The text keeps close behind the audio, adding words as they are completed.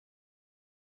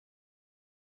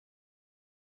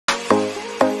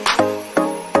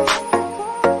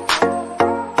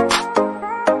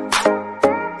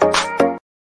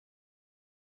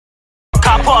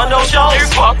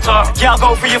fucked up. Yeah, I'll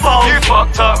go for your phone. You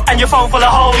fucked up. And your phone full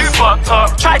of hoes. You fucked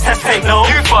up. Try test tape, no.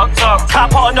 You fucked up.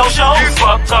 Can't put on no show. You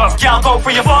fucked up. Yeah, I'll go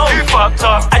for your phone. You fucked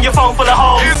up. And your phone full of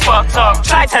hoes. You fucked up.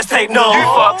 Try test tape, no. You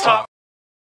fucked up.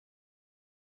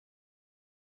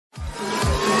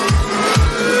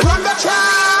 Run the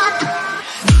track.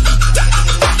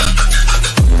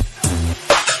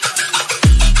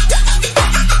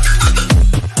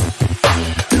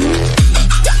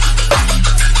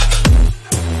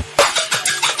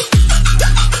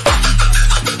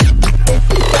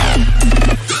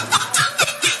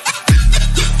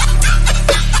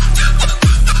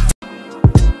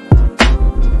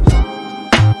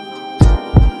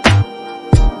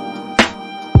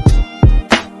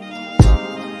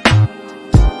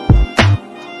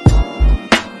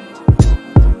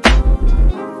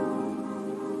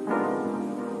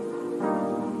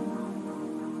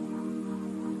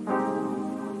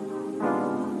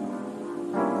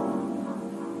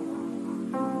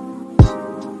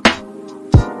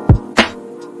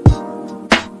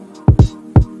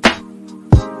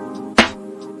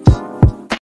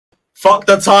 Fuck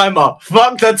the timer.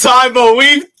 Fuck the timer.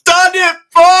 We've done it,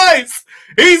 boys.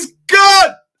 He's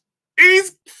gone.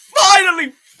 He's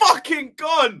finally fucking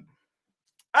gone.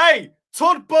 Hey,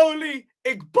 Todd Bowley,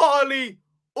 Igbali,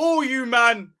 all you,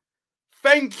 man.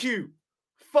 Thank you.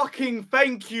 Fucking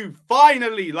thank you.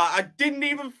 Finally. Like, I didn't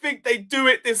even think they'd do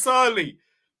it this early.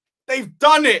 They've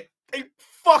done it. They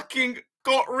fucking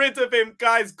got rid of him,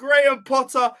 guys. Graham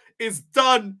Potter is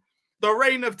done. The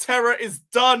reign of terror is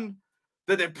done.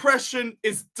 The depression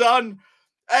is done.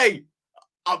 Hey,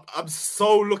 I'm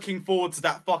so looking forward to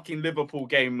that fucking Liverpool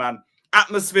game, man.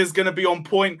 Atmosphere's going to be on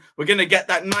point. We're going to get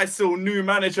that nice little new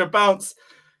manager bounce.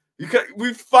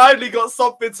 We've finally got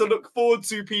something to look forward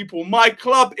to, people. My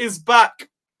club is back.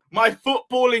 My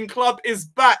footballing club is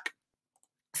back.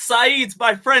 Said,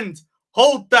 my friend,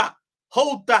 hold that.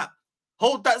 Hold that.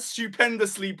 Hold that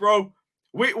stupendously, bro.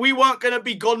 We weren't going to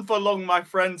be gone for long, my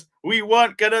friend. We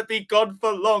weren't going to be gone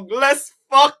for long. Let's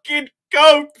fucking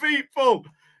go, people.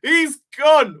 He's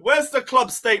gone. Where's the club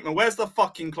statement? Where's the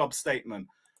fucking club statement?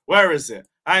 Where is it?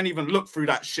 I didn't even look through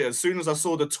that shit. As soon as I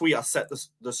saw the tweet, I set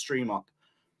the stream up.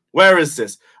 Where is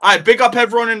this? All right, big up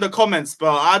everyone in the comments,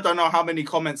 but I don't know how many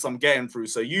comments I'm getting through.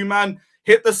 So you, man,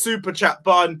 hit the super chat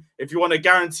button if you want to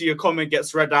guarantee your comment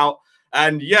gets read out.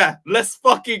 And yeah, let's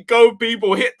fucking go,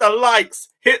 people. Hit the likes.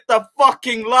 Hit the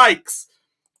fucking likes.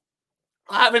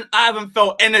 I haven't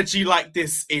felt energy like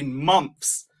this in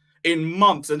months. In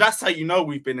months. And that's how you know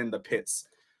we've been in the pits.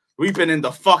 We've been in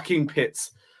the fucking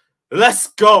pits. Let's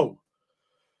go.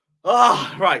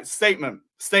 Ah, right. Statement.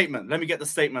 Statement. Let me get the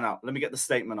statement out. Let me get the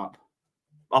statement up.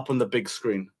 Up on the big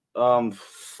screen.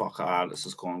 Fuck. Let's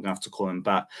just call him. I'm going to have to call him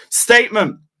back.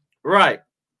 Statement. Right.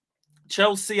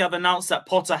 Chelsea have announced that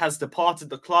Potter has departed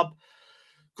the club.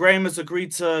 Graham has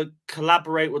agreed to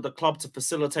collaborate with the club to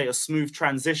facilitate a smooth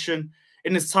transition.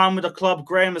 In his time with the club,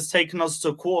 Graham has taken us to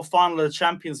a quarter-final of the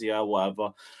Champions. Yeah,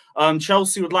 whatever.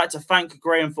 Chelsea would like to thank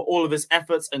Graham for all of his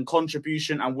efforts and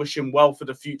contribution and wish him well for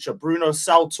the future. Bruno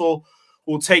Saltor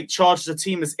will take charge of the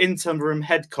team as interim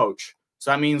head coach.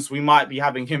 So that means we might be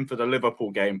having him for the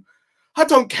Liverpool game. I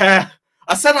don't care.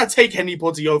 I said I'd take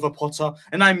anybody over Potter,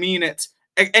 and I mean it.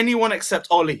 Anyone except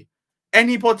Ollie.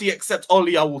 Anybody except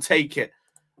Ollie, I will take it.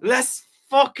 Let's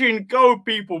fucking go,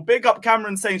 people. Big up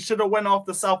Cameron saying should have went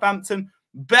after Southampton.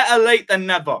 Better late than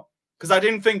never. Because I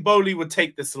didn't think Bowley would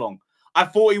take this long. I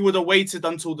thought he would have waited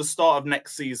until the start of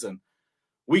next season.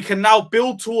 We can now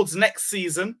build towards next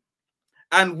season.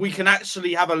 And we can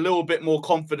actually have a little bit more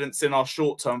confidence in our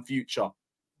short-term future.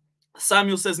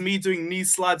 Samuel says, me doing knee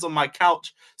slides on my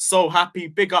couch. So happy.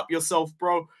 Big up yourself,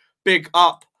 bro. Big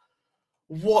up.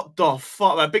 What the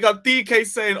fuck, man? Big up DK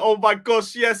saying, oh my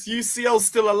gosh, yes, UCL's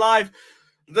still alive.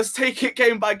 Let's take it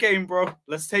game by game, bro.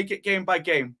 Let's take it game by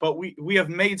game. But we have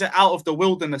made it out of the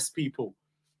wilderness, people.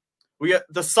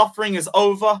 The suffering is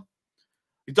over.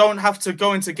 You don't have to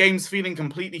go into games feeling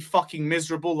completely fucking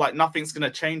miserable, like nothing's going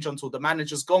to change until the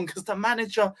manager's gone, because the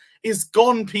manager is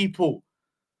gone, people.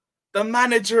 The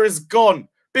manager is gone.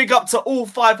 Big up to all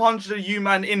 500 of you,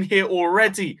 man, in here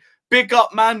already. Big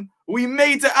up, man. We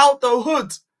made it out the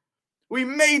hood. We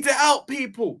made it out,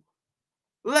 people.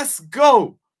 Let's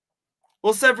go.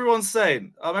 What's everyone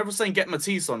saying? Everyone's saying get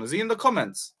Matisse on. Is he in the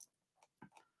comments?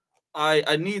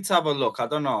 I need to have a look. I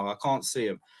don't know. I can't see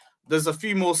him. There's a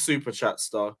few more super chats,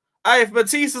 though. Hey, if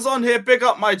Matisse is on here, big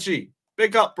up, my G.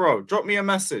 Big up, bro. Drop me a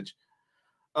message.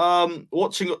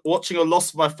 Watching a loss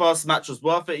of my first match was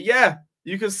worth it. Yeah,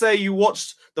 you could say you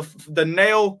watched the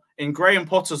nail in Graham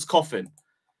Potter's coffin.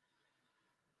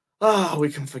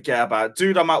 We can forget about it.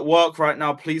 Dude, I'm at work right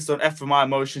now. Please don't F with my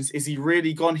emotions. Is he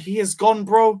really gone? He is gone,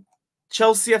 bro.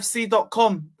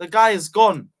 ChelseaFC.com. The guy is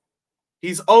gone.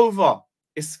 He's over.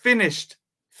 It's finished.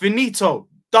 Finito.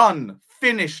 Done.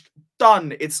 Finished.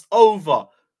 Done. It's over.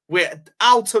 We're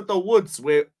out of the woods.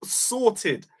 We're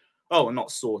sorted. Oh,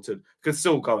 not sorted. Could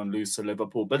still go and lose to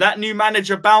Liverpool. But that new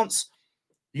manager bounce,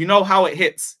 you know how it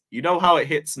hits. You know how it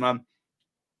hits, man.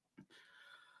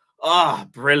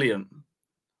 Brilliant.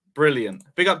 Brilliant.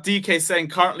 Big up DK saying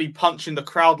currently punching the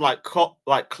crowd like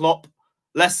Klopp.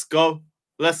 Let's go.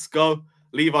 Let's go.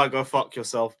 Levi, go fuck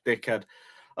yourself, dickhead.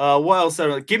 What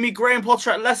else? Give me Graham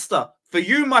Potter at Leicester. For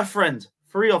you, my friend.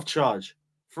 Free of charge.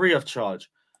 Free of charge.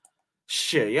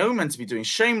 Shit, you're meant to be doing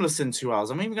Shameless in 2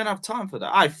 hours. I'm even going to have time for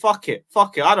that. Fuck it.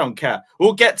 Fuck it. I don't care.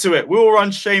 We'll get to it. We'll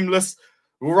run Shameless.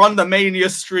 We'll run the Mania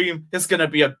stream. It's going to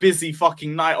be a busy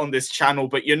fucking night on this channel.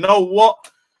 But you know what?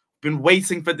 Been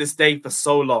waiting for this day for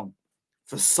so long.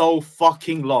 For so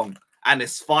fucking long. And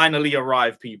it's finally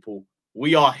arrived, people.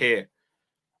 We are here.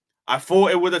 I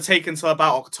thought it would have taken till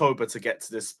about October to get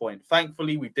to this point.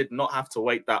 Thankfully, we did not have to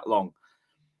wait that long.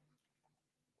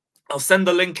 I'll send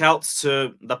the link out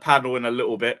to the panel in a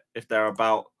little bit if they're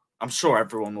about. I'm sure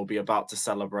everyone will be about to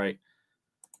celebrate.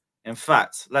 In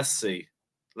fact, let's see.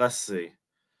 Let's see.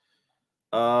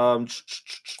 Let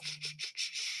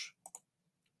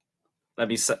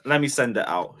me send it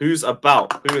out. Who's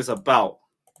about? Who is about?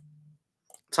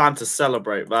 Time to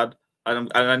celebrate, man.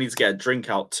 And I need to get a drink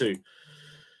out too.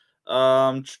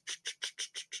 I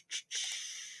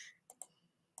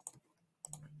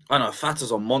know,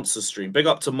 Fata's on Monster stream. Big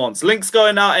up to Mons. Link's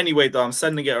going out anyway, though. I'm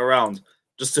sending it around.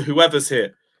 Just to whoever's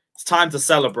here. It's time to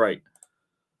celebrate.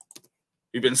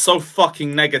 We've been so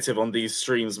fucking negative on these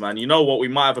streams, man. You know what? We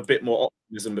might have a bit more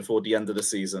optimism before the end of the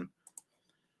season.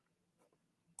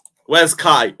 Where's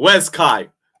Kai? Where's Kai?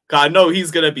 I know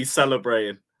he's going to be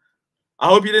celebrating. I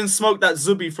hope you didn't smoke that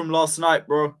Zubi from last night,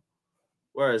 bro.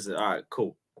 Where is it? All right,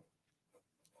 cool.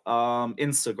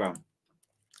 Instagram.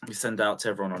 Let me send it out to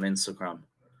everyone on Instagram.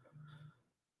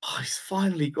 Oh, he's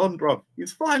finally gone, bro.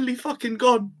 He's finally fucking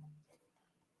gone.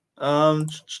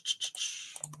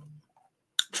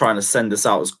 Trying to send this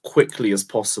out as quickly as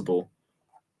possible.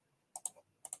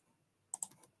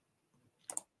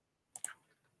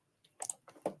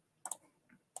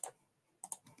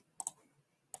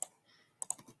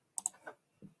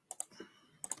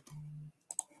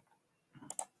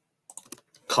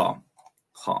 Calm.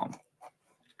 Calm.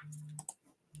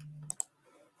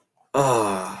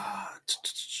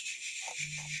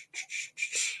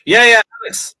 Yeah,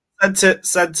 Alex. Sent it.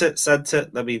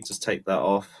 Let me just take that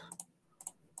off.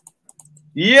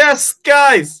 Yes,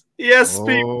 guys. Yes,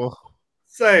 people.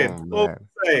 Saying. Bro,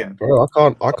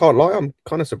 I can't lie. I'm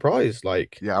kind of surprised.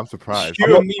 Like, yeah, I'm surprised.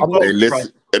 I'm not, they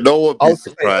listen. No one be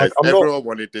surprised. Like, Everyone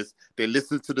wanted this. They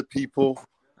listened to the people,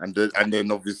 and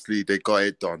then obviously they got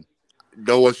it done.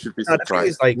 No one should be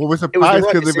surprised. Like, well, we're surprised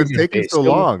because they've been taking so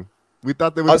long. We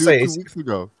thought they would do it 2 weeks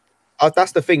ago.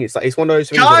 That's the thing. It's like it's one of those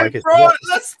things. God, like, bro,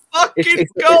 let's fucking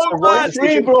go, man. We're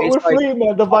free, bro. We're free,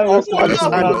 man. The virus.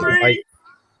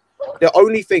 The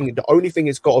only thing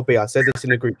it's got to be. I said this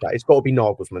in the group chat. It's got to be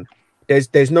Nagelsmann.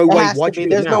 There's no way. Why do you?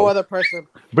 There's no other person.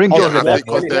 Bring Jordan back.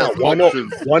 Why not?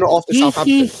 Why not after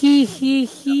Southampton?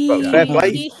 Fair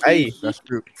play. Hey, that's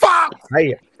true. Fuck.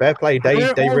 Hey, fair play. They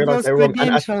realized they were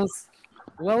wrong.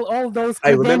 Well, all those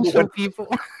credential people.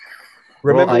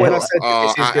 Remember when I said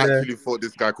I actually thought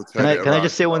this guy could turn it around. Can I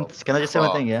just say one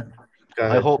thing? Yeah.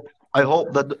 I hope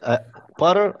that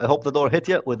Potter. I hope the door hit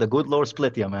you with a good Lord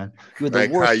split you, man. You're the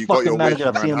worst fucking manager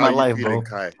I've seen in my life, bro.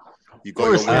 You got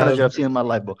worst manager I've seen in my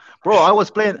life, bro. Bro, I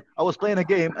was playing a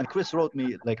game and Chris wrote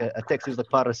me like a text. He was like,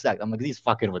 Potter sacked. I'm like, he's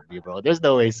fucking with me, bro. There's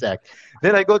no way he's sacked.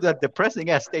 Then I go to that depressing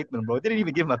ass statement, bro. Didn't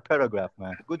even give him a paragraph,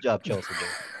 man. Good job, Chelsea, bro.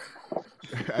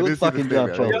 Good fucking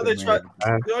job, Chelsea. Yeah,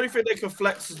 the only thing they can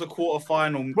flex is the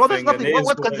quarterfinal. Bro, there's nothing.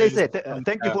 What can they say?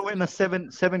 Thank you for winning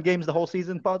seven games the whole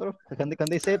season, Potter. Can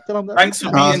they say it? Tell them that. Thanks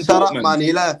for being shut Dortmund. up, man.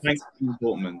 He left. Thanks for being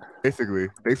Dortmund. Basically,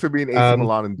 thanks for being AC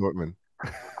Milan and Dortmund.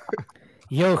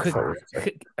 Yo,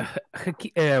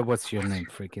 what's your name,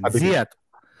 freaking Ziad?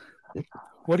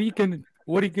 What are you gonna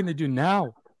do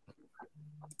now?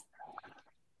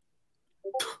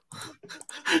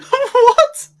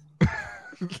 What?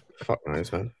 Fuck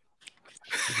knows, man.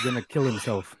 He's gonna kill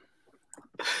himself.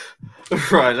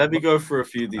 Right, let me go through a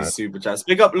few of these super chats.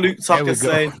 Big up Luke Tucker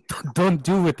saying, "Don't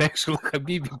do it, actually,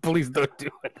 Habibi. Please don't do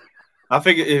it." I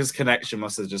think his connection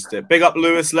must have just did. Big up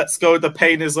Lewis. Let's go. The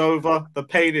pain is over. The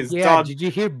pain is done. Did you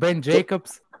hear Ben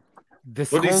Jacobs?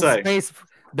 This what did he say?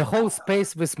 the whole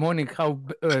space this morning, how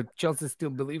Chelsea still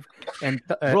believe, and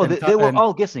bro, they were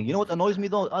all guessing. You know what annoys me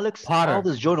though, Alex? Potter. All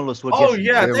these journalists were Oh guessing.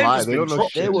 yeah, They lie. They don't know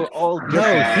They shit. were all No,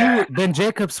 guessing. Ben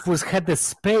Jacobs had the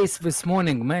space this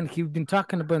morning, man. He's been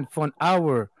talking about it for an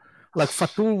hour. Like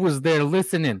Fatul was there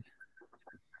listening.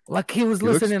 Like he was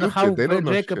looks listening to stupid. how They don't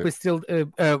know Jacob shit. is still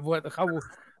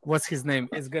what's his name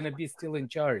is gonna be still in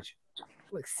charge.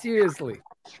 Like seriously.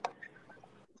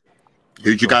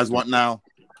 Who do you guys want now?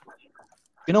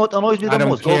 You know what annoys me the I don't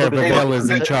most? care, All the but big- Bell is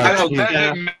in I charge. don't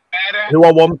doesn't matter. Who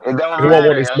I want, It don't who I want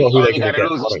matter. is not who All they're you going to gotta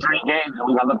get. lose is 3 games, and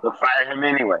we're gonna look to fire him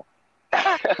anyway.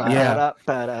 Yeah.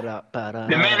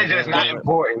 The manager's not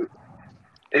important.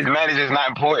 His manager's not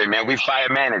important, man. We fire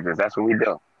managers. That's what we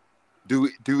do.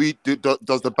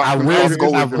 Does the Are back we and as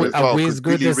go good, with him as well? are we 'Cause as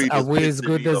good Billy as Reid are was we as pissing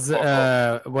good me as the fuck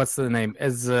off. what's the name?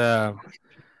 As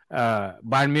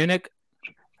Bayern Munich?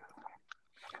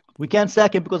 We can't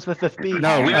sack him because of FFP.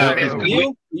 No, We are as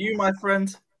good. You, my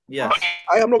friend. Yes.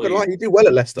 I'm not going to lie, you do well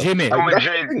at Leicester. Jimmy. Like, that's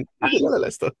the thing. You do well at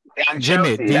Leicester. And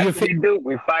Jimmy, Chelsea, do that's you what we think? do.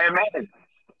 We fire managers.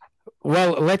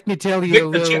 Well, let me tell you.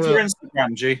 Victor, check your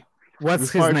Instagram, G.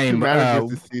 What's We his fired 2 name? managers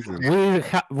this season.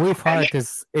 We've hired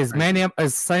as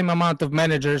same amount of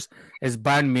managers as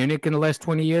Bayern Munich in the last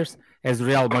 20 years, as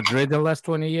Real Madrid in the last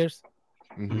 20 years.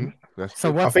 Mm-hmm. That's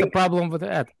So true. what's think- the problem with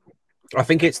that? I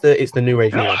think it's the new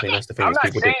regime. I think that's the thing. I'm is not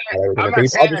people saying- think they're I'm gonna not do.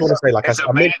 saying I just want to say, like it's I a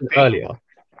bad mentioned thing. earlier,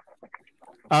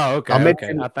 Oh, okay. I okay.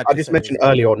 mentioned, thought I you just said mentioned it.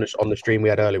 earlier on the stream we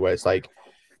had earlier, where it's like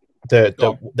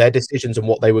their decisions and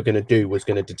what they were going to do was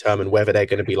going to determine whether they're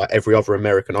going to be like every other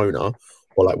American owner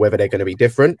or like whether they're going to be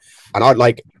different. And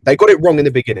they got it wrong in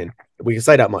the beginning. We can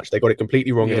say that much. They got it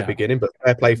completely wrong in the Yeah. beginning, but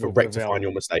fair play for With rectifying Ravel.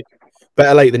 your mistake.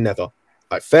 Better late than never.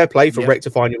 Like fair play for Yep.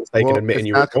 rectifying your mistake and admitting it's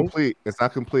you were not wrong. complete. It's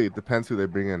not complete. It depends who they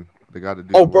bring in. They got to do.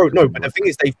 Oh, the bro, work no. and But the the thing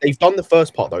is, they've done the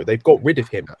first part though. They've got rid of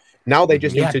him. Now they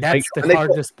just Yeah, need to that's take. the and they've got-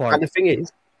 hardest part. And the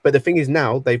thing is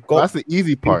now they've Well, got that's the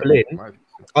easy part. people in.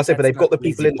 I said, but That's they've got the not the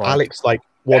people easy in. part. Alex That's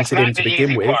wanted him not to the begin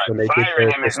easy with part. when they did Firing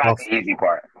him the is not stuff. the easy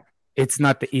part. It's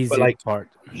not the easy like, part.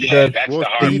 Yeah, The- that's Well, the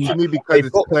it's hard easy to part. me because They've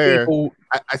it's got the clear. people.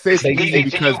 I say it's They easy give it to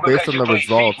because you based because on you the play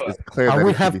results, FIFA. it's clear that we it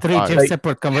should have be 3 fired.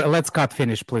 separate. Let's cut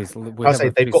finish, please. We I have say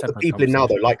a they've 3 got the separate people in now though,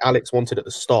 conversation. like Alex wanted at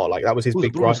the start. Like that was his Who's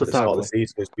big Bruno gripe at the start of the Sotardo?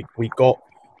 season. Was we got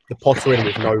the Potter in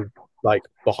with no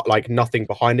like nothing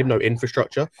behind him, no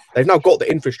infrastructure. They've now got the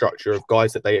infrastructure of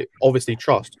guys that they obviously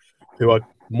trust, who are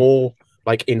more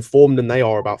like informed than they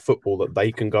are about football, that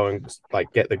they can go and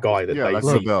like get the guy that Yeah, they like see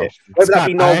Lavelle. fit. Whether that Scott,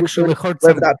 be I actually Nagelsmann, heard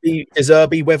whether some. that be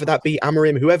Deserbi, whether that be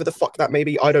Amarim, whoever the fuck that may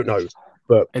be, I don't know.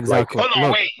 But Exactly. Hold on,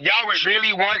 Look, wait. Y'all would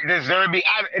really want the Zerbi?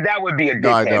 That would be a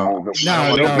No, I dickhead don't. move. No, I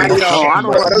no, don't no. think so. I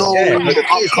don't But I don't know care. But the thing is,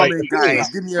 like, upcoming the thing guys.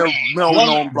 is- Give me a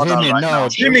well-known brother Jimmy, right no. now.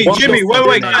 Jimmy, One wait, fucking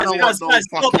wait, guy. guys, I don't guys, want no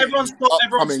stop, fucking everyone stop,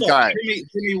 upcoming stop. guy.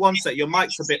 Jimmy, 1 sec, your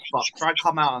mic's a bit fucked. Try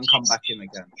come out and come back in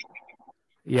again.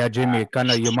 Yeah, Jimmy,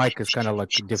 your mic is kind of like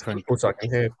different. Also, I can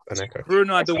hear an echo.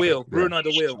 Bruno at the wheel. Bruno at the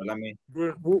wheel. Let me.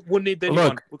 We need anyone.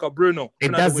 Look, We got Bruno. It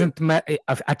Bruno at the wheel. doesn't matter.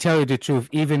 I tell you the truth.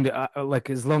 Even like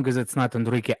as long as it's not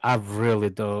Enrique, I really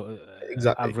don't.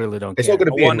 Exactly. I really don't. It's care. not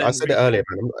going to be. I want I said it Enrique. earlier,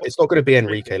 man. It's not going to be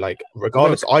Enrique. Like,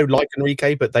 regardless, I like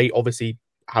Enrique, but they obviously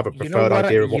have a You know preferred what?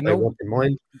 idea of what You they know- want in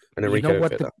mind, and You Enrique know don't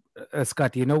what, fit that.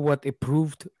 Scott? You know what it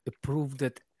proved? It proved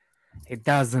that it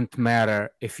doesn't matter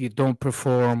if you don't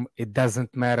perform. It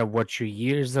doesn't matter what your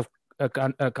years of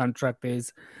a contract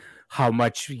is, how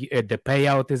much the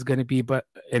payout is going to be, but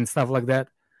and stuff like that.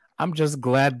 I'm just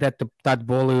glad that that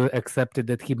bowler accepted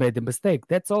that he made a mistake.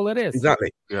 That's all it is.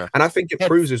 Exactly. Yeah. And I think it It's-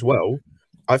 proves as well.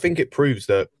 I think it proves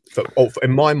that,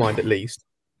 in my mind at least,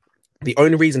 the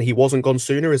only reason he wasn't gone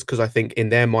sooner is because I think in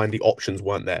their mind the options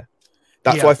weren't there.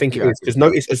 That's Yeah, what I think it yeah. is. Because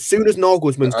notice, as soon as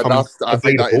Nagelsmann's come I think that is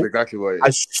available, exactly what it is.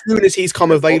 as soon as he's come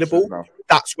There's available, options now.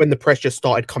 that's when the pressure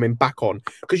started coming back on.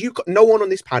 Because no one on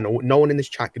this panel, no one in this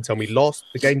chat can tell me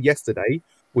the game yesterday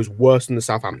was worse than the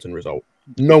Southampton result.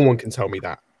 No one can tell me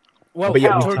that. Well, But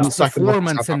yeah, in we terms didn't of sack him off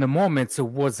performance in the moments, it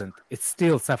wasn't. It's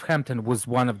still Southampton was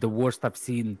one of the worst I've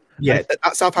seen. Yeah,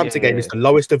 that Southampton game is Yeah. the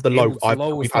lowest of the It low was the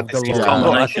lowest we've had of this the season. low. No, I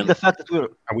Combination. think the fact that we're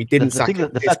And we didn't the sack thing him.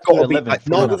 that- the It's fact got to we're be 11th, like,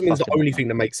 we're not Nagelsmann's the fucking only up. thing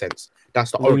that makes sense.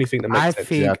 That's the Look, only thing that makes I sense.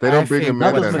 think, Yeah, if they don't I bring think him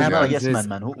what in, then happens yeah. is- Yes,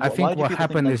 man. I think Why do what people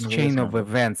happened think is Nagelsmann chain yes, of man?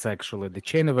 events. Actually, the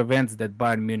chain of events that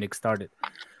Bayern Munich started.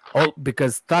 All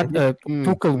because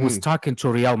Tuchel was talking to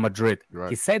Real Madrid. Right.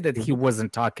 He said that he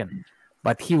wasn't talking,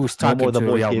 but he was No talking more, the to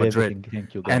boys Real gave Madrid. everything.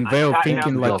 Thank you, guys. And they're I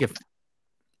thinking know. like if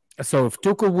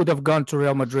Tuchel would have gone to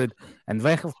Real Madrid and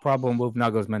they have problem with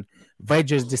Nagelsmann, they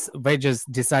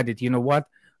just decided, you know what,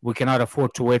 we cannot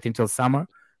afford to wait until summer,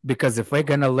 because if we're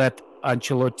gonna let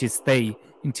Ancelotti stay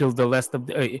until the last of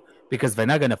the because they're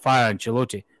not gonna fire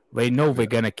Ancelotti, They know they're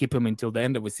gonna keep him until the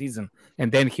end of the season,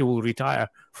 and then he will retire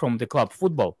from the club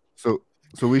football.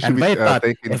 So we should And be they thought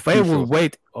thinking if they will Tuchel.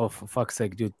 wait, oh for fuck's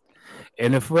sake, dude!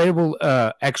 And if they will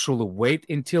actually wait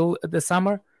until the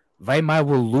summer, they might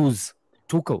will lose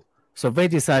Tuchel. So they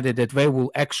decided that they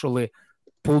will actually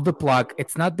pull the plug.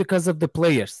 It's not because of the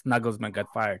players Nagelsmann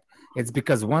got fired. It's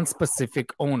because one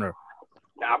specific owner.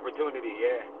 The opportunity,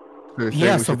 yeah. So you're saying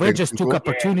Yeah, we so should they think just took Tuchel?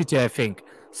 opportunity, I think.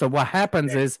 So what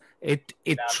happens is it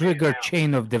triggered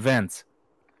chain of events.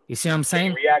 You see what I'm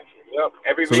saying? Reaction. Yep.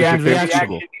 Every So we should think reaction. Tuchel.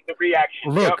 needs a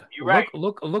reaction. Look, Yep, you're right.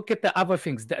 look at the other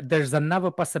things. There's another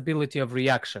possibility of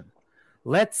reaction.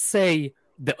 Let's say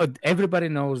everybody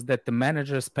knows that the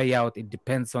manager's payout, it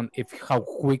depends on how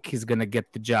quick he's gonna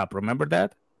get the job. Remember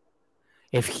that?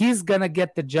 If he's gonna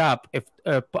get the job, if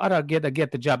Potter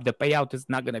get the job, the payout is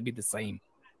not gonna be the same.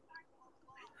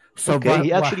 So Okay,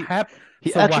 he actually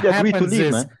agreed to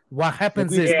leave, man. What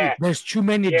happens is Yeah. there's too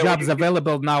many Yeah, jobs when you-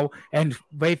 available now, and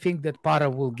they think that Potter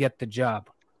will get the job.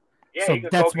 Yeah, So he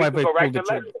could that's go, why he could they go right pulled the to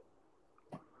trigger. Leicester.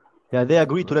 Yeah, they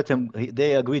agreed to let him.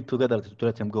 They agreed together to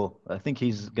let him go. I think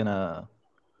he's gonna.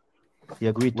 He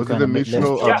agreed to Was it kind a of mutual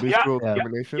mutual Yeah.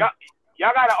 termination?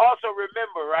 Y'all gotta also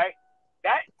remember, right?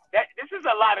 That this is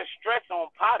a lot of stress on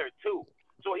Potter too.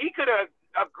 So he could have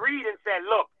agreed and said,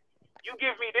 "Look, you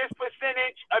give me this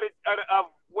percentage of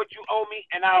what you owe me,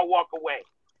 and I'll walk away."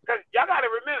 Because y'all gotta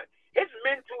remember, his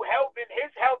mental health and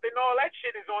his health and all that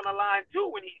shit is on the line too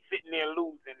when he's sitting there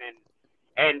losing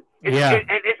and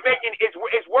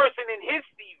it's worsening his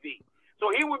CV.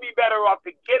 So he would be better off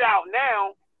to get out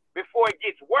now before it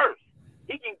gets worse.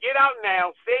 He can get out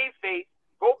now, save face,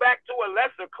 go back to a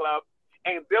lesser club,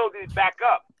 and build it back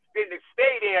up. Then to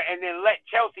stay there and then let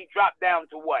Chelsea drop down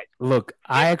to what? Look,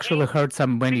 I actually heard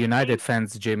some Man United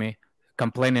fans, Jimmy,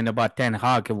 complaining about Ten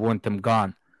Hag and want him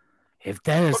gone. If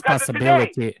there is Because of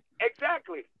possibility, today.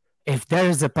 Exactly. if there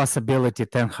is a possibility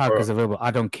Ten Hag is available,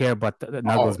 I don't care about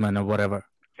Nagelsmann or whatever.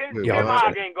 Tim Yeah,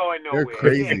 Hag ain't going nowhere. They're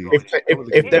crazy.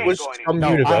 If there was some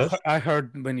No, universe, I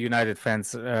heard when United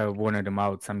fans wanted him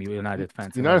out. Some United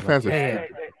fans. and I United was fans are yeah.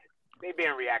 They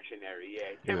being reactionary,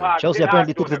 yeah. Tim Yeah. Hag, Chelsea Tim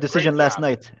apparently Hag's took the doing a decision great last job.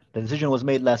 night. The decision was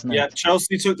made last night. Yeah,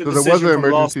 Chelsea took the So there was decision an from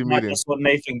emergency last night. meeting. That's what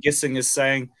Nathan Gissing is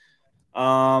saying.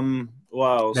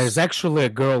 What else? There's actually a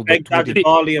girl Big that Daddy tweeted.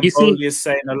 Barley and You see- Bowley is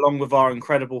saying, along with our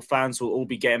incredible fans, we'll all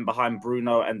be getting behind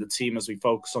Bruno and the team as we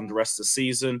focus on the rest of the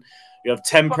season. You have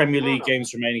 10 Premier League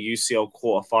games remaining, UCL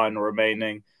quarterfinal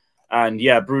remaining. And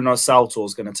yeah, Bruno Saltor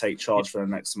is going to take charge for the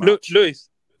next match. Look,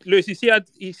 Lewis, you see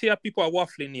how people are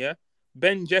waffling, yeah?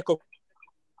 Ben Jacob.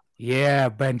 Yeah,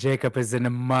 Ben Jacob is in a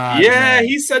mud. Yeah, man.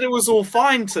 he said it was all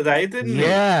fine today, didn't he?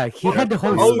 Yeah, he had the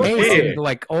whole Oh, space dear. and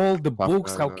like all the Fuck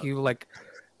books. that, How no. he like,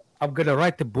 I'm gonna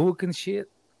write the book and shit.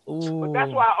 But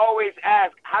that's Ooh. why I always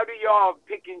ask, how do y'all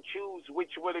pick and choose which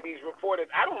one of these reporters?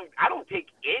 I don't take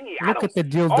any. I Look don't, at the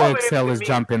deal. all The of them Excel to is me-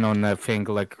 jumping on that thing.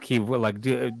 Like he will like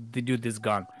the dude is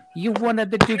gone. You wanted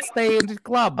the dude stay in the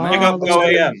club, man. Big up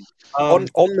OAM.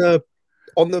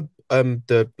 on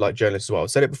the like journalists as well. I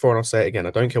said it before and I'll say it again.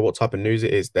 I don't care what type of news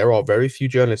it is. There are very few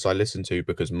journalists I listen to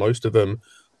because most of them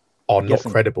are not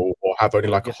Guessing. credible or have only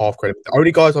like a half credible. The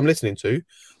only guys I'm listening to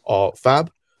are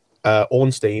Fab,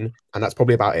 Ornstein, and that's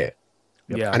probably about it.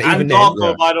 Yeah. And And even then,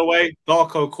 Darko, by the way,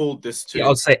 Darko called this too. yeah,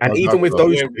 I'll say, and Oh, even with Darko.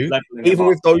 those We're two, leveling even him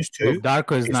with up. those two, Look,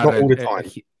 Darko is it's not not all the a-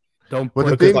 time. don't But put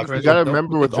the the thing like, you gotta don't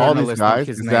remember put with the all these journalist in guys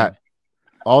his is name. that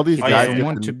all these He guys doesn't get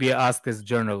want the, to be asked as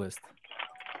journalist.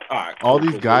 All right, all cool,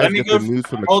 these cool. guys Let me get go the news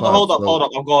from the Hold club.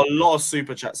 up. I've got a lot of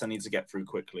super chats I need to get through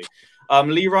quickly.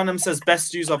 Lee Runham says,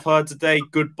 best news I've heard today.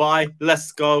 Goodbye.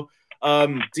 Let's go.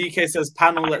 DK says,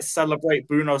 panel, let's celebrate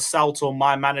Bruno Salto,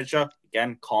 my manager.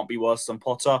 Again, can't be worse than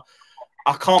Potter.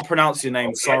 I can't pronounce your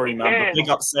name. Sorry, man. But big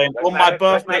up saying, on my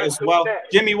birthday as well.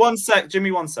 Jimmy, one sec.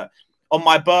 On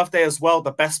my birthday as well,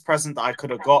 the best present that I could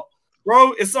have got.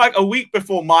 Bro, it's like a week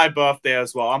before my birthday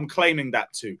as well. I'm claiming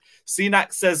that too.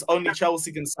 CNAC says only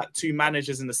Chelsea can sack 2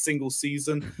 managers in a single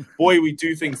season. Boy, we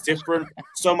do things different.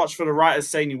 So much for the writers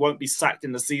saying he won't be sacked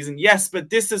in the season. Yes,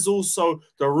 but this is also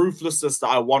the ruthlessness that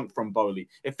I want from Bowley.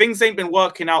 If things ain't been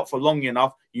working out for long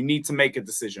enough, you need to make a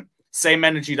decision. Same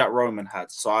energy that Roman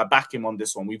had. So I back him on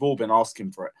this one. We've all been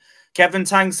asking for it. Kevin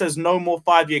Tang says no more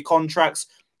 5-year contracts.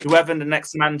 Whoever the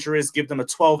next manager is, give them a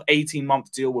 12,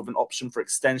 18-month deal with an option for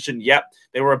extension. Yep,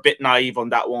 they were a bit naive on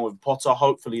that one with Potter.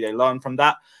 Hopefully they learn from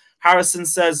that. Harrison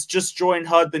says, just joined,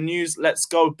 heard the news. Let's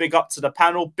go. Big up to the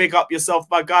panel. Big up yourself,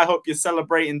 my guy. Hope you're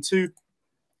celebrating too.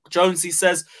 Jonesy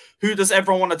says, who does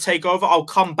everyone want to take over? I'll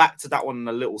come back to that one in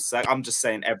a little sec. I'm just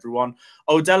saying everyone.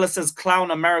 Odella says, clown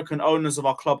American owners of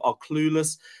our club are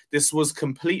clueless. This was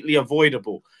completely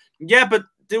avoidable. Yeah, but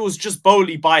there was just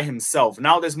Bowley by himself.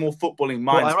 Now there's more footballing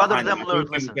minds. I'd rather behind them him. learn.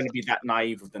 I think going to be that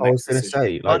naive with the I next was going to decision.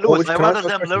 say, like, Lewis, I'd can I rather ask a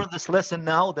them question? learn this lesson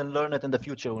now than learn it in the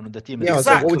future when the team is. Yeah, I was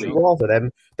like, what would Exactly. you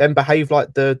rather them behave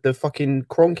like the fucking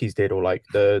Cronkies did, or like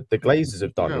the Glazers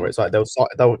have done, Yeah. where it's like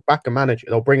they'll back a manager,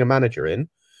 they'll bring a manager in,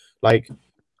 like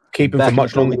keep him for Back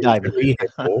much until we longer die, than we here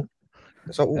for.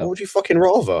 It's like, what would you fucking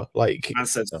rather? Like, Man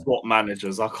said swap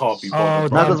managers. I can't be Oh,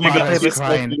 bothered. Dan Nagelsmann Potter is favorite.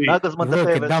 crying. Nagelsmann the Look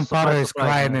at favorite. Dan Potter is Surprise,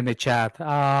 crying man. in the chat.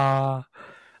 I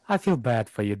feel bad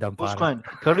for you, Dan Who's Potter. crying?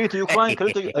 Carlito, you crying?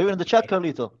 Carlito, are you in the chat,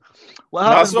 Carlito? What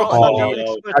That's happened, bro? not I thought you have an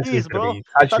Carlito. expertise, bro.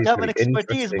 I thought you have an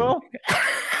expertise, bro.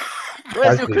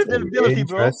 Where's your credibility,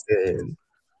 bro? Interesting.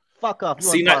 Fuck off.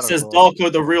 You CNET want says Potter,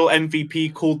 Darko, the real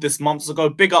MVP, called this months ago.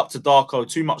 Big up to Darko.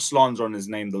 Too much slander on his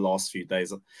name the last few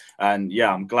days. And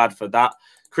yeah, I'm glad for that.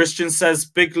 Christian says,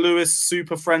 Big Lewis,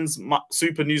 super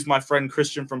news, my friend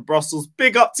Christian from Brussels.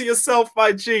 Big up to yourself,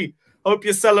 my G. Hope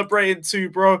you're celebrating too,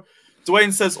 bro.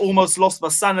 Dwayne says, almost lost my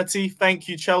sanity. Thank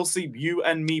you, Chelsea. You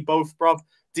and me both, bro.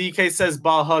 DK says,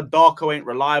 but I heard Darko ain't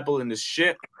reliable in this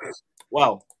shit.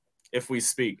 Well, if we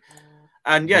speak.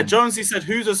 And yeah, Jonesy said,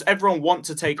 who does everyone want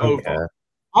to take over? Yeah.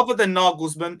 Other than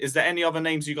Nagelsmann, is there any other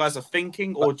names you guys are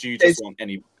thinking, or do you just want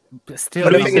any? Still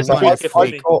But the number thing is, one.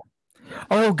 I got.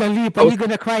 Oh, Galip, are you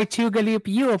gonna cry too, Galip?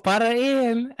 You Potter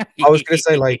in. I was gonna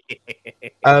say, like,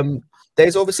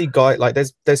 there's obviously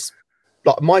there's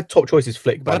like my top choice is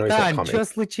Flick, but I know he's not Братан, coming. что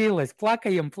случилось?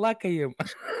 Плакаем.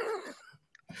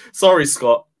 Sorry,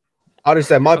 Scott. I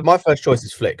understand. My first choice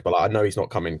is Flick, but like, I know he's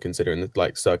not coming considering the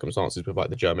like circumstances with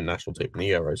like the German national team and the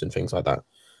Euros and things like that.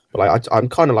 But like, I'm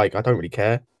kind of like, I don't really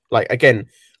care. Like, again,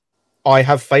 I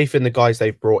have faith in the guys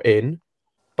they've brought in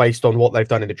based on what they've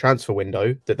done in the transfer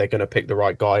window, that they're going to pick the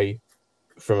right guy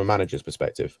from a manager's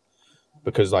perspective.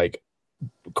 Because like,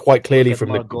 quite clearly from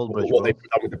what they've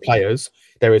done with the players,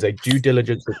 there is a due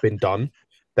diligence that's been done.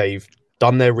 They've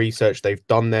done their research. They've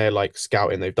done their like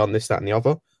scouting. They've done this, that, and the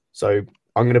other. So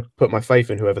I'm going to put my faith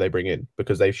in whoever they bring in,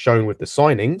 because they've shown with the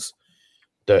signings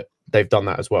that they've done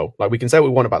that as well. Like, we can say what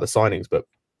we want about the signings, but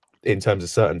in terms of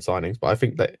certain signings, but I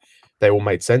think that they all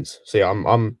made sense. So yeah,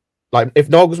 I'm like, if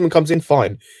Nagelsmann comes in,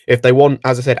 fine. If they want,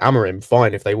 as I said, Amorim,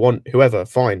 fine. If they want whoever,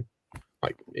 fine.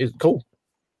 Like, it's cool.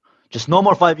 Just no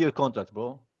more 5-year contracts,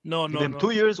 bro. No. Give him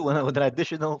 2 years with an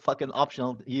additional fucking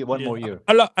optional year, one more year.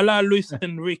 Allow Luis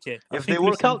Enrique. If they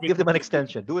work out, give them an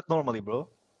extension. Do it normally, bro.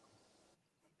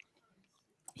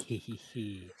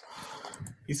 He's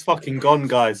fucking gone,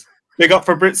 guys. Big up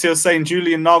Fabrizio saying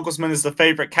Julian Nagelsmann is the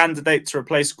favourite candidate to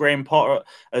replace Graham Potter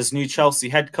as new Chelsea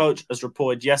head coach, as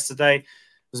reported yesterday. It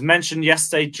was mentioned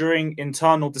yesterday during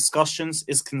internal discussions,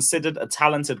 is considered a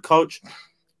talented coach,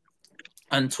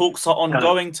 and talks are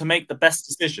ongoing to make the best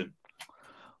decision.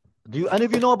 Do you any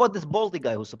of you know about this Baldy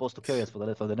guy who's supposed to carry us for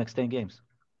the next 10 games?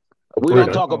 We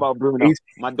don't talk about Bruno.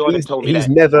 My daughter told me he's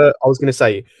that. never. I was going to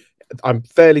say, I'm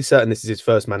fairly certain this is his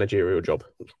first managerial job.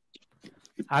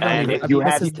 I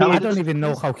don't even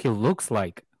know how he looks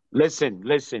like.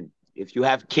 Listen. If you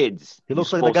have kids, He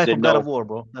looks like the guy from God of War,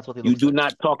 bro. That's what he You looks do like.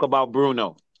 not talk about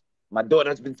Bruno. My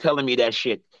daughter's been telling me that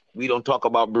shit. We don't talk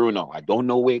about Bruno. I don't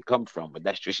know where it comes from, but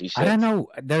that's what she said. I don't know.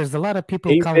 There's a lot of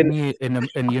people call me in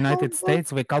the United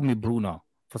States. They call me Bruno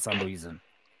for some reason.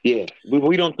 Yeah,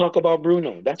 we don't talk about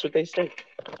Bruno. That's what they say.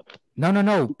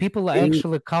 No. People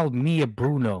actually called me a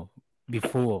Bruno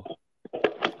before.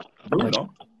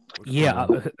 Bruno? Yeah,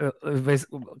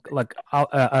 like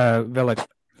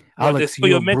Alex, for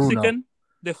your Mexican?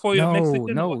 For your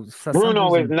Mexican? No.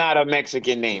 Bruno is not a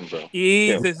Mexican name, bro.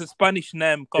 It's a Spanish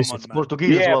name. Come on, man.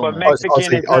 Portuguese Yeah, as well, but man.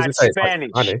 Mexican is not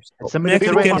Spanish. It's a People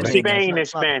Mediterranean from thing. Spain It's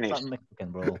is not Spanish.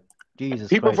 Mexican, bro. Jesus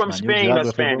People Christ, from man. Spain Your are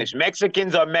geography, bro. Spanish.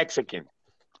 Mexicans are Mexican.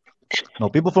 No,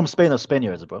 people from Spain are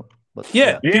Spaniards, bro. But,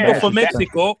 Yeah, people from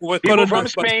Mexico were People from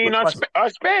colonized Spain are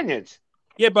Spaniards.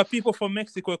 Yeah, but people from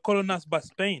Mexico were colonized by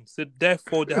Spain, so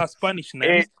therefore they have Spanish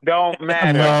names. It don't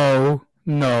matter.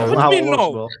 No. What do you mean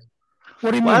no?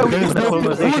 What do you Why mean? are we There's doing no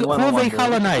colonization who 101, they bro?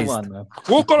 colonized? Come on, man.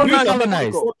 Who colonized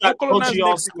colonized? Mexico? Who colonized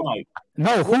Mexico?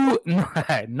 No,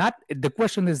 not the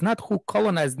question is not who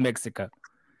colonized Mexico.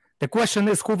 The question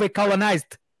is who they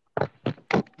colonized.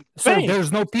 Spain. So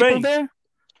there's no people Spain. there?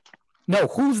 No,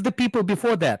 who's the people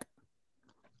before that?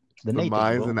 The The natives,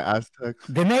 Mayans bro. and the Aztecs.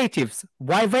 The natives.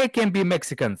 Why they can be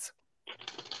Mexicans?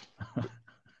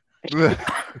 Don't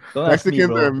ask me, Mexicans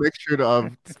bro. are a mixture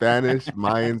of Spanish,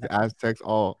 Mayans, Aztecs,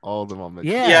 all of them on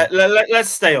Mexico. Yeah. Let's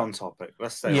stay on topic.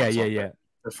 Let's stay on topic. Yeah.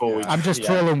 Before we, I'm just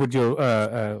trolling with your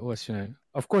what's your name?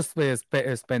 Of course, they're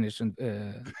Spanish and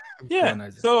Yeah.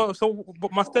 colonizers. So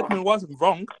but my statement wasn't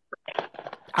wrong.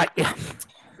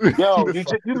 Yo,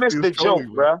 you missed the joke,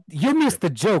 bro. You missed the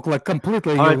joke like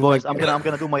completely. All right, You're boys. like- I'm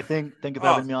gonna do my thing. Thank you for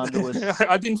having me on, Lewis.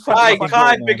 I didn't Kai, fucking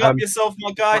Kai, big up yourself,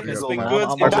 my guy. Fucking It's go, been man. good.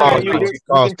 I'm Enjoy on You your fire. can, week.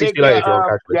 Carl, you can speak take to you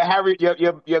later,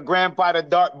 John. your grandfather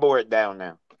dartboard down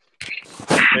now.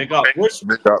 Big up.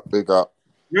 Big up.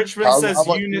 Richmond says how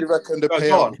much do unit. you reckon the Go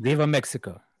payout? on. Viva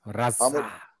Mexico. Raza.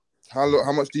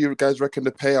 How much do you guys reckon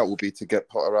the payout will be to get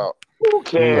Potter out? Who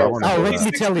cares? Oh, let me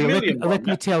 6 tell you. million, Let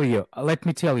man. me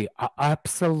tell you. I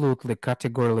absolutely,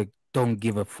 categorically don't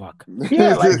give a fuck.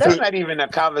 Yeah, like that's not even a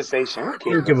conversation. Who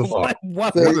cares? Don't give a fuck.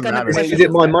 What Doesn't kind of matter. question Is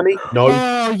it my money? No.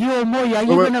 Oh, you, Moya, are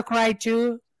you Wait. gonna cry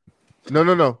too? No.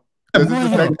 Does this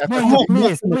Moya, affect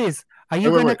Moya, please. Are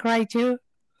you Wait. gonna cry too?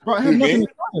 Bro, I have nothing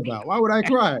to cry about. Why would I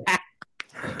cry?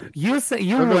 You say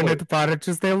you No. wanted Potter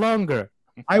to stay longer.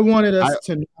 I wanted us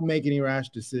to not make any rash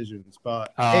decisions,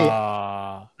 but hey,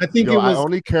 I think it was. I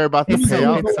only care about the It's so-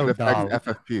 payout it's if so it affects dull.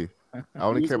 FFP. I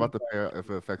only care about the payout if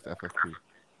it affects FFP.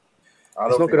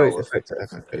 It's not going to affect the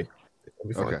FFP. We'll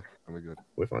be fine. Okay, we're good.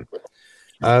 We're fine.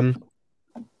 I was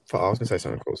going to say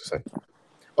something cool to say.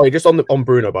 Oh, just on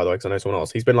Bruno, by the way, because I know someone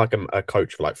else. He's been like a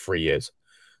coach for like 3 years.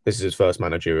 This is his first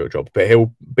managerial job, but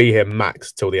he'll be here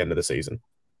max till the end of the season.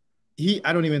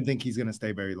 I don't even think he's going to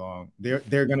stay very long. They're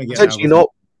going to get Potentially not.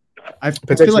 I feel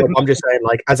Potentially, like I'm just saying,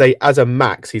 like as a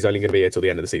max, he's only going to be here till the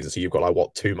end of the season. So you've got like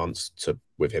what 2 months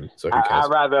with him. So who cares?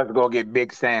 I'd rather us go get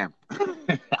Big Sam.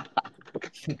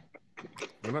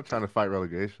 We're not trying to fight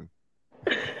relegation.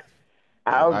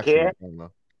 I don't Actually, care. I don't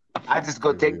know. I just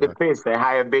go take the piss and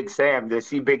hire Big Sam to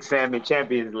see Big Sam in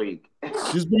Champions League.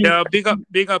 Yeah, big up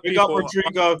Big up, people.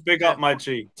 Rodrigo. Big up, my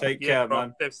G. Take care,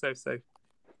 bro. man. Safe.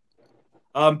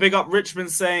 Big up Richmond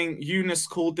saying Eunice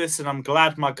called this, and I'm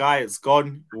glad my guy is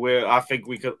gone. I think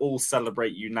we could all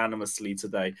celebrate unanimously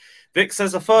today. Vic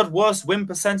says a third worst win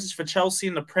percentage for Chelsea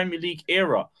in the Premier League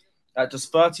era at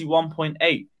just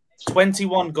 31.8.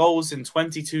 21 goals in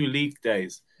 22 league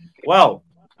days. Well,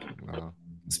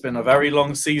 it's been a very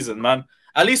long season, man.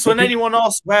 At least when anyone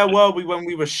asked where were we when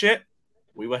we were shit,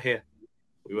 we were here.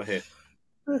 We were here.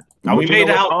 And we made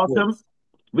it out. Awesome.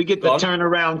 We get to turn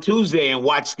around Tuesday and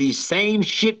watch these same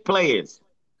shit players.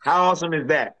 How awesome is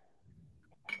that?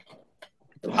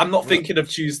 I'm not thinking of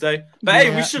Tuesday. But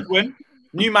hey, we should win.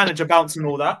 New manager bounce and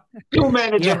all that. New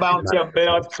manager bounce your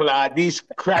belt, Claude. These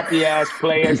crappy ass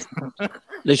players.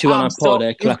 Literally when I'm Paul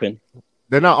there clapping.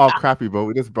 They're not all crappy, bro.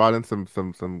 We just brought in some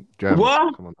gems.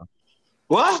 What? Come on now.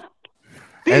 What?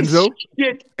 Enzo?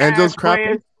 Enzo's crappy?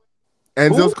 Players.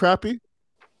 Enzo's crappy?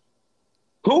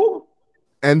 Who?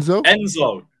 Enzo?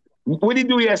 What did he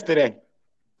do yesterday?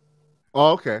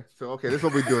 Oh, okay. So, this is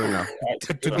what we're doing now.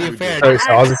 To be fair.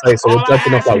 So I was going to say, so we're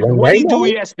jumping off like one What did way. he do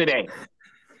yesterday?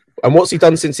 And what's he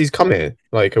done since he's come here?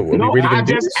 Like, are we really I going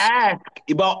to do just this? asked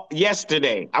about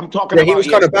yesterday. I'm talking Yeah, about he was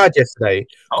kind of bad yesterday.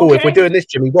 Cool. Okay. If we're doing this,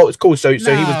 Jimmy, what was cool? So he was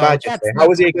bad yesterday. How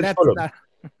was he against Fulham?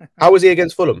 How was he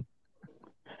against Fulham?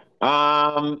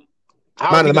 How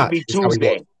Man of the is he gonna match. be is how he was.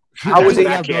 Tuesday? How was he?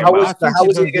 I care How about.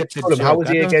 was he against Fulham? How was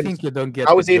he against?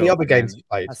 How was he in the other games he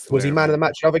played? Was he man of the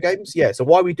match in other games? Yeah. So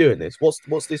why are we doing this? What's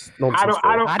this nonsense?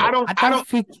 I don't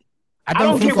think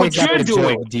get we what get you're the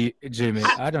doing. joke, Jimmy.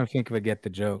 I don't think we get the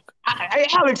joke. Hey,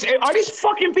 Alex, are these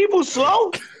fucking people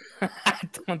slow? I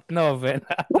don't know, man.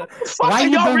 Why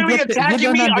y'all don't really get the- attacking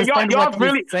you me? don't Are understand y'all what we're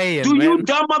really? saying, Do you man.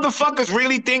 dumb motherfuckers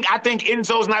really think I think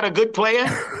Enzo's not a good player?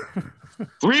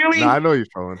 Really? No, I know you're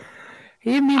trolling.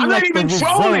 He mean I'm like not even the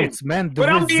trolling, results, man. The but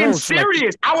I'm being results, like-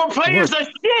 serious. Our players are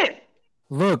shit.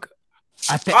 Look,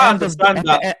 at the I end of the, understand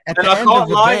that. at And the I end of can't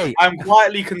the lie, day, I'm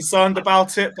quietly concerned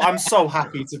about it, but I'm so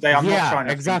happy today. I'm not trying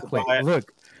to exactly. think about it.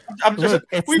 Look, I'm just, look,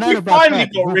 it's we not about finally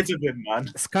that. got Look, rid of him, man.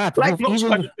 Scott, Like, look, not even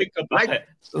trying to think about it.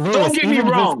 Lewis, Don't get me even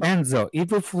wrong. With Enzo,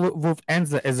 even with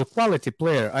Enzo as a quality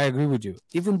player, I agree with you.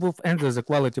 Even with Enzo as a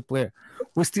quality player,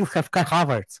 we still have Kai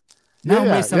Havertz. Now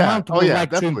Mason Mount would like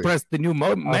to impress the new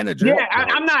manager. Yeah,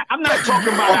 I'm not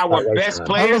talking about our best All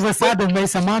players. of a sudden,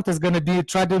 Mason Mount is going to be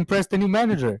try to impress the new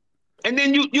manager. And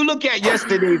then you look at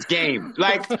yesterday's game.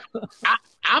 Like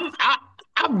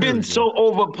I've been so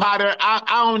over Potter. I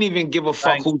don't even give a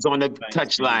fuck who's on the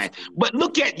touchline. But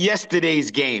look at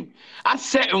yesterday's game. I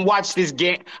sat and watched this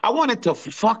game. I wanted to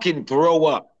fucking throw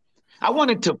up. I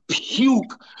wanted to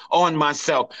puke on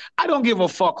myself. I don't give a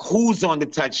fuck who's on the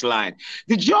touchline.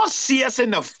 Did y'all see us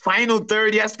in the final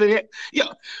third yesterday? Yo,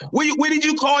 where did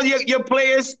you call your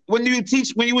players when you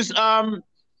was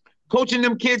coaching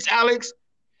them kids, Alex?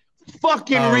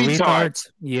 Fucking retards.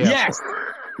 Yeah. Yes.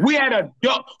 We had a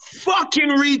fucking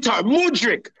retard.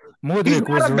 Mudryk. He's Mudryk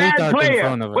was not a bad retard in player,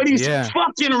 front of him. but he's Yeah.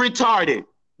 fucking retarded.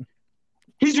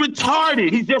 He's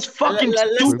retarded. He's just fucking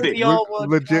stupid.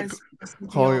 Legit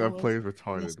Calling our players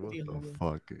retarded. What the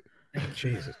fuck?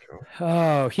 Jesus Christ.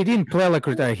 Oh, he didn't play like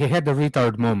retard. He had the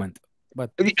retard moment.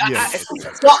 But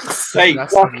fuck's sake!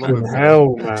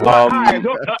 Hell, man.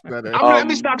 Let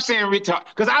me stop saying retard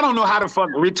because I don't know how the fuck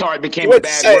retard became a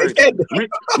bad word.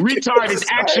 Retard is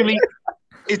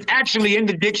actually in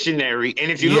the dictionary,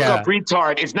 and if you look up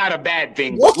retard, it's not a bad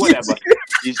thing. But whatever.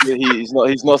 He's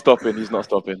not stopping. He's not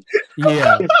stopping.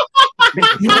 Yeah.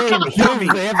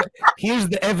 Here's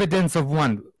the evidence of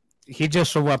one. He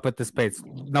just showed up at the space.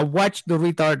 Now watch the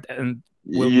retard and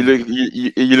You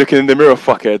looking in the mirror,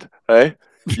 fuckhead, eh?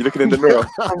 You're looking in the mirror.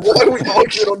 Why are we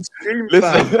arguing on stream?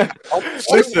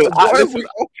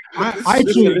 I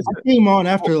came on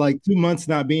after like 2 months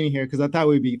not being here because I thought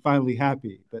we'd be finally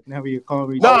happy. But now you're calling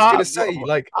me. No, I was gonna say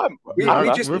like our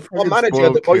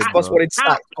manager that most of us wanted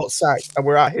sacked got sacked, and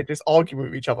we're out here just arguing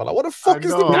with each other. Like, what the fuck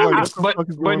is the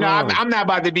point? But no, I'm not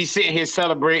about to be sitting here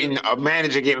celebrating a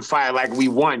manager getting fired like we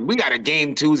won. We got a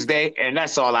game Tuesday, and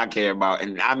that's all I care about.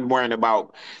 And I'm worrying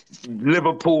about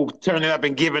Liverpool turning up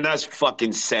and giving us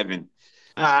fucking 7.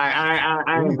 I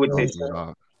ain't with this. I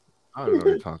don't know what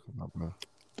you're talking about, bro.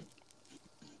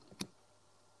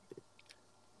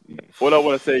 All I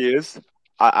want to say is,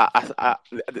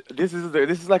 this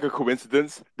is like a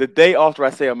coincidence. The day after I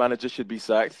say a manager should be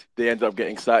sacked, they end up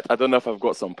getting sacked. I don't know if I've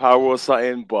got some power or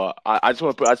something, but I just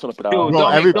want to put that out.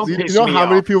 Bro, you know how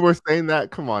many people were saying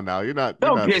that? Come on now, you're not.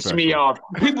 Don't piss me off.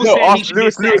 People No, say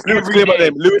Lewis, clear my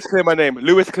name. Lewis, clear my name.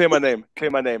 Lewis, clear my name.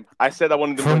 Clear my name. I said I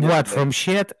wanted them. From what? From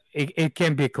shit? It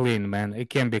can be clean, man. It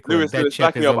can be clean. Lewis,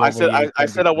 back me up. I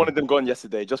said I wanted them gone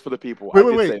yesterday, just for the people.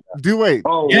 Wait.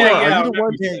 Oh, yeah. Are you the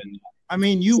one? I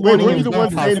mean, you were the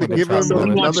one saying to give him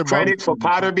another credit for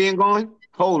Potter being gone.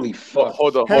 Holy fuck!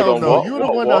 Hold on. No, you were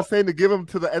the one that was saying to give him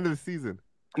to the end of the season.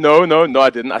 No, I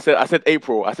didn't. I said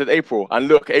April. And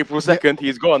look, April 2nd,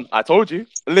 he's gone. I told you.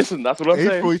 Listen, that's what I'm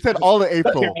saying. He said all of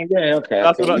April. Yeah, okay.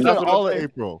 That's what all of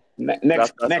April.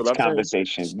 Next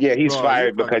conversation. Yeah, he's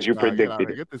fired because you predicted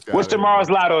it. What's tomorrow's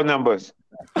lotto numbers?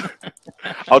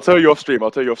 I'll tell you off stream.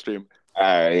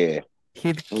 Yeah.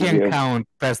 He can count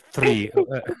past 3. You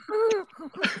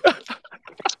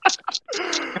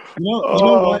know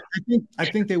what? I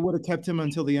think they would have kept him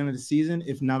until the end of the season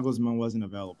if Nagelsmann wasn't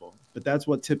available. But that's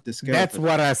what tipped the scale. That's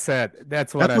what I said.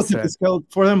 That's what tipped the scale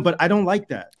for them. But I don't like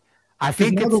that. I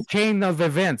think it's chain of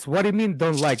events. What do you mean?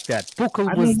 Don't like that?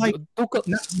 Bayern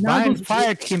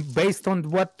fired him based on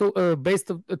what?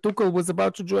 Tuchel was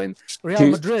about to join Real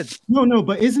Madrid. No,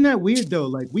 but isn't that weird though?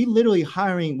 Like we're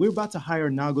about to hire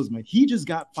Nagelsmann. He just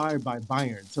got fired by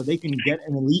Bayern, so they can get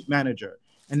an elite manager.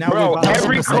 And now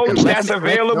every coach that's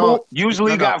available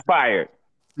usually got fired.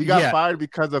 He got fired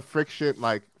because of friction.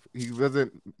 Like he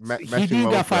wasn't. He did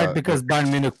got fired because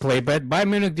Bayern Munich played bad. Bayern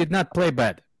Munich did not play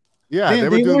bad. Yeah, they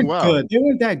were doing well. Good. They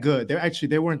weren't that good.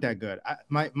 They weren't that good.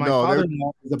 My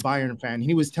father-in-law is a Bayern fan.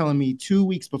 He was telling me 2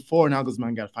 weeks before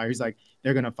Nagelsmann got fired, he's like,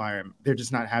 they're gonna fire him. They're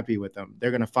just not happy with him.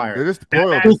 They're gonna fire him. They're just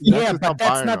spoiled. But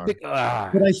that's not.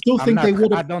 But I still think they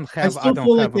would. I don't have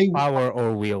power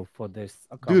or will for this.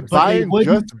 Dude, Bayern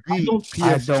just beat PSG.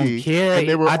 I don't care. And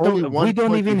they were only we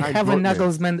don't even have a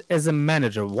Nagelsmann as a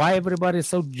manager. Why everybody is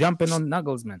so jumping on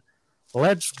Nagelsmann?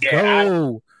 Let's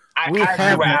go. We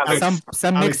have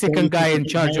some Mexican guy in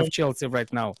charge of Chelsea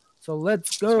right now. So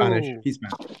let's go. He's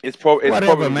Spanish. It's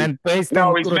probably man. Based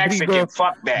on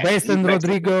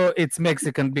Rodrigo, it's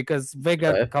Mexican because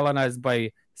Vega colonized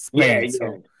by Spain. Yeah.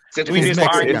 So since we just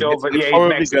argued over,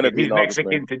 he's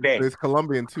Mexican today. He's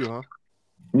Colombian too, huh?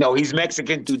 No, he's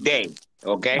Mexican today.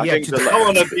 Okay.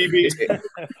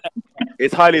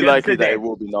 It's highly likely that it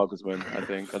will be Nagelsmann. I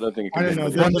don't think it can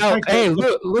be. Hey,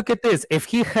 look at this. If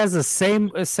he has the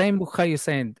same how you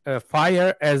saying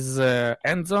fire as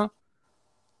Enzo,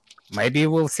 maybe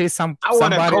we'll see some. I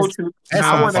want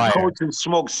a coach who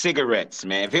smokes cigarettes,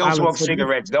 man. If he don't smoke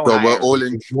cigarettes, don't hire we're all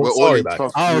in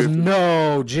trust. Oh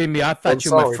no, Jimmy! I thought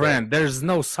you were my friend. There's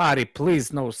no sorry,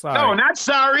 please, no sorry. No, not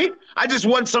sorry. I just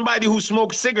want somebody who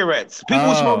smokes cigarettes. People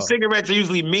who smoke cigarettes are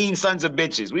usually mean sons of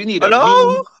bitches. We need a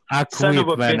mean son of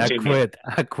a bitch.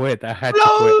 I quit. I had to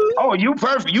quit. Oh, you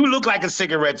perfect. You look like a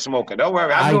cigarette smoker. Don't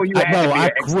worry. I know you had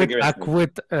to be I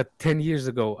quit 10 years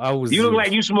ago. You look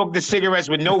like you smoked the cigarettes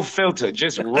with no filter,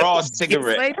 just raw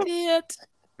cigarette.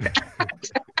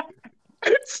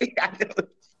 See,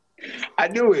 I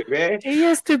knew it, man. It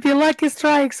used to be Lucky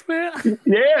Strikes, man.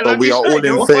 Yeah, but we are all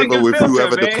in favor with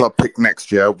whoever the club pick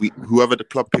next year. Whoever the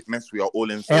club pick next, we are all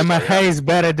in favor. Emma Hayes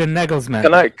better than Nagelsmann.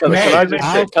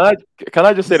 Can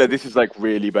I just say that this is like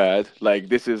really bad? Like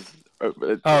this is.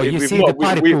 You see the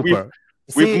party pooper.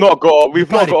 We've not got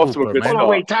off to a good start. Hold on,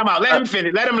 wait, time out. Let him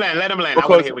finish. Let him land.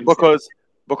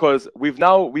 because we've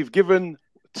given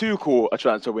Tuchel a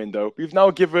transfer window. We've now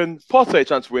given Potter a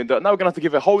transfer window. Now we're gonna have to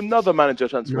give a whole nother manager a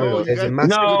transfer window. Educate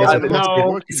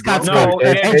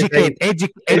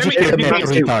me,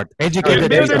 retard.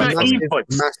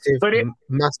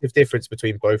 Massive difference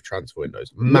between both transfer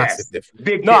windows. Massive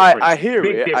difference. No, I hear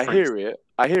it.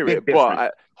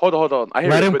 But hold on. I hear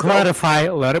Let him clarify.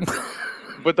 Let him.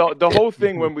 But the whole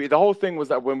thing was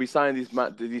that when we signed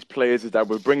these players is that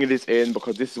we're bringing this in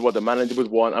because this is what the manager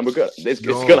would want, and it's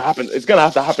gonna happen. It's gonna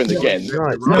have to happen again.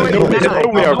 There's no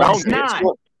way around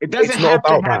it. It doesn't have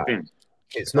to happen.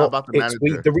 It's not about the manager.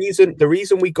 The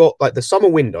reason we got like the summer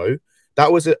window,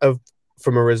 that was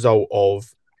from a result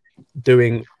of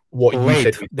doing what you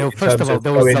said. First of all,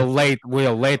 there was we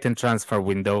are late in transfer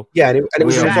window. Yeah, and it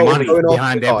was a result of going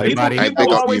behind everybody. I big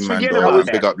up you, man.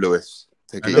 Big up Lewis.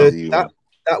 Take it easy.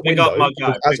 That window was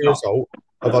as a result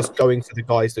of us going for the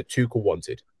guys that Tuchel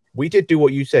wanted. We did do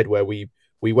what you said, where we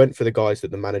went for the guys that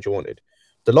the manager wanted.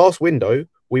 The last window,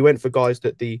 we went for guys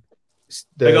that the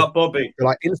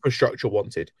like infrastructure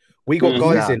wanted. We got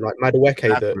guys in like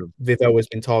Madueke that Vivel has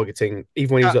been targeting,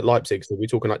 even when he was at Leipzig. So we're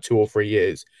talking like 2 or 3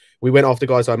 years. We went after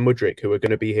guys like Mudryk, who are going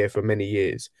to be here for many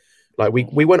years. Like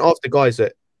we went after guys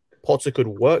that Potter could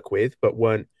work with, but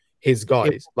weren't his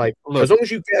guys. Like, as long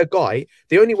as you get a guy,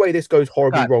 the only way this goes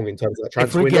horribly wrong in terms of that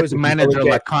transfer window is manager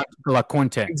like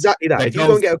Conte. Exactly that. If you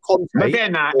don't get a Conte or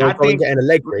go and get an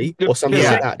Allegri or something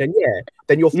like that,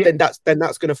 then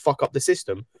that's going to fuck up the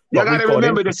system. You got to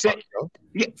remember the same.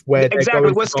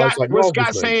 Exactly what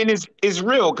Scott's saying is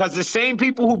real, because the same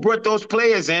people who brought those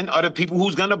players in are the people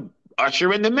who's going to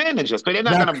usher in the manager. So they're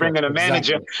not going to bring in a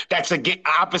manager that's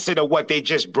opposite of what they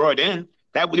just brought in.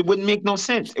 It wouldn't make no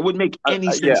sense. It wouldn't make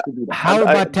any sense to do that. How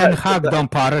about Ten Hag, Don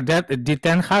Potter? Did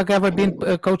Ten Hag ever been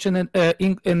coaching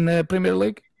in Premier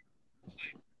League?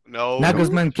 No.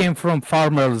 Nagelsmann came from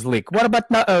Farmers League. What about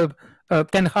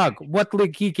Ten Hag? What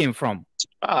league he came from?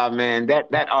 Oh man,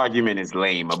 that argument is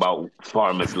lame about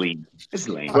Farmers League. It's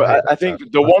lame. But I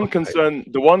think the one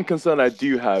concern I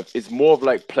do have is more of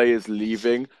like players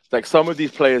leaving. Like some of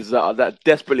these players that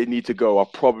desperately need to go are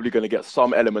probably going to get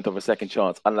some element of a second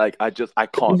chance, and like I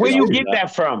can't. Where you get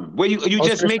that from? Where you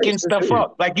just making stuff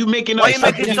up? Like you making up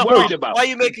stuff you're worried about? Why are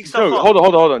you making stuff up?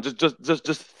 Hold on.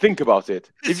 Just think about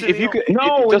it. If you could,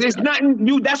 there's nothing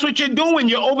new. That's what you're doing.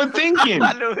 You're overthinking.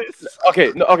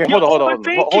 Okay, hold on.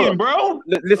 Overthinking, bro.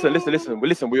 Listen.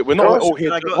 We're not all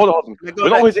here. Hold on. We're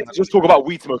not always here to just talk about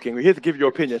weed smoking. We're here to give your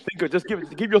opinion.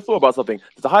 Give your thought about something.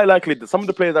 There's a high likelihood that some of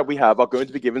the players that we have are going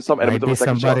to be given some element of a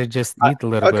second somebody shot. Just need a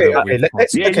little bit of weed.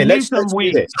 Let's do this.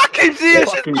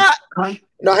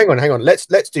 No, hang on.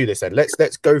 Let's do this then.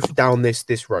 Let's go down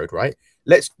this road, right?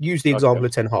 Let's use the example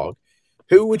of Ten Hag.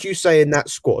 Who would you say in that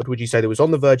squad would you say that was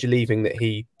on the verge of leaving that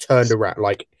he turned around,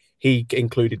 like he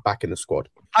included back in the squad?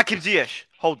 Hakim Ziyech,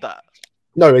 hold that.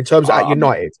 No, in terms of at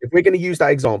United, if we're going to use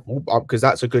that example, because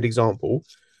that's a good example,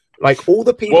 like all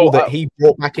the people that he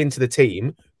brought back into the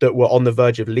team that were on the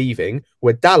verge of leaving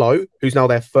were Dalot, who's now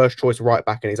their first choice right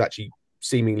back and is actually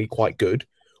seemingly quite good,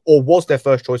 or was their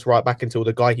first choice right back until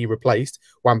the guy he replaced,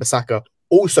 Wan-Bissaka,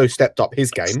 also stepped up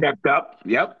his game. Stepped up,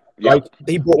 yep. Like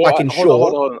he brought back in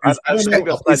Shaw. I think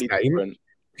that's slightly different.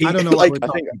 I don't know. Like,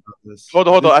 hold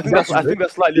on. I think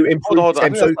that's slightly improved.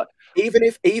 So even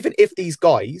if these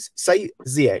guys, say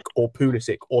Ziyech or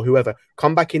Pulisic or whoever,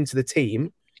 come back into the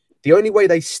team, the only way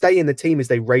they stay in the team is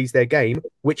they raise their game,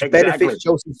 which benefits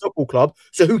Chelsea Football Club.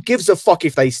 So who gives a fuck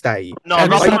if they stay? No,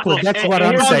 that's what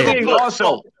I'm saying.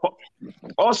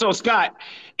 Also, Scott,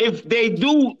 if they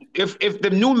do, if the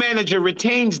new manager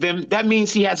retains them, that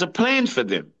means he has a plan for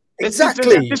them.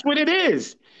 Exactly. That's just what it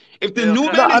is. If the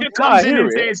new manager comes in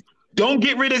and says, "Don't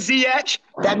get rid of Ziyech,"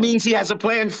 that means he has a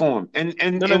plan for him. And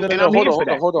I'm here for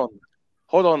that.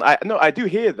 Hold on. I do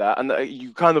hear that, and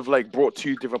you kind of like brought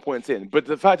 2 different points in. But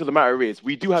the fact of the matter is,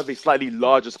 we do have a slightly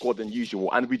larger squad than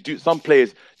usual, and some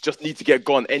players just need to get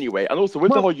gone anyway. And also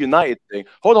with the whole United thing,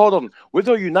 hold on. With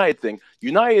the United thing,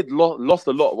 United lost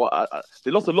a lot.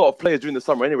 They lost a lot of players during the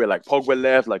summer anyway. Like Pogba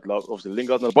left, like obviously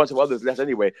Lingard and a bunch of others left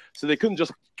anyway. So they couldn't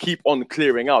just keep on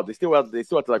clearing out. They still had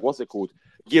to like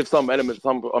give some elements,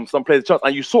 some players a chance.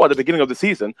 And you saw at the beginning of the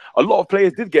season, a lot of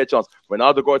players did get a chance.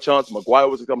 Ronaldo got a chance. Maguire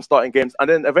was starting games, and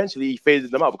then eventually he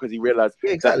faded them out because he realized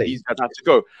that he's going to have to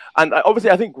go. And obviously,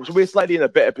 I think we're slightly in a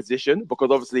better position because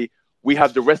obviously we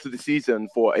have the rest of the season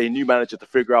for a new manager to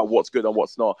figure out what's good and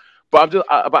what's not. But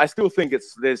I still think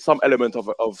there's some element of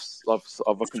a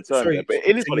concern there. But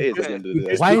it is what it is at the end of the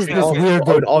day. Why is this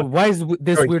weirdo? Why is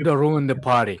this weirdo ruin the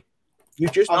party?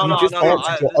 You've just No, answered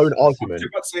your own argument. I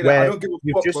Where don't give a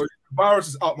you've fuck, just, bro. Virus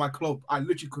is out my club. I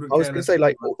literally couldn't. I was going to say,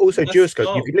 like, also,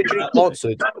 Duoscope, you've literally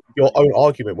answered your own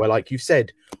argument where, like, you've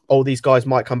said, oh, these guys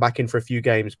might come back in for a few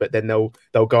games, but then they'll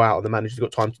go out and the manager's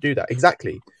got time to do that.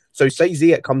 Exactly. So say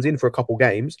Ziyech comes in for a couple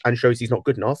games and shows he's not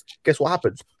good enough. Guess what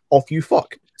happens? Off you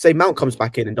fuck. Say Mount comes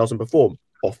back in and doesn't perform.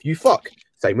 Off you fuck.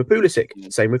 Same with Pulisic.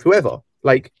 Same with whoever.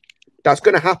 Like, that's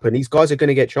going to happen. These guys are going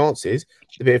to get chances.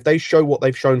 If they show what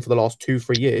they've shown for the last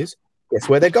 2-3 years, guess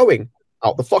where they're going?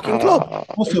 Out the fucking club.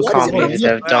 Can't believe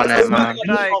they've done it, man.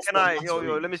 Can I,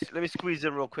 let me squeeze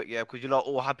in real quick, yeah, because you're not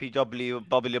all happy, jubbly,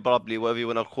 bubbly, bubbly, whatever you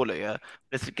want to call it, yeah.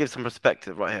 Let's give some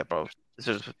perspective right here, bro. This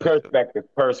is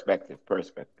perspective.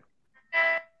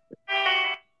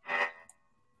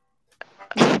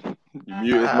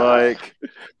 Mute his mic.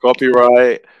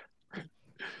 Copyright.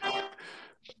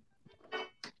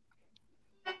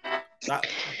 That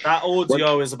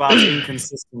audio is about as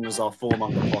inconsistent as our form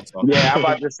under Potter. Yeah, I'm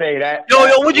about to say that. Yo,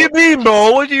 what do you mean,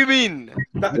 bro? What do you mean?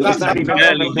 That's not even He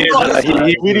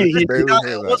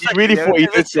really thought he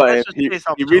did something. He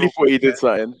really thought he did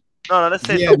something. No, let's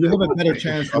say you have a better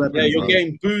chance. Yeah, you're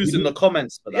getting booze in the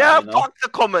comments for that. Yeah, you know? fuck the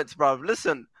comments, bro.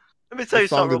 Listen, let me tell you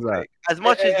something real quick. As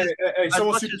much as this,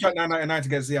 someone super chat 9.99 to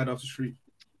get Ziyad off the street.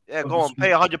 Yeah, go on, pay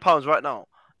 £100 right now.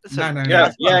 Listen,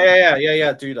 Yeah.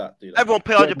 Do that. Everyone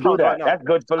pay £100 right now. That's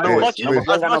good for Lewis.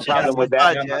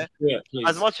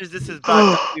 As much as this is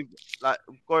bad, like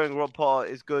going Rob Potter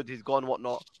is good. He's gone,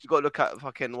 whatnot. You got to look at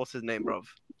fucking what's his name, bruv.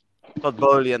 Todd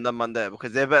Bowley and them man there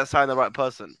because they better sign the right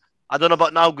person. I don't know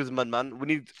about Nagelsmann, man. We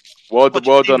need. Well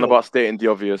done about stating the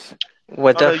obvious.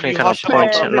 We're definitely going to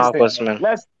point at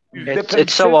Nagelsmann.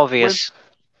 It's so obvious.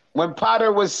 When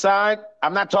Potter was signed,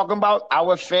 I'm not talking about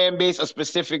our fan base, a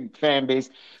specific fan base.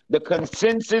 The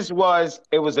consensus was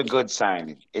it was a good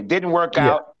signing. It didn't work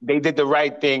out. They did the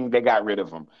right thing. They got rid of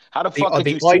him. How the fuck could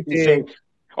you sit and say,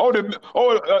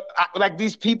 like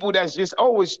these people that's just,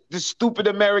 it's the stupid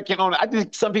American on it. I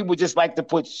think some people just like to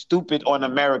put stupid on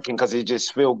American because it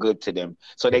just feel good to them.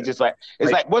 So they just like,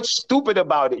 it's like, what's stupid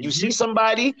about it? You see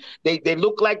somebody, they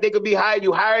look like they could be hired.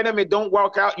 You hire them, it don't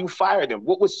work out, you fire them.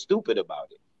 What was stupid about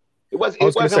it? It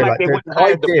wasn't like they wouldn't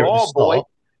hire the ball boy.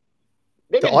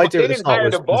 They didn't hire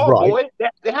the ball boy.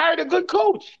 They hired a good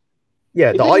coach.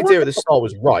 Yeah, the idea at the start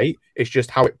was right. It's just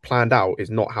how it planned out is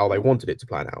not how they wanted it to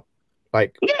plan out.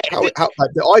 Like,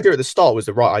 the idea at the start was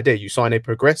the right idea. You sign a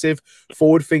progressive,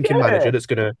 forward-thinking manager that's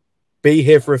going to be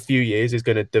here for a few years, is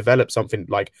going to develop something,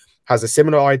 like, has a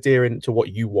similar idea into what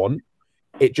you want.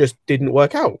 It just didn't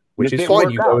work out, which is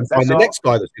fine. You go and find the next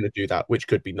guy that's going to do that, which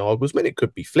could be Nagelsmann, it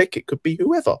could be Flick, it could be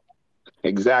whoever.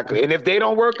 Exactly. And if they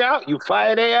don't work out, you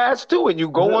fire their ass too, and you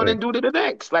go on and do to the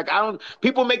next. Like,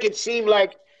 people make it seem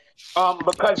like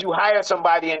because you hire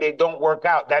somebody and they don't work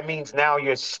out, that means now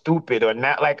you're stupid or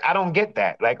not. Like, I don't get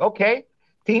that. Like, okay,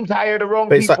 teams hire the wrong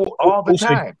people all the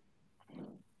time.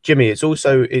 Jimmy,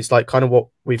 it's like kind of what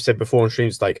we've said before on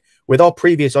streams, like with our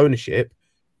previous ownership,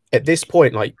 at this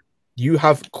point, like, you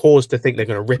have cause to think they're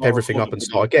going to rip everything up and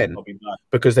start again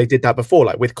because they did that before.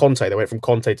 Like with Conte, they went from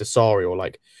Conte to Sarri, or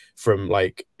like from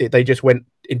they just went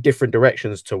in different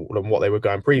directions to what they were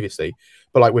going previously.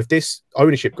 But like with this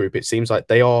ownership group, it seems like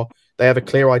they have a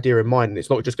clear idea in mind, and it's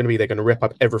not just going to be they're going to rip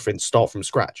up everything, start from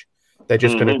scratch. They're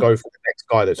just going to go for the next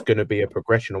guy that's going to be a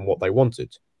progression on what they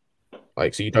wanted.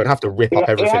 Like, so you don't have to rip up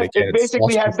everything again. It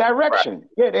basically has direction.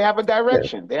 Yeah, they have a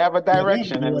direction. They have a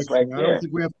direction, and it's like,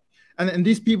 And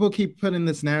these people keep putting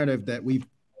this narrative that we've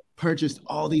purchased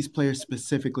all these players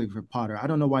specifically for Potter. I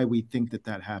don't know why we think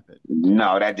that happened.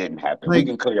 No, that didn't happen. We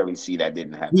can clearly see that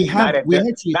didn't happen. Not at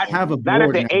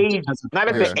the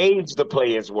age the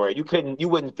players were. You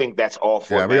wouldn't think that's all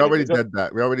for. Yeah, we already did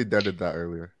that. We already did that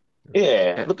earlier.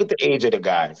 Yeah, look at the age of the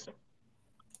guys.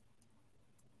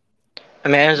 I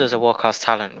mean, Enzo's a world-class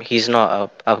talent. He's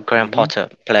not a Graham Potter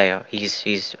player.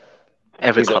 He's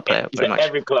every club player, pretty much.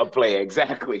 Every club player,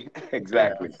 exactly.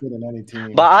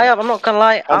 But I'm not gonna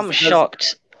lie, I'm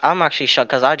shocked. I'm actually shocked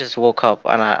because I just woke up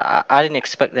and I didn't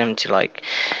expect them to like.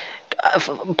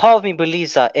 Part of me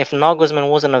believes that if Nagelsmann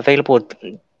wasn't available,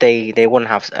 they wouldn't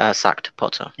have sacked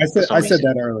Potter. I said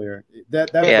that earlier.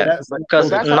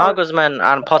 Because Nagelsmann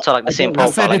and Potter are like the same profile.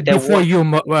 I said it before you,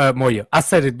 Moyo. I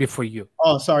said it before you.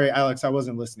 Oh, sorry, Alex. I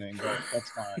wasn't listening, but that's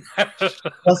fine.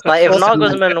 Like if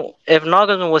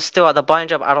Nagelsmann was still at the Bayern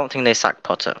job, I don't think they sacked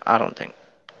Potter. I don't think.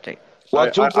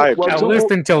 I'll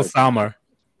listen till summer.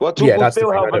 Well, Tuchel's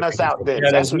still helping us out there.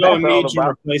 Yeah, there's no major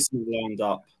replacement lined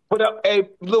up.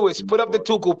 Lewis, put up the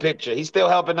Tuchel picture. He's still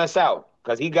helping us out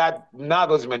because he got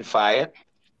Nagelsmann fired,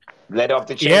 let off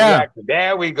the chain reaction.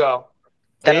 There we go.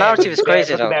 The narrative is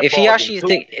crazy though. If you actually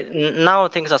think now,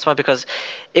 things are smart because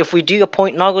if we do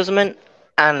appoint Nagelsmann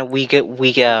and we get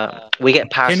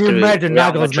passed Can you through imagine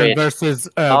Real Nagelsmann Madrid, versus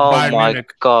oh Bayern my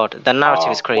Munich? god, the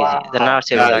narrative is crazy. The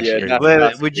narrative is actually crazy.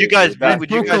 Wait, would you guys be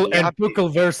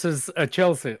Tuchel versus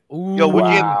Chelsea? Ooh. Yo, would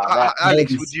you, Wow,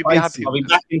 Alex? Would you be happy? I'll be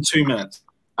back in 2 minutes.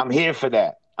 I'm here for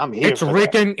that. I'm here. It's for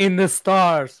written in the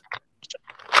stars.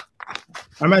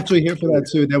 I'm actually here for that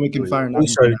too. Then we can fire.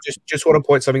 Also, just want to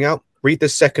point something out. Read the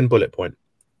second bullet point.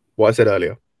 What I said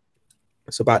earlier.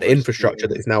 It's about the infrastructure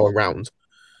that is now around.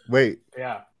 Wait.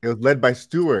 Yeah. It was led by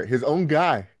Stewart, his own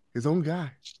guy. His own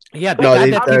guy. Yeah. No,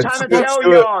 I'm trying to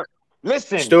tell y'all.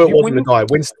 Listen, Stuart wasn't the guy.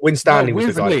 Win Stanley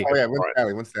was the guy. Oh yeah,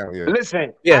 Win Stanley. Yeah.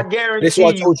 Listen, Yeah, I guarantee this is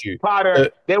what I told you.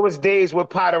 Potter. There was days where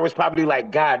Potter was probably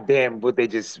like, "God damn, would they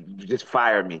just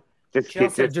fire me?"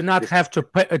 Chelsea do not have to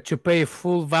pay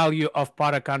full value of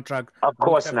Potter contract. Of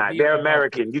course not. They're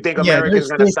American. You think Americans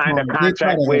going to sign a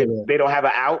contract where they don't have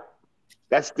an out?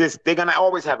 That's this. They're gonna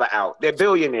always have an out. They're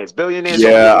billionaires. Billionaires.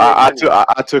 Yeah, I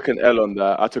took an L on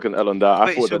that. I took an L on that.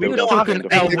 I thought that they You were took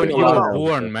an L when you were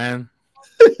born, man.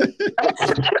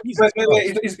 Is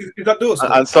that doors?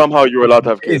 And somehow you're allowed to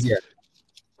have kids.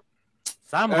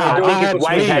 Somehow, I think it's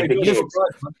white had the kids.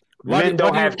 Men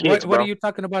don't have kids, what bro. are you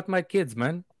talking about my kids,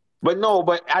 man? But no,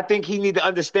 but I think he need to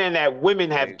understand that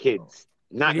women have kids,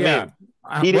 not men.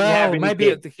 He didn't have any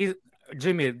maybe kids.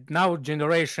 Jimmy, now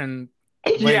generation.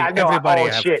 Yeah, I know. Everybody Oh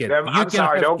have shit! kids. I'm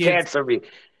sorry. Don't cancel me.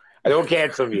 Don't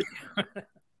cancel me.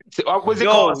 What's it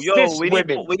Yo, called? we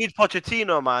need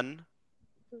Pochettino, man.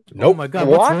 Oh my god,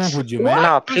 what's wrong with you, man?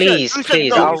 No, please.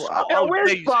 Yo,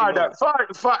 where's Father?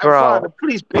 Father,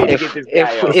 please pay to get this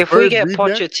guy out. If we get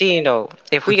Pochettino,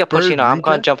 I'm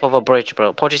gonna jump off a bridge,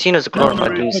 bro. Pochettino's a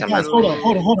glorified loser, man. Guys, hold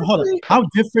on. How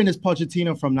different is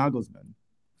Pochettino from Nagelsmann?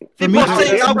 For me,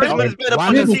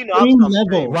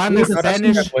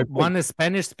 one is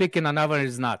Spanish speaking, another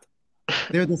is not.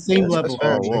 They're the same level.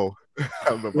 Whoa.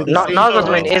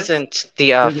 Nagelsmann isn't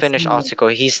the Finnish article.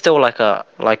 He's still like a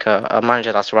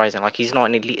manager that's rising. Like he's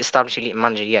not an established elite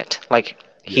manager yet. Like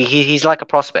he's like a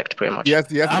prospect, pretty much.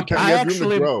 Yes. I'm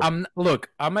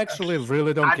actually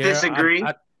really don't care. I disagree.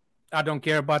 I don't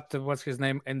care about what's his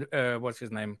name and what's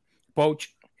his name,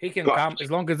 Poach. He can come as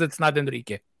long as it's not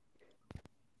Enrique.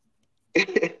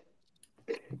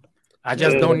 I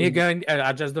just don't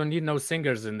need no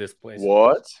singers in this place.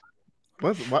 What?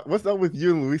 What's up with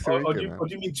you and Luis Enrique, man? What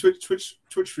do you mean Twitch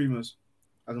streamers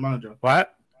as a manager?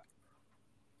 What?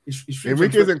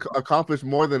 Enrique's accomplished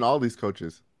more than all these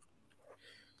coaches.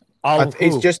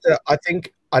 It's just I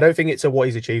don't think it's what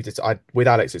he's achieved. With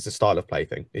Alex, it's a style of play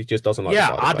thing. He just doesn't like.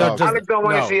 Alex don't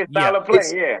want to see a style of play.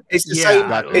 It's the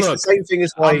same. It's the same thing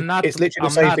as why. It's literally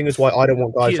the same thing as why I don't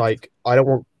want guys like I don't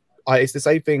want. It's the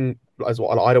same thing as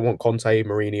what I don't want Conte,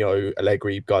 Mourinho,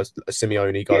 Allegri, guys,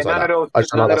 Simeone, guys like that. I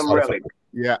just don't like that style of football.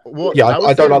 Yeah, well,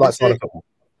 I don't like that style of football.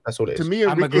 That's what it is. To me,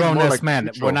 I'm a grown-ass man.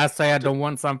 neutral. When I say I don't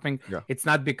want something, it's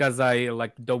not because I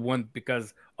don't want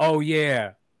because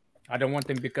I don't want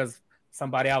him because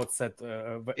somebody else said.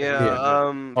 Or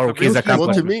he's a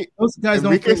well, to me, those guys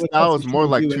Enrique's don't style is more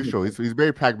like Tuchel. He's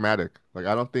very pragmatic. Like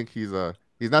I don't think he's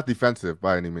not defensive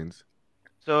by any means.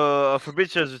 So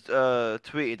Fabrizio's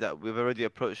tweeted that we've already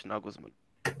approached Nagelsmann.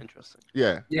 Interesting.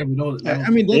 Yeah, we know that.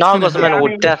 I mean, Nagelsmann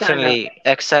would definitely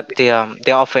accept the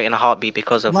offer in a heartbeat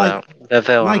because of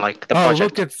Beville and like the project.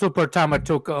 Look at Super Tama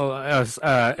took us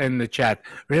in the chat.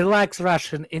 Relax,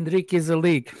 Russian. Enrique is a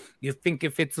league. You think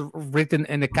if it's written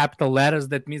in the capital letters,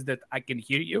 that means that I can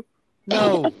hear you?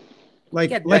 No. No one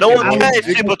cares.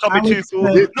 People talking too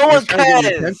cool. No one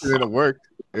cares. It worked.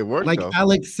 It worked. Like though.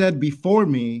 Alex said before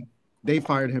me, they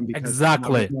fired him because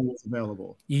Exactly. Nagelsmann was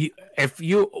available. If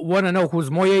you want to know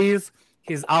who's Moya is,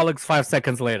 he's Alex 5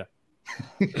 seconds later.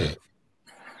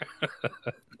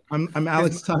 I'm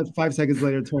Alex 5 seconds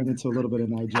later turned into a little bit of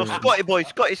Nigeria. So Scotty boy,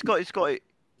 Scotty.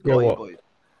 Yeah, what? Boy.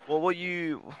 Well, what were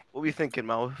you thinking,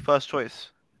 Mal? First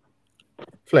choice.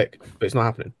 Flick, but it's not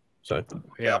happening. So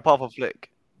yeah, apart from Flick.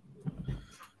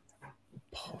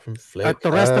 From Flick.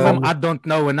 The rest of them, I don't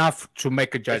know enough to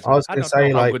make a judgment. I was going to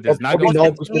say, like,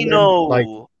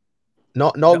 Nagelsmann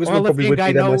probably would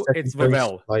be their it's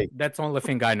Vivell. That's the only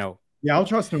thing I know. Yeah, I'll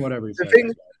trust him whatever he says.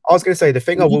 I was going to say, the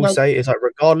thing I will say is, like,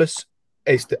 regardless,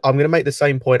 I'm going to make the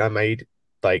same point I made,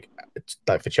 like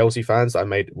for Chelsea fans, I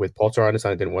made with Potter. I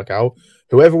understand it didn't work out.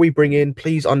 Whoever we bring in,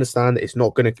 please understand that it's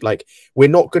not going to, like, we're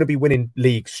not going to be winning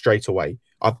leagues straight away.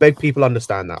 I beg people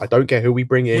understand that. I don't care who we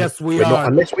bring in. Yes, we are.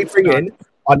 Unless we bring in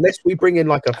unless we bring in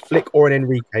like a Flick or an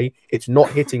Enrique, it's not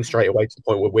hitting straight away to the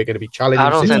point where we're going to be challenging. I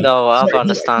don't think they'll ever Straight away.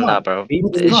 understand that, bro.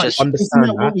 People It's just understand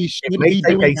that. It may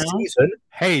take a season.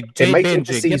 Hey, Jay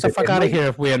Benji, get the fuck out of here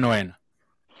if we're annoying.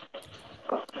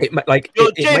 It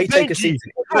may take a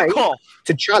season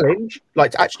to challenge,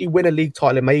 like to actually win a league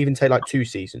title. It may even take like 2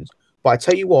 seasons. But I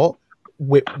tell you what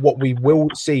we will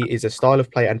see is a style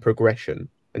of play and progression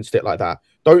and stuff like that.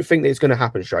 Don't think that it's going to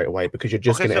happen straight away because you're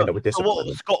just going to end up with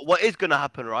disappointment. Scott, what is going to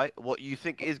happen, right? What you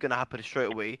think is going to happen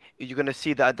straight away is you're going to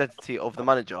see the identity of the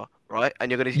manager, right? And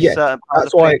you're going to see certain.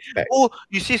 That's what I expect. Or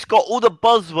you see, Scott, all the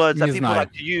buzzwords that people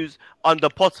like to use under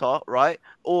Potter, right?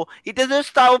 Or there's no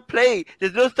style of play,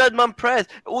 there's no third man press,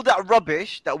 all that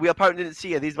rubbish that we apparently didn't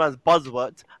see in these man's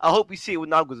buzzwords. I hope we see it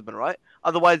with Nagelsmann, right?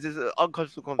 Otherwise, there's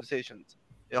unconscious conversations.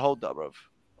 Yeah, hold that, bro.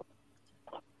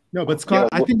 No, but Scott,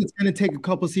 I think it's going to take a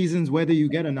couple seasons whether you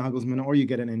get a Nagelsmann or you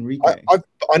get an Enrique.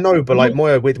 I know, but like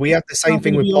Moya, we have the same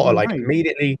thing with Potter. Like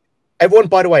immediately, everyone,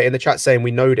 by the way, in the chat saying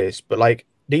we know this, but like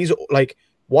these, like,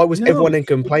 why was everyone then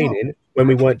complaining when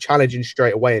we weren't challenging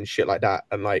straight away and shit like that?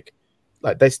 And like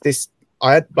this,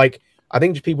 I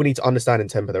think just people need to understand and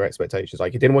temper their expectations.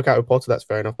 Like it didn't work out with Potter, that's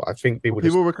fair enough. But I think people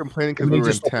were complaining because we were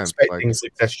intense, expecting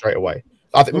success straight away.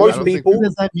 I think most people, what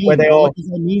does that mean? where they are, What does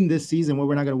that mean this season where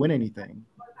we're not going to win anything?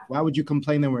 Why would you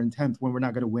complain that we're in 10th when we're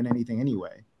not going to win anything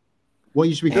anyway? Well,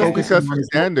 you should be focusing on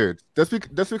standards. Just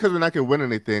because we're not going to win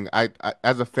anything, I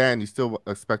as a fan, you still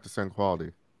expect a certain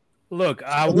quality. Look,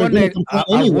 I want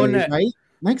to right?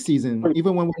 Next season,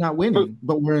 even when we're not winning,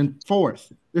 but we're in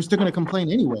 4th, they're still going to complain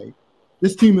anyway.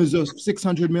 This team is a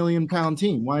 600 million pound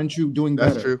team. Why aren't you doing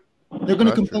better? That's true. They're going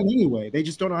to complain anyway. They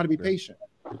just don't know how to be patient.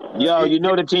 Yo, you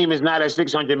know the team is not a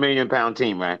 600 million pound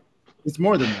team, right? It's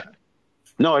more than that.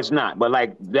 No, it's not. But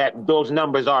like that, those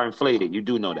numbers are inflated. You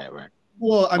do know that, right?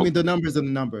 Well, I mean, the numbers are the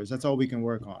numbers. That's all we can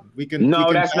work on. We can. No, we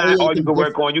can that's not all you can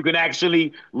work on. You can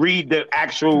actually read the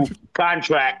actual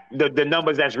contract, the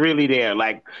numbers that's really there.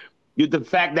 Like the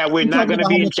fact that we're not going to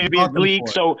be in Champions League.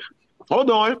 So hold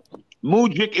on,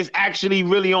 Mudryk is actually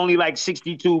really only like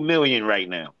 62 million right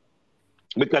now,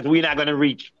 because we're not going to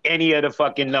reach any of the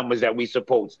fucking numbers that we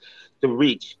supposed to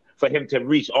reach for him to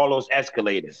reach all those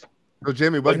escalators. So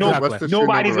Jamie, what's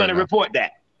nobody's going to report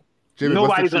that. Jamie,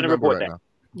 nobody's going to report that.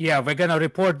 Yeah, we're going to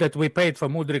report that we paid for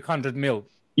Mudryk 100 mil.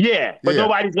 Yeah, but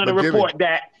nobody's going to report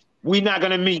that we're not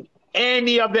going to meet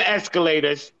any of the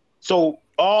escalators. So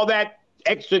all that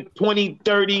extra 20,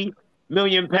 30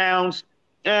 million pounds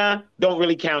don't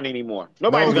really count anymore.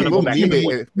 Nobody's going to go back in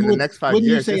the next 5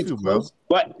 years, bro.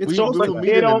 But it don't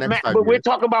matter. But we're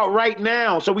talking about right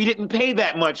now. So we didn't pay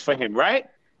that much for him, right?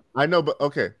 I know, but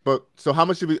okay. But so how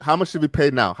much should we pay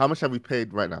now? How much have we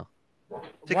paid right now?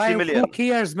 60 million. Who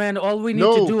cares, man? All we need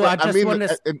to do, I just want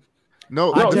to. Wait.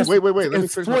 Let me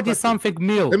it's finish 40 something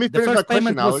mil. Let me finish the first my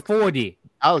payment question, was 40.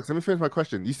 Alex, let me finish my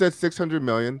question. You said 600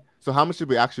 million. So how much should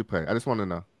we actually pay? I just want to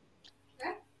know.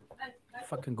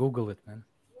 Fucking Google it, man.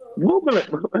 Google it.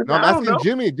 No, I'm asking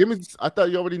Jimmy. I thought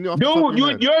you already knew.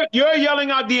 Dude, you're yelling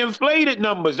out the inflated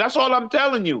numbers. That's all I'm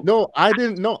telling you. No, I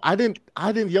didn't. No, I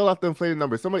didn't yell out the inflated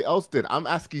numbers. Somebody else did. I'm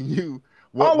asking you.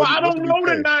 I don't know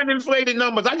the non-inflated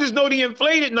numbers. I just know the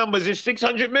inflated numbers is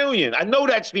 600 million. I know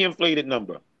that's the inflated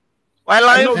number.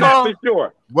 I know that for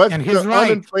sure. What's the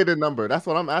uninflated number? That's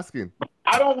what I'm asking.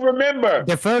 I don't remember.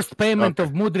 The first payment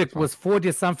of Mudryk was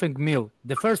 40 something mil.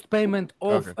 The first payment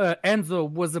of Enzo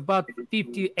was about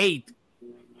 58.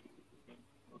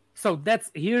 So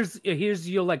here's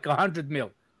you like 100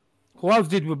 mil. Who else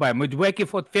did we buy? Mudryk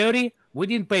for 30? We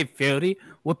didn't pay 30.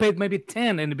 We paid maybe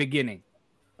 10 in the beginning.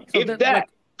 So if that,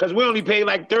 because we only paid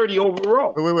like 30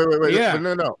 overall. Wait. Yeah.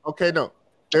 No. Okay, no.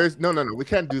 There's no. We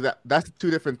can't do that. That's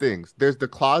 2 different things. There's the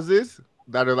clauses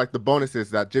that are like the bonuses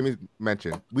that Jimmy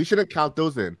mentioned. We shouldn't count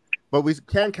those in, but we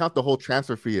can count the whole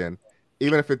transfer fee in,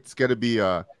 even if it's going to be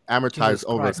amortized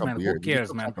over a couple years. Who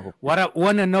cares, man? What I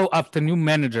want to know after new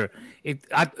manager,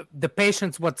 the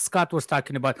patience, what Scott was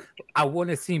talking about, I want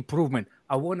to see improvement.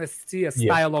 I want to see a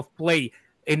style of play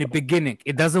in the beginning.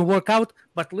 It doesn't work out,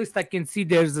 but at least I can see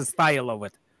there's a style of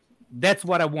it. That's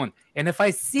what I want. And if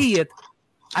I see it,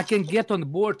 I can get on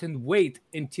board and wait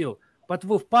until. But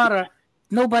with Potter,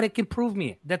 nobody can prove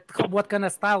me that what kind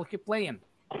of style he playing.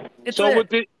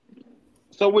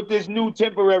 So with this new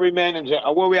temporary manager,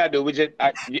 what we gotta do?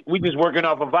 We just working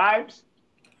off of vibes.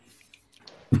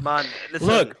 Man, listen,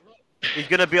 look, he's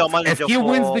gonna be our manager. If he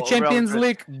wins the Champions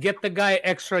League, get the guy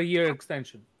extra year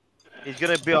extension. He's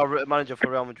gonna be our manager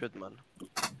for Real Madrid, man.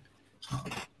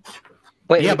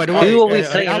 Wait, yeah, but who will we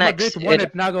say Real next? Madrid won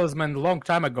it Nagelsmann a long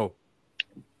time ago.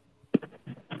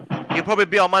 He'll probably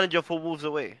be our manager for Wolves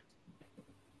away.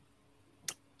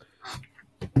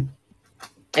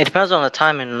 It depends on the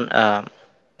timing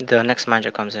the next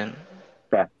manager comes in.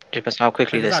 Depends how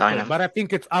quickly they sign him. But I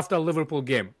think it's after Liverpool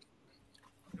game.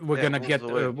 We're gonna get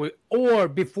or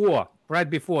before, right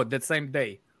before that same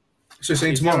day. So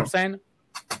saying You know what tomorrow. I'm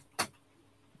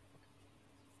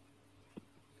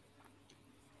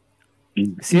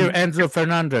saying? Sir Enzo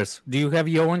Fernandez, do you have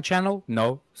your own channel?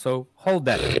 No, so hold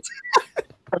that.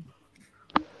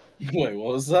 Wait,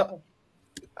 what was that?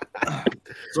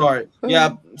 Sorry.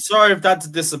 Yeah, sorry if that to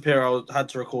disappear. I had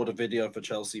to record a video for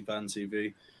Chelsea Fan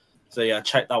TV. So yeah,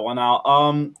 check that one out.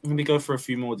 Let me go for a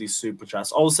few more of these super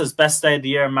chats. All says best day of the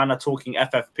year, man. Are talking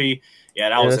FFP. Yeah,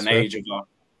 that was an age ago.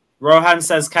 Rohan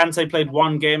says Kante played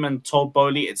one game and told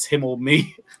Bowley it's him or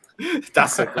me.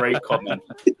 That's a great comment.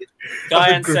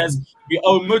 Guyan says we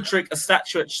owe Mudryk a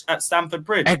statue at Stamford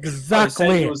Bridge.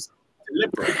 Exactly. It was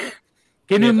deliberate.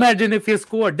 Can you imagine if he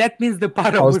scored? That means the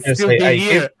Potter would still be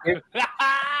here.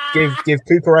 Give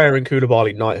Cooper Air and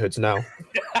Koulibaly knighthoods now.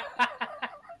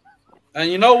 And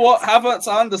you know what, Havertz,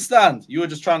 I understand. You were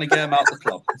just trying to get him out the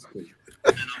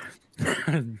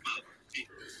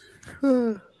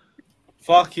club.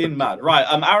 Fucking mad. Right.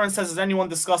 Aaron says, has anyone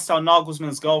discussed how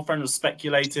Nagelsmann's girlfriend was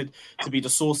speculated to be the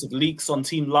source of leaks on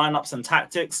team lineups and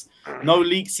tactics? No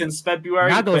leaks since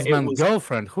February. Nagelsmann's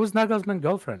girlfriend. Who's Nagelsmann's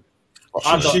girlfriend?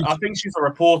 I think she's a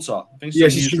reporter. I think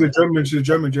she's a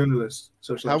German journalist.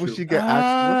 So how would she get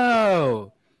access?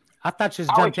 Oh, I thought she's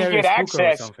John Terry's hooker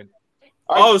or something.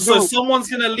 Oh, so someone's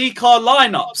gonna leak our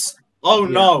lineups? Oh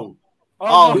no!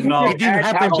 Oh no! It didn't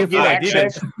happen before, did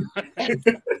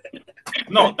it?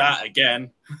 Not that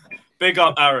again. Big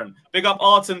up, Aaron. Big up,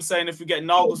 Artem, saying if we get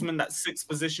Nagelsmann, that sixth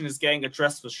position is getting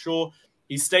addressed for sure.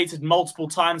 He stated multiple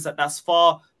times that that's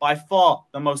by far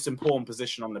the most important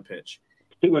position on the pitch.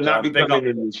 He will not be coming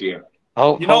in this year.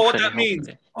 Oh, you know what that means?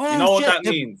 You know what that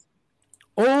means?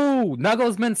 Oh,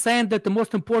 Nagelsmann saying that the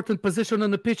most important position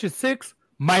on the pitch is 6.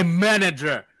 My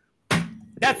manager.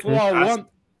 That's what I want.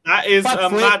 That is a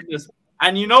madness.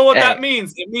 And you know what that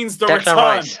means? It means the return.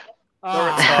 Rice. The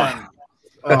return.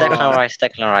 Declan Rice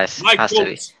has to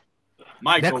be.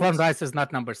 Declan Rice is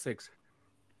not number 6.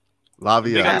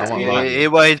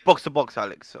 Lavia. Well, he's box to box,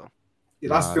 Alex. So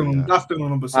that's still on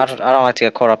number 6. I don't like to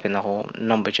get caught up in the whole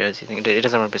number jersey thing. It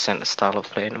doesn't represent the style of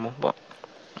play anymore. But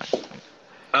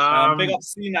big up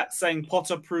CNAT saying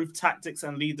Potter-proof tactics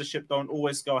and leadership don't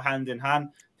always go hand in hand.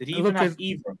 Did he even have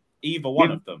either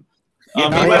one of them?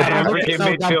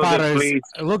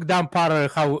 Look down Potter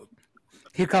how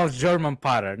he calls German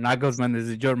Potter. Nagelsmann is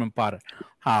a German Potter.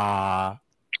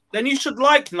 Then you should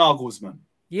like Nagelsmann.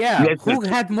 Yeah, who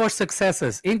had more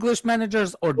successes, English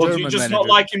managers or Or German do you just managers? not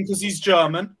like him because he's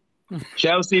German?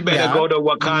 Chelsea better go to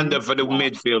Wakanda for the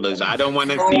midfielders. I don't want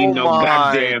to see no my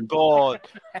goddamn. God.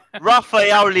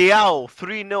 Rafael Leao,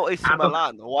 3-0 AC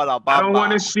Milan. I don't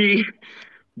want to see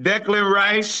Declan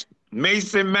Rice,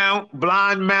 Mason Mount,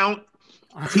 Blind Mount,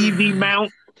 TV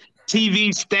Mount,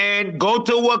 TV stand. Go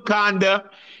to Wakanda.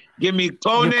 Give me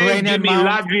Kone, give me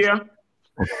Latvia.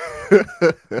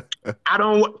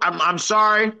 I'm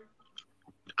sorry.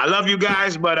 I love you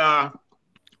guys, but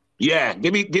yeah,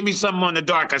 give me something on the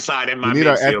darker side in my We need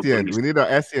our midfield, Etienne. please. We need our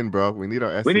Etienne, bro. We need our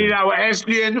Etienne. We need our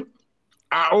Estienne,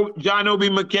 our John Obi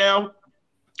Mikel.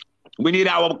 We need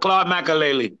our Claude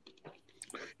Makalele.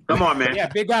 Come on, man. Yeah,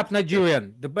 big up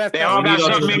Nigerian. The best. They all got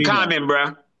something in common,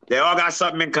 bro. They all got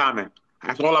something in common.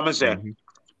 That's all I'm gonna say.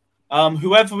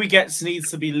 Whoever we get needs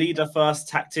to be leader first,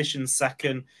 tactician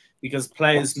second, because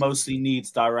players mostly need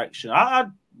direction. I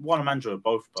want a manager of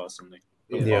both, personally.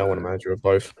 Yeah, I want a manager of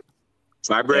both.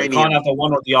 You can't have the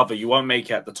one or the other. You won't make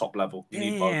it at the top level. You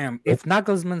need both. Damn, if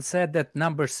Nagelsmann said that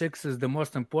number 6 is the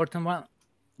most important one,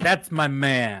 that's my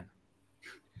man.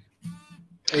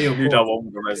 You don't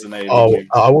want to resonate. Oh,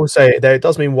 I will say there. It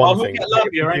does mean one We'll thing. get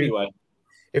Lavia anyway.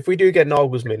 If we do get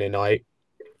Nagelsmann in,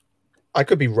 I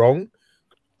could be wrong,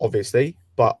 obviously,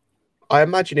 but I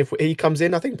imagine if he comes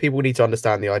in, I think people need to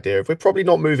understand the idea of we're probably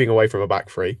not moving away from a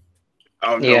back three.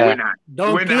 Oh no, Yeah. we're not.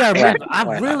 Don't We're care, not. man.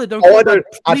 I really don't Oh, care I don't,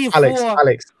 about 3, Alex,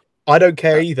 4. I don't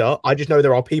care either. I just know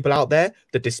there are people out there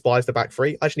that despise the back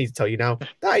three. I just need to tell you now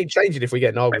that ain't changing if we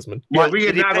get Nagelsmann. Yeah, we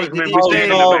get Did he play- Nagelsmann. did he We play- stay in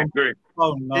the back three.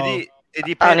 Oh no. Did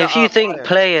he play And that if you out think fire?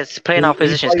 players playing He- our he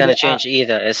position is played going to it change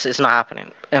either, it's not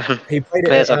happening. He played it.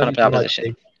 Players at, are going to play our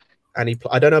Leipzig, position. and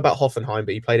I don't know about Hoffenheim,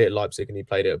 but he played it at Leipzig and he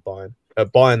played it at Bayern.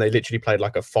 At Bayern, they literally played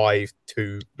like a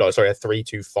 5-2, no, sorry, a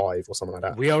 3-2-5 or something like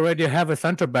that. We already have a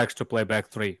center backs to play back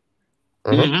 3.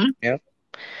 Yeah.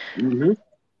 And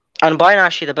Bayern are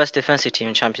actually the best defensive team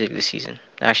in Champions League this season.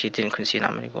 They actually didn't concede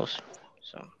that many goals.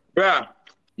 So Bruh,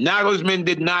 Nagelsmann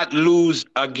did not lose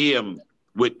a game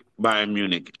with Bayern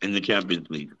Munich in the Champions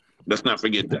League. Let's not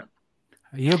forget that.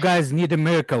 You guys need a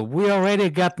miracle. We already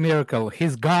got miracle.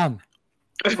 He's gone.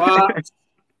 Wow.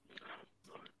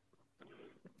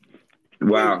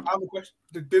 I have a question.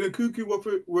 Did Kuku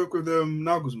work with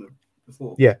Nagelsmann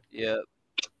before? Yeah. Yeah.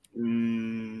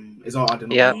 It's all I don't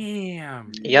know. Yeah.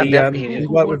 Damn. Yep. He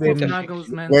worked with him.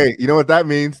 Nagelsmann. Wait, you know what that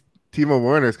means? Timo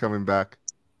Werner's coming back.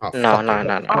 Oh, No. Oh,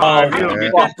 I don't yeah.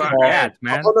 think that's bad,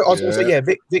 man. I was going to say, yeah,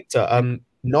 Victor.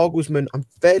 Nagelsmann. I'm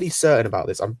fairly certain about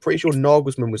this. I'm pretty sure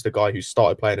Nagelsmann was the guy who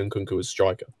started playing Nkunku as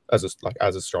striker, as a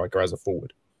striker, as a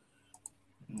forward.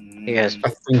 Yes. I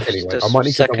think anyway. I might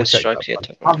need to double check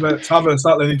that. Havertz,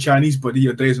 start learning Chinese, buddy.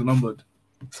 Your days are numbered.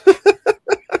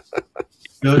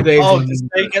 Your days. Oh, this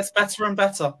day gets better and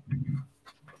better.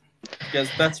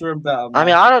 Gets better and better. I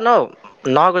mean, I don't know.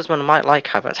 Nagelsmann might like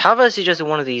Havertz. Havertz is just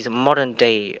one of these modern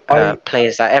day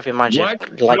players that every manager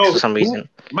likes for some reason.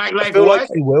 I feel like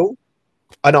he will.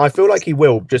 And I feel like he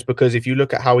will, just because if you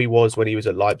look at how he was when he was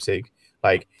at Leipzig,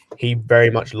 like he very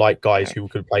much liked guys who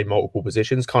could play multiple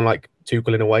positions, kind of like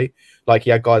Tuchel in a way. Like he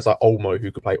had guys like Olmo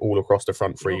who could play all across the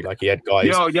front three. Like he had guys.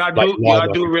 Y'all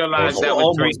do realize that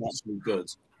was three. Good.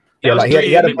 Yeah, like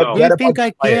he had a. Do you think I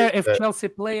care if Chelsea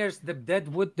players, the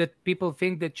deadwood that people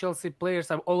think that Chelsea players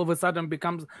have all of a sudden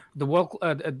becomes the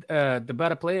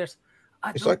better players?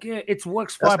 I don't care. It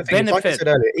works for our benefit. Like I said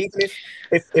earlier, even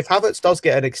if Havertz does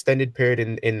get an extended period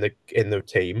in the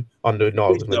team under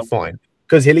Nagelsmann, fine,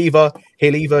 because he'll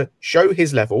either show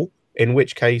his level, in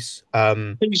which case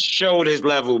he showed his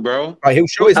level, bro. Right, he'll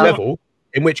show his level,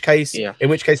 in which case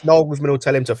Nagelsmann will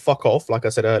tell him to fuck off, like I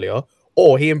said earlier,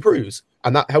 or he improves,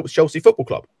 and that helps Chelsea Football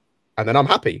Club, and then I'm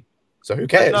happy. So who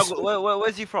cares?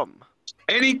 Where's he from?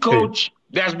 Any coach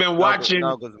that's been watching,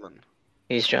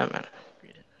 he's German.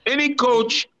 Any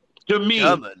coach, to me,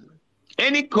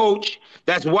 any coach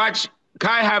that's watched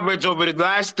Kai Havertz over the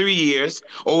last 3 years,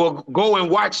 or will go and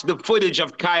watch the footage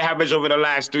of Kai Havertz over the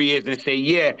last 3 years and say,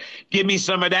 yeah, give me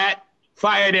some of that,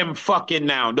 fire them fucking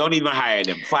now. Don't even hire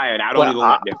them. Fire them. I don't even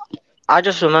want them. I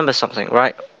just remember something,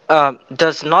 right?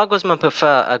 Does Nagelsmann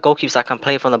prefer goalkeepers that can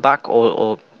play from the back,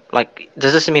 or like,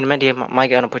 does this mean Mendy might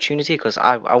get an opportunity? Because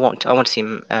I want to see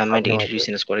Mendy introduced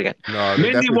in the squad again. No,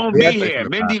 Mendy won't be here.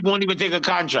 Mendy won't even take a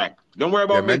contract. Don't worry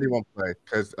about Mendy. Won't play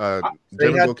because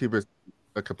German goalkeepers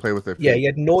can play with their feet. Yeah, he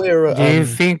had Neuer. Do you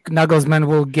think Nagelsmann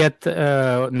will get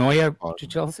Neuer to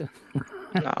Chelsea?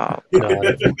 No.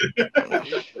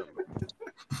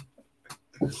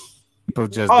 People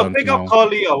just Oh, don't big know. up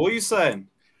Carleo. What are you saying?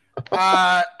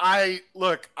 I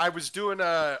was doing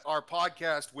our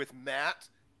podcast with Matt,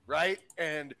 right?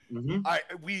 And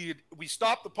we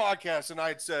stopped the podcast, and I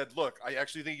had said, "Look, I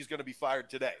actually think he's going to be fired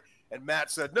today." And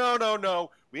Matt said, "No."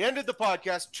 We ended the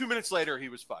podcast. 2 minutes later, he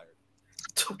was fired.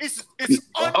 It's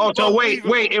Oh, so wait,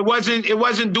 it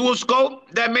wasn't dual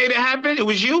scope that made it happen? It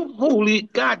was you? Holy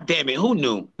god damn it, who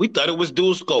knew? We thought it was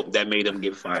dual scope that made him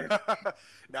get fired.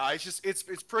 No,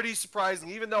 it's pretty surprising.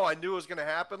 Even though I knew it was going to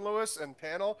happen, Lewis and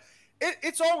panel,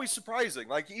 it's always surprising.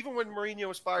 Like even when Mourinho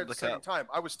was fired at the same time,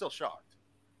 I was still shocked.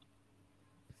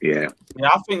 Yeah,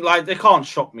 I think like they can't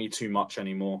shock me too much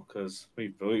anymore because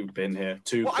we've been here.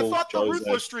 Well, I thought the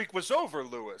ruthless streak was over,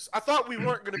 Lewis. I thought we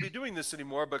weren't going to be doing this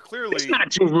anymore, but clearly it's not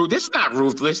too rude. This is not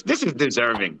ruthless. This is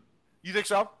deserving. You think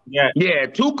so? Yeah.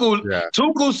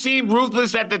 Tuchel seemed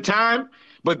ruthless at the time,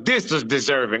 but this is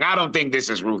deserving. I don't think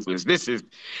this is ruthless.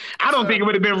 I don't think it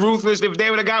would have been ruthless if they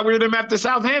would have got rid of him after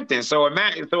Southampton. So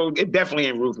it definitely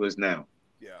ain't ruthless now.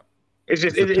 Yeah. It's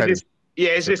just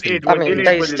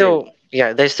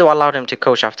they still allowed him to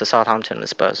coach after Southampton and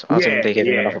Spurs. I think they gave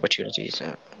him enough opportunities.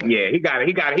 Yeah, he got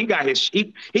his.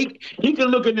 He can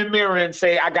look in the mirror and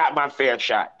say, "I got my fair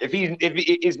shot." If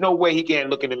it's no way he can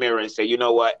look in the mirror and say, "You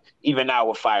know what? Even I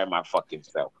will fire my fucking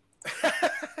self."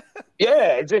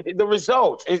 Yeah, it's the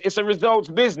results. It's a results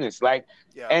business. Like,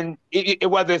 and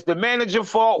whether it's the manager's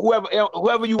fault,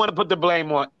 whoever you want to put the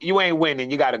blame on, you ain't winning.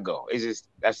 You got to go.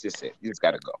 That's just it. You just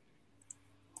got to go.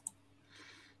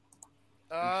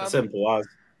 Simple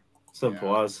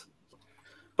as.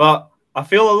 But I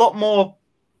feel a lot more,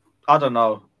 I don't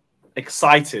know,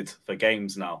 excited for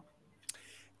games now.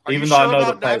 Are Even you though sure I know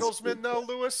about the players. Nagelsmann though,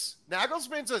 Lewis?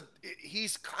 Nagelsmann's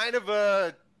he's kind of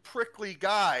a prickly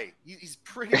guy. He's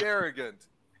pretty arrogant.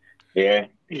 Yeah.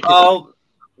 Oh,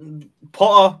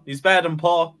 Potter, he's better than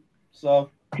Potter.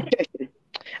 So.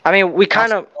 I mean, we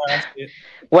kind of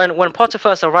when Potter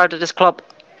first arrived at this club,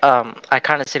 I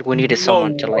kind of said we needed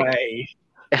someone to like.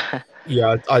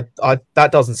 Yeah, I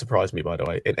that doesn't surprise me, by the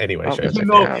way, in any way, shape, or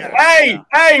form.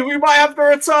 Hey, we might have the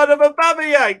return of a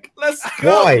Aubameyang. Let's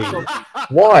go.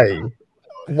 Why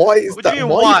is What that? do you mean,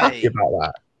 Why are you why? happy about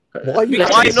that? Why are you? Why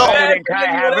happy about not? that?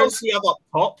 Anyone else you have up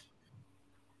top?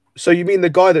 So you mean the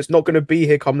guy that's not going to be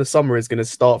here come the summer is going to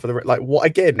start for the like what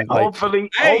again? Like, hopefully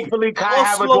Hey, Kai Havertz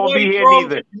Arsenal won't be away, here bro.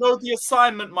 neither. You know the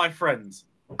assignment, my friends.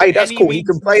 hey, that's Any cool. He means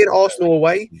can play in Arsenal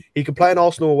away. He can play in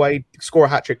Arsenal away, score a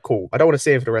hat trick. Cool. I don't want to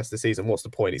see him for the rest of the season. What's the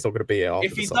point? He's not going to be here after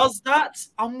If the he summer. does that,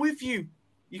 I'm with you.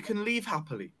 You can leave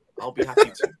happily. I'll be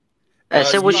happy to.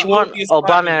 Say what you want.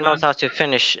 Obama knows how to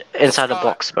finish inside the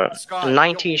box, bro.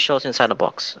 19 shots inside the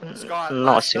box.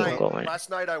 Not a single goal. Man. Last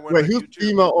night I went Wait, on who's YouTube.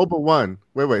 female over one?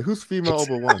 Wait, who's female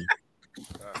over one?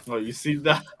 Oh, you see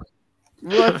that?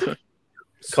 What?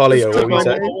 Carlio, what were you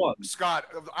saying? Scott,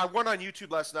 I went on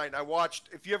YouTube last night and I watched.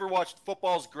 If you ever watched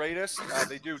Football's Greatest,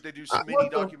 they do some mini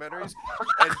documentaries.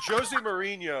 And Jose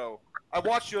Mourinho, I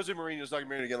watched Jose Mourinho's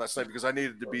documentary again last night because I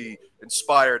needed to be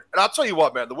inspired. And I'll tell you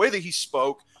what, man, the way that he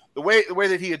spoke, the way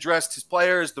that he addressed his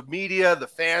players, the media, the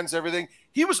fans, everything,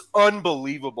 he was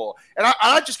unbelievable. And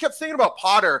I just kept thinking about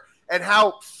Potter and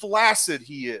how flaccid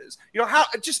he is. You know how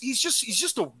he's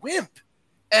just a wimp.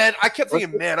 And I kept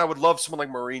thinking, man, I would love someone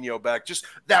like Mourinho back. Just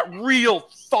that real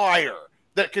fire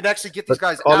that can actually get these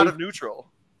guys out of neutral.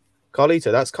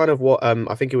 Carlito, that's kind of what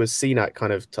I think it was Cenac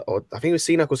kind of, or I think it was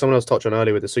Cenac or someone else touched on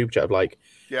earlier with the super chat of like,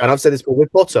 Yeah. and I've said this before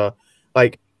with Potter,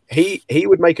 like he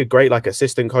would make a great like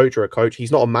assistant coach or a coach. He's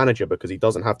not a manager because he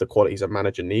doesn't have the qualities a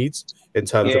manager needs in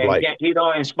terms of like he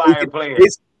don't inspire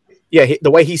players.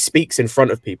 The way he speaks in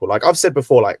front of people. Like I've said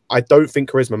before, like I don't think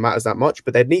charisma matters that much,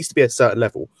 but there needs to be a certain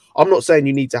level. I'm not saying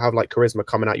you need to have like charisma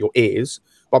coming out your ears,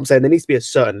 but I'm saying there needs to be a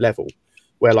certain level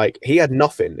where like he had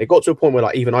nothing. It got to a point where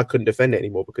like even I couldn't defend it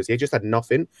anymore because he just had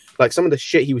nothing. Like some of the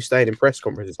shit he was saying in press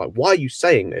conferences, like why are you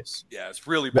saying this? Yeah, it's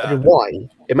really bad. Why?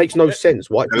 It makes no sense.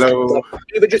 Why? Hello.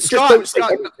 Just don't say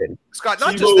anything. Scott,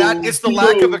 not just that, it's the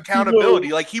lack of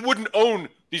accountability. Like he wouldn't own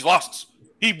these losses.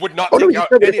 He would not take out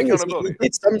any accountability. He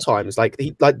did sometimes, like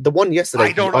the one yesterday.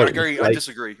 I don't he owned, agree. like, I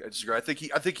disagree.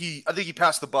 I think he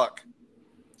passed the buck.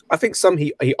 I think some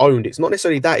he owned. It's not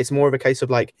necessarily that. It's more of a case of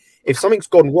like if something's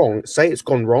gone wrong, say it's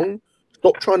gone wrong.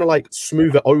 Stop trying to like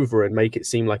smooth it over and make it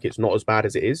seem like it's not as bad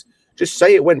as it is. Just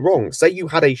say it went wrong. Say you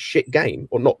had a shit game,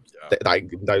 or not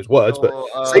those words, but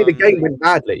say the game went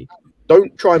badly.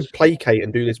 Don't try and placate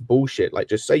and do this bullshit. Like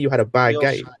just say you had a bad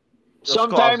game.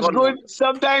 Sometimes good,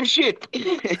 sometimes shit.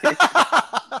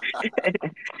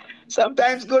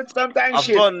 Sometimes good, sometimes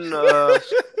shit. Got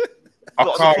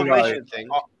can't the lie. formation thing.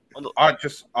 I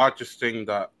just think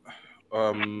that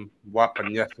what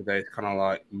happened yesterday is kind of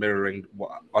like mirroring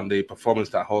what on the performance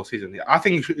that whole season. I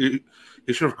think he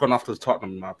should have gone after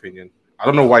Tottenham, in my opinion. I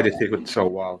don't know why they take it so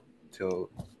well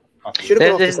till. They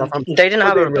didn't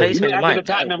have a replacement. Like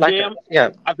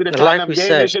we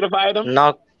said,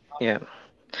 now, yeah,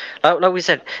 like we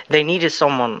said, they needed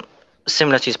someone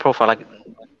similar to his profile. Like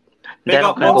they're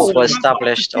not going to go for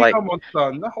established. Like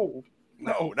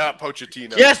No, not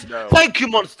Pochettino. Yes, no. thank you,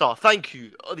 Monster. Thank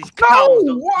you. Oh, these clowns.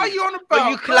 No, what are you on about?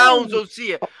 When you clowns don't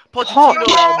see it.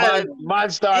 Pochettino,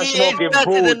 Monster he is smoking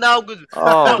better food. than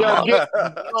Nagelsmann.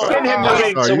 Send him the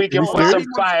link so we can put some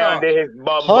fire under his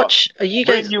bum. Hodge, are you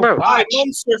guys, bro?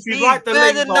 He's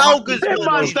better than Nagelsmann.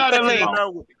 Monster the link.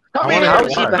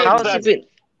 How's he been?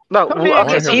 No,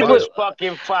 okay, people.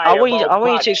 I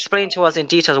want you to explain to us in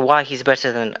detail why he's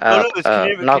better than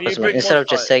Nagelsmann instead of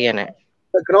just saying it.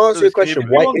 Can I ask you a question?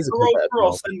 Why is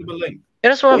it send them a link?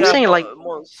 Yeah, that's what I'm saying. Like,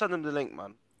 send them the link,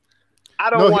 man. I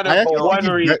don't want it for one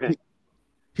reason.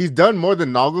 He's done more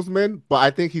than Nagelsmann, but I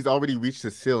think he's already reached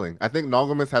his ceiling. I think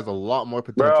Nagelsmann has a lot more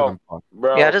potential than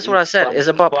Potter. Yeah, that's what I said. It's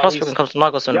about prospect when it comes to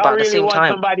Nagelsmann, but at the same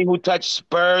time, somebody who touched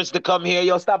Spurs to come here.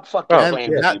 Yo, stop fucking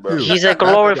playing with me, bro. He's a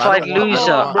glorified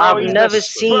loser. I've never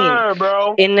seen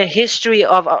in the history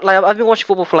of like I've been watching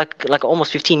football for like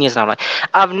almost 15 years now. Like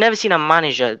I've never seen a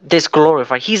manager this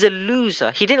glorified. He's a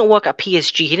loser. He didn't work at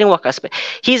PSG. He didn't work at Spain.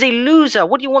 He's a loser.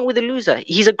 What do you want with a loser?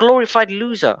 He's a glorified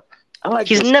loser.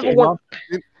 He's never won.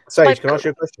 Sage, can I ask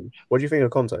you a question? What do you think of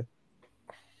Conte?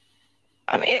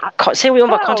 I mean, say what you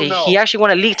want about Conte. He actually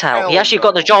won a league title. He actually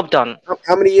got the job done.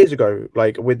 How many years ago,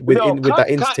 like with that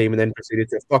Inter team, and then proceeded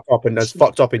to fuck up and has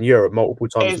fucked up in Europe multiple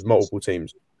times with multiple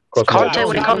teams? Conte,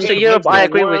 when it comes to Europe, I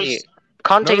agree with you.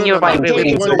 Conte in Europe, I agree with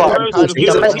you. But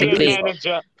domestically,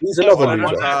 he's another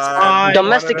loser.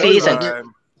 Domestically, isn't.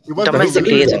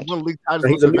 Domestically, isn't.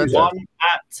 He's a loser. One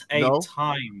at a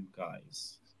time,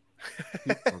 guys.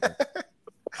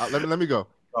 Let me go.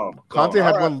 Oh, Conte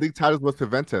had won league titles with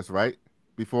Juventus, right?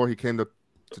 Before he came to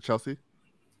Chelsea?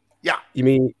 Yeah. You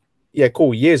mean, yeah,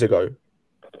 cool, years ago.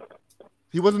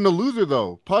 He wasn't a loser,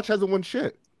 though. Poch hasn't won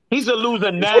shit. He's a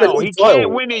loser now. He can't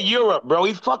win in Europe, bro.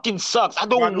 He fucking sucks. I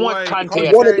don't want Conte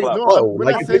at the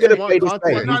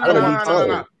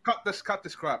club. Cut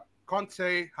this crap.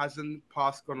 Conte hasn't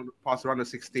passed around the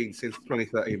 16 since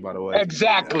 2013, by the way.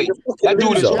 Exactly. That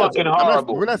dude is fucking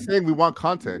horrible. We're not saying we want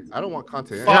Conte. I don't want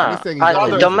Conte. Yeah, Nah, I'm just saying he's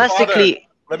not a domestically. Father,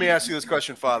 let me ask you this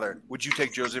question, Father. Would you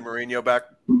take Jose Mourinho back?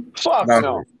 Fuck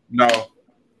no. No.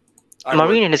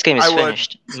 Mourinho in this game is I would.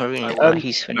 finished. Mourinho,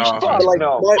 he's finished. Like,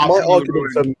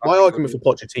 my argument for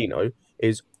Pochettino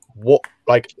is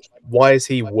why is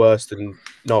he worse than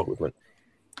Nagelsmann?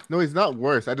 No, he's not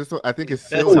worse. I think his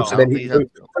So skill.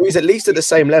 he's at least at the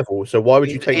same level. So why would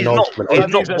you take Nagelsmann?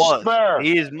 He's a Spur.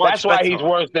 He is much That's why better. he's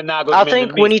worse than Nagelsmann. I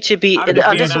think we need to be, and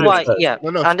this is why,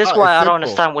 No, and this is Scott, why it's I don't simple.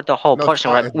 understand with the whole No, Pochettino.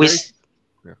 Scott, Right? it's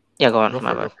Go on,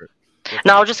 my bad.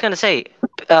 No, I was just gonna say,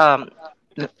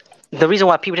 the reason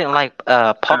why people didn't like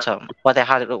Potter, why they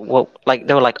had they were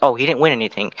like, oh, he didn't win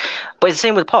anything, but it's the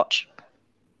same with Poch.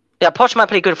 Yeah, Poch might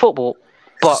play good football,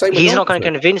 but he's not going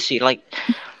to convince you. Like,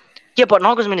 yeah, but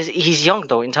Nagelsmann he's young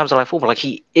though in terms of like football. Like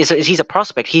he's a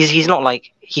prospect. He's not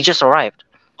like he just arrived.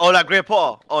 Oh, like Grey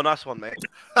Potter. Oh, nice one, mate.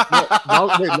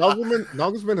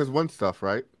 Nagelsmann has won stuff,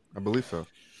 right? I believe so.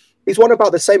 He's won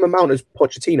about the same amount as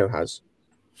Pochettino has.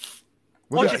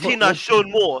 Pochettino has shown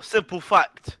more. Simple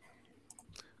fact.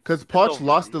 Because Poch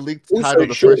lost the league Also, title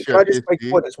the sure, first can year. I just make a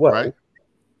point as well? Right?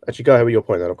 Actually, go ahead with your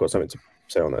point. Then I've got something to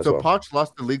say on that as So well. Poch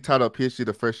lost the league title at PSG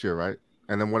the first year, right?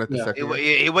 And then won it the second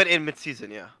year. He went in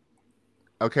mid-season, yeah.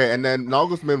 Okay, and then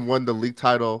Nagelsmann won the league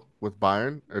title with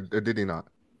Bayern, or did he not?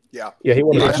 Yeah. Yeah, he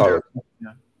won the title.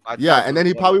 Yeah, and then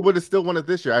he probably would have still won it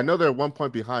this year. I know they're 1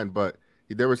 point behind, but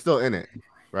they were still in it,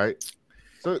 right?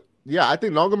 So yeah, I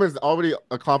think Nagelsmann's already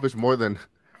accomplished more than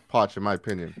Poch, in my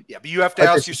opinion. Yeah, but you have to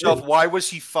ask yourself, why was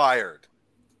he fired?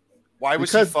 Why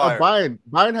was he fired?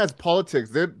 Bayern has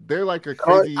politics. They're like a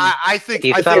crazy. I think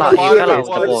If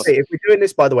we're doing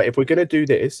this, by the way, if we're going to do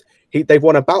this, they've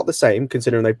won about the same,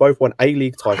 considering they both won a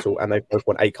league title and they both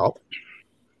won a cup.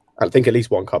 I think at least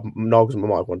one cup. Nagelsmann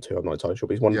might have won two. I'm not entirely sure,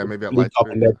 but he's won maybe a league cup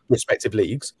in their respective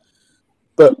leagues.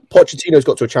 But Pochettino's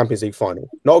got to a Champions League final.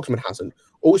 Nagelsmann hasn't.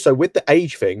 Also, with the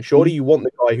age thing, surely you want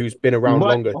the guy who's been around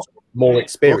longer, more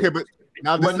experienced. Okay, but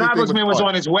now this When is the thing with Nagelsmann was Poch.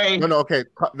 on his way. No, okay.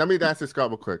 Let me answer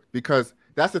Scott real quick, because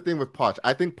that's the thing with Poch.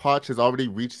 I think Poch has already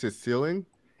reached his ceiling,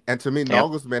 and to me,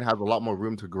 Nagelsmann has a lot more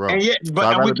room to grow. And yet, So but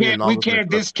I'd we rather be a can't we Nagelsmann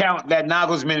can't coach. discount that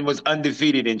Nagelsmann was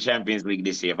undefeated in Champions League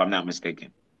this year, if I'm not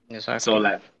mistaken. Exactly.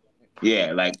 So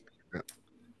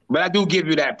but I do give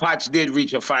you that Poch did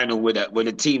reach a final with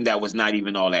a team that was not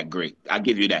even all that great. I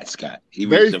give you that, Scott. He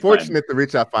Very reached the fortunate to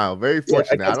reach that final. Very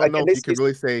fortunate. I don't know if you can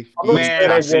really say.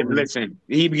 Man, I said, listen,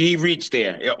 he reached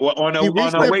there on a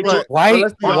way to.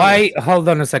 Why? Hold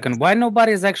on a second. Why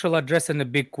nobody is actually addressing the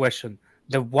big question?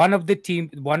 Some of the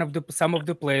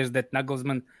players that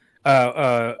Nagelsmann,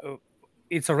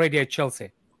 it's already at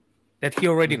Chelsea, that he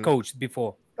already coached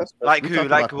before. Like who?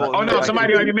 Like what? Oh no,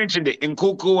 somebody already mentioned it. In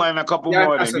Nkunku and a couple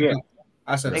more. I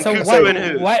said So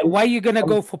why are you gonna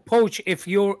go for Poach if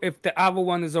the other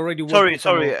one is already working?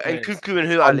 Sorry, and Nkunku and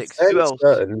who, Alex? Who else?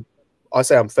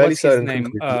 I'm fairly What's his certain name?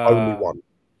 Nkunku is the only one.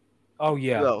 Oh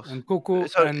yeah, Who else? and Cuckoo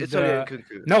It's only and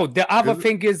Nkunku. no, the other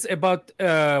thing is about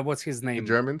what's his name? The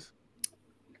Germans?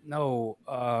 No,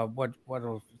 what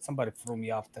somebody threw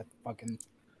me off that fucking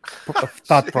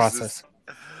thought process.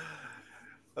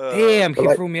 Damn, he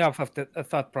threw me off of the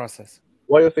thought process.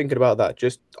 While you're thinking about that,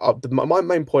 just my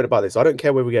main point about this, I don't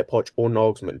care whether we get Poch or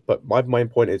Nagelsmann, but my main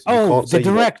point is you can't say the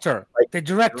director.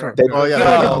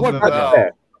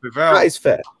 That is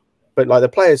fair. But like the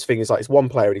players thing is like it's one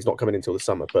player and he's not coming until the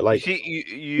summer. But like, for me,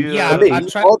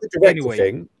 the director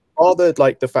thing,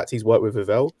 the fact he's worked with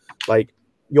Vivell, like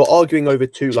you're arguing over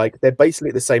two, like they're basically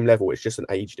at the same level. It's just an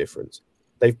age difference.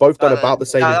 They've both done about the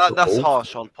same. That's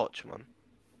harsh on Poch, man.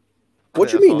 What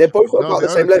do you mean? They're both about the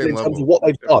same level in terms of what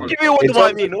they've done. What do you mean? What do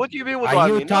I mean? What do you mean? What do I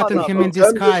mean? Are you talking him in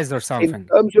disguise or something? In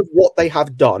terms of what they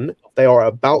have done, they are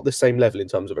about the same level in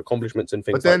terms of accomplishments and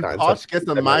things But then like that. Poch gets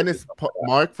a minus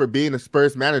mark for being a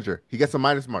Spurs manager. He gets a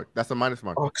minus mark. That's a minus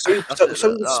mark. So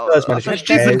Spurs manager.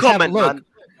 Stupid comment, man.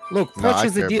 Look, Poch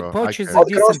is a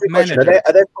decent manager.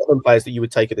 Are there Tottenham players that you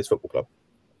would take at this football club?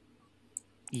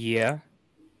 Yeah.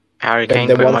 Harry Kane,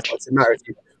 then pretty why much. the fuck's it matter?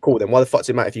 Cool. Then why the fuck's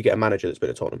it matter if you get a manager that's been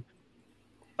at Tottenham?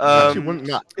 It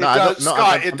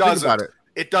doesn't.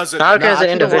 It doesn't. Harry Kane's an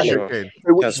individual.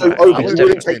 So Obi, you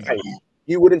wouldn't take Kane.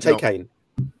 You wouldn't take Kane.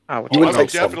 I would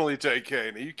definitely take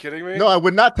Kane. Are you kidding me? No, I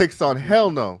would not take Son. Hell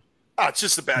no. It's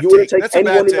just a bad You wouldn't take. take That's a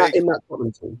bad anyone take. in that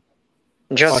Tottenham team.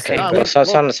 Just Kane.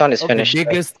 Son is finished.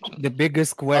 The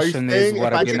biggest question is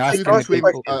what I've I've been been asking asking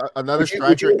people. people. Another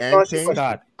striker and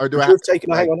Kane? Or do I have taken?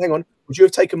 Hang on. Would you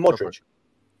have taken Modric?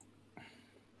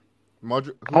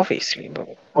 Modric? Obviously, but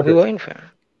what are we waiting for?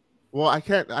 Well, I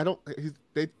can't. I don't.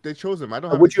 they chose him. I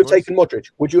don't have. Would a you have choice. taken Modric?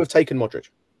 Would you have taken Modric?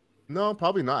 No,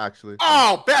 probably not actually.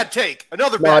 Oh, bad take.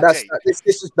 Another No, bad that's take.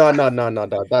 this is no.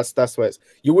 That's where it's.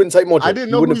 You wouldn't take Modric. I didn't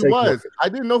You know who wouldn't he take was. Modric. I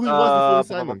didn't know who he was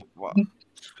before we signed him.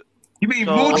 You mean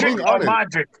So, I'm Mudryk being or honest.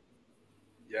 Modric?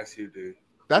 Yes, you do.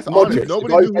 That's Modric, honest. Nobody the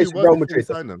guy knew who who he plays for was Real before we Madrid.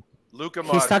 signed him. Luka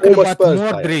He's Modric. talking Former about Spurs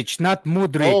player. Modric, not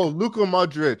Mudryk. Oh, Luka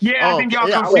Modric. Yeah, I Oh, think y'all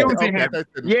yeah, confusing okay, him. okay,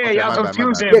 Yeah, okay, y'all my bad, my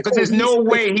confusing bad. him because Yeah, there's cool, no he's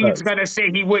way Spurs. he's gonna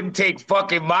say he wouldn't take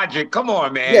fucking Modric. Come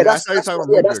on, man. Yeah, I that's thought you were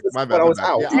talking yeah, about that's Modric. the My when bad, I my was bad.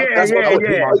 out. Yeah, Yeah, That's what I yeah, would.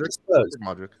 He yeah. played for Spurs.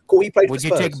 Modric. Cool, he played for Would you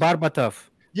Spurs. take Barbatov?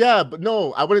 Yeah, but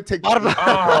no, I wouldn't take. Oh,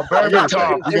 Berbatov. You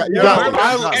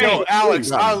got Hey, Yo, Alex,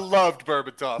 Yeah. I loved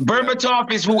Berbatov. man.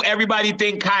 Berbatov is who everybody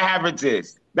think Kai Havertz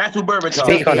is. That's who Berbatov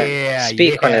Speak is. on Yeah, it.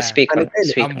 Speak on yeah. it. Speak And on it. again,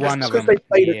 Speak I'm on it. one of because them. they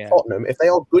played Yeah. at Tottenham, if they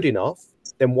are good enough,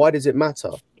 then why does it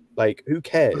matter? Like, who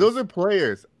cares? Those are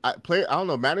players. I don't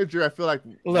know. Manager, I feel like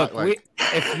Look, like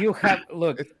if you have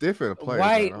look, it's different players. man.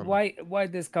 I don't know. why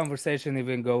this conversation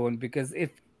even going? Because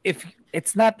if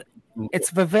it's not,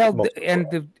 it's Vivell and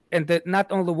the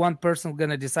not only one person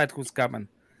gonna decide who's coming.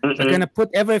 They're gonna put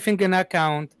everything in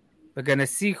account. They're gonna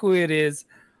see who it is,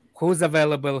 who's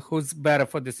available, who's better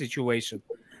for the situation.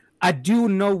 I do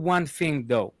know one thing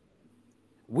though.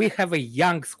 We have a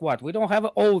young squad. We don't have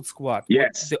an old squad.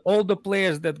 Yes. The older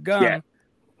players that gone, Yeah.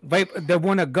 they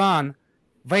wanna gone,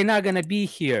 they're not gonna be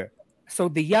here. So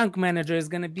the young manager is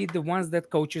gonna be the ones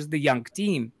that coaches the young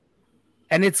team,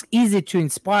 and it's easy to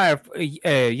inspire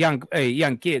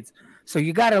young kids. So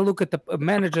you gotta look at the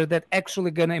manager that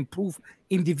actually gonna improve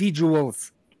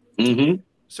individuals.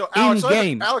 So, Alex,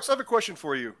 game. Alex, I have a question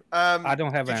for you. I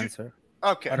don't have an did you- answer.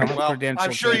 Okay, I don't have well, credentials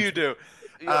I'm sure to you do.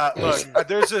 Look,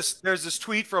 there's this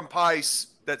tweet from Pice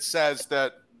that says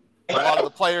that a lot of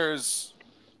the players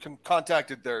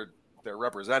contacted their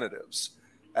representatives.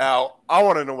 Now, I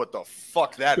want to know what the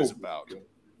fuck that is about.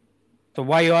 So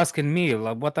why are you asking me?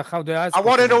 Like, what the hell do I ask? I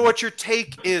want to you? know what your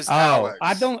take is, Oh, Alex.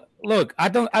 I don't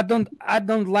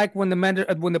like when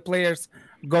the players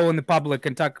go in the public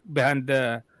and talk behind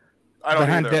the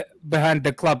behind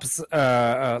the clubs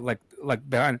like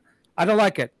behind. I don't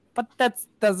like it, but that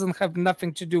doesn't have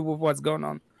nothing to do with what's going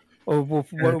on or with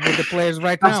the players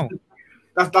right now.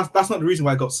 That's not the reason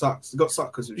why he got sacked. He got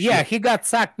sacked because of shit. He got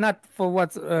sacked not for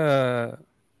what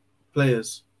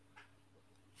Players.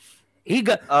 He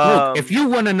got. Look, if you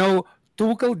want to know,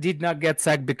 Tuchel did not get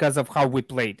sacked because of how we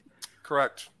played.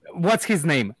 Correct. What's his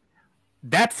name?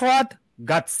 That fraud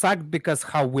got sacked because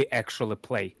how we actually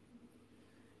play.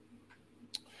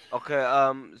 Okay,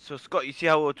 so Scott, you see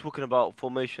how we're talking about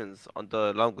formations on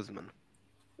the Langersman?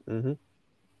 Mm-hmm.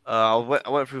 I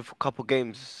went through a couple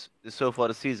games so far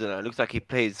this season. And it looks like he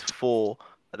plays 4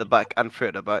 at the back and 3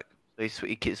 at the back. So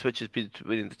he switches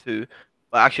between the two.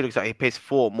 But actually, looks like he plays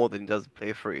 4 more than he does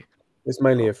play 3. It's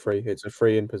mainly a 3. It's a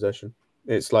 3 in possession.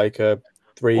 It's like a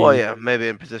 3. Well, yeah, maybe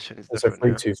in possession it's a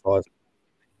different. 3-2-5.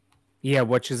 Yeah,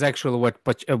 which is actually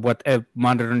what a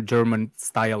modern German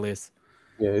style is.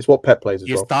 Yeah, it's what Pep plays as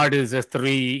You well. start as a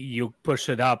 3, you push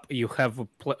it up, you have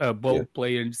a ball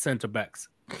player in center backs.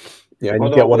 Yeah, and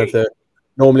you get one of the.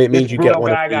 Normally, it means This you get Bruno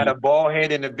one guy of the. got a bald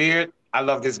head and a beard. I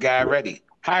love this guy already.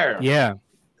 Hire him. Yeah.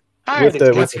 Hire this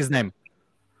guy. What's his name?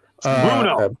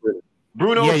 Bruno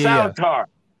yeah. Salazar.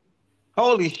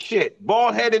 Holy shit.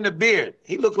 Bald head and a beard.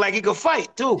 He looked like he could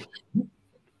fight too. And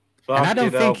I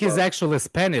don't think he's actually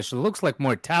Spanish. It looks like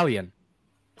more Italian.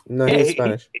 No, he's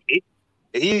Spanish.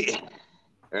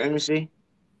 Let me see.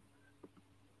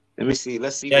 Let's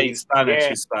see. Yeah, he's Spanish. Yeah.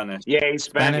 He's Spanish. Yeah, he's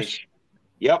Spanish.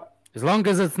 Yep. As long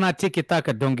as it's not tiki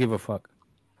taka, don't give a fuck.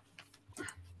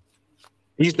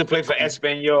 He used to play for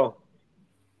Espanyol.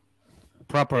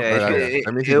 Proper.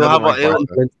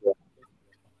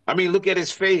 I mean, look at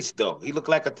his face, though. He looked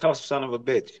like a tough son of a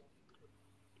bitch.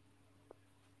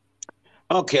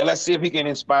 Okay, let's see if he can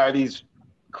inspire these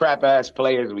crap-ass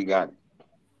players we got.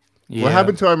 Yeah. What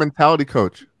happened to our mentality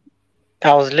coach?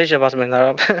 I was literally about to bring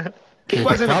that up. He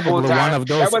wasn't probably one of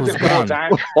those who's gone.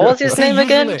 What was his name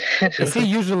again?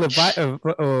 Usually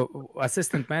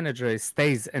assistant manager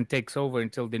stays and takes over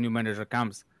until the new manager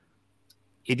comes.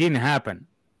 It didn't happen.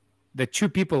 The 2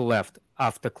 people left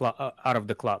out of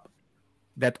the club.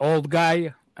 That old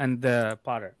guy and the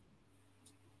Potter.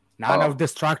 None of the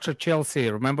structure Chelsea.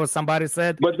 Remember somebody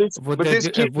said?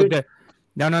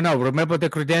 No. Remember the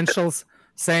credentials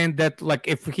saying that like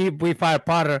if we fire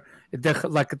Potter,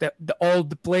 the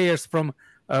old players from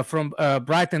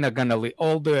Brighton are gonna leave.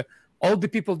 All the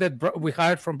people that we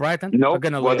hired from Brighton are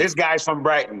gonna leave. Well, this guy's from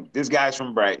Brighton.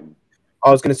 I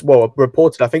was going to. Well,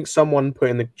 reported. I think someone put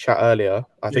in the chat earlier.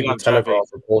 I think the Telegraph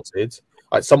reported.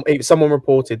 Someone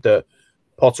reported that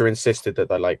Potter insisted that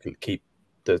they keep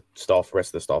the rest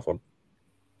of the staff on.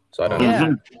 So I don't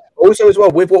know. Also, as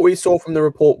well, with what we saw from the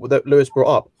report that Lewis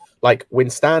brought up, like when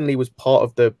Stanley was part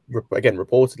of the, again,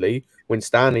 reportedly, when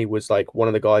Stanley was like one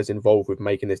of the guys involved with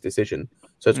making this decision.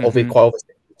 So it's quite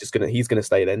obviously he's gonna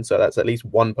stay then. So that's at least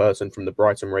one person from the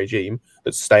Brighton regime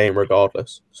that's staying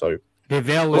regardless. So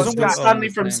Wasn't Stanley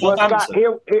from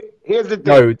Southampton? Here's the thing.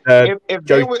 No,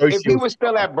 if he was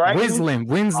still at Brighton,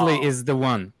 Winsley is the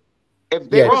one. If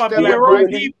they were still at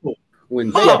Brighton,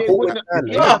 His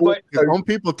own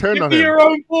people turned on him. Your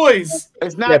own boys.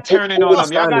 It's not turning on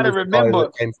them. Y'all got to remember,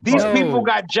 these people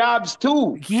got jobs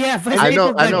too. Yeah, but I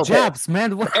know, jobs,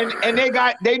 man. And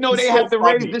they know they have to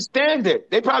raise the standard.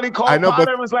 They probably called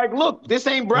Potter and was like, "Look, this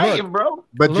ain't Brighton, bro."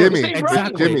 But Jimmy,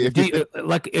 Jimmy,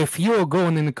 like if you're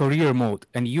going in career mode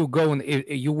and you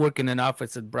work in an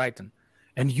office at Brighton,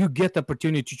 and you get the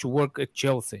opportunity to work at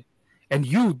Chelsea, and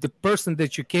the person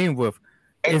that you came with,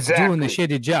 is doing a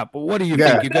shitty job. But what do you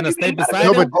think? You're gonna stay beside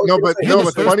him? No, but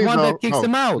funny one though. that kicks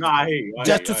him out.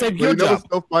 Just to save your You know job. what's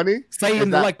so funny?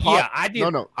 Saying like, I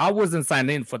didn't. I wasn't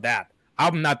signed in for that.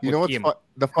 I'm not. You know what's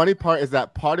the funny part is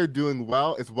that Potter doing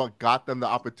well is what got them the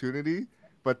opportunity,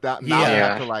 but that now they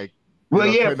have to like.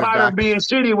 Well, Potter being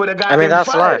shitty would have got. I mean,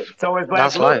 that's fired. life. So it's like,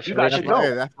 That's life. You got to go.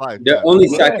 Yeah, that's life. The only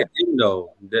second thing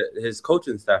though, his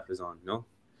coaching staff is on. No.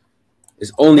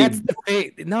 It's only that's the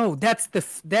thing. No, that's the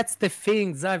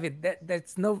thing, Zavid.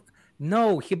 That's no.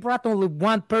 He brought only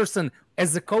one person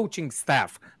as a coaching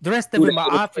staff. The rest of them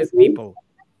are office people.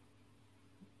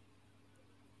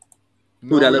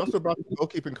 No, we also brought the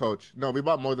goalkeeping coach. No, we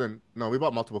brought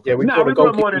multiple. Yeah, we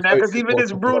brought more than that because even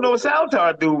this Bruno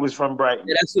Saltar dude was from Brighton.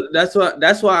 Yeah,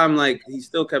 that's why I'm like he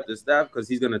still kept the staff because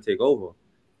he's gonna take over.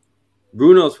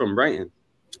 Bruno's from Brighton.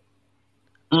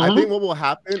 I think what will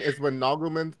happen is when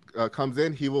Nagelman comes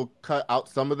in, he will cut out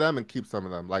some of them and keep some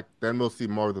of them. Like then we'll see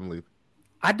more of them leave.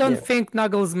 I don't think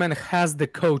Nagelsmann has the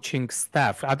coaching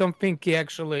staff. I don't think he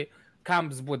actually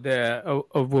comes with the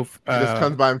He just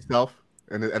comes by himself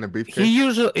and a briefcase. He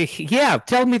usually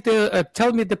Tell me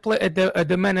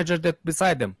the manager that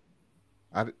beside him.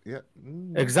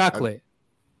 Exactly.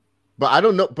 But I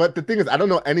don't know. But the thing is, I don't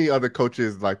know any other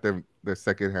coaches like them. They're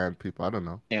secondhand people. I don't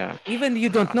know. Yeah. Even you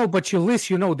don't know, but at least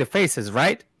you know the faces,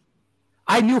 right?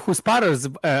 I knew who's Potter's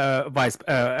vice.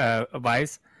 I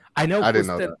know. I didn't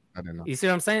know that. I didn't know. You see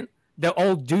what I'm saying? The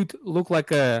old dude looked like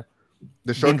the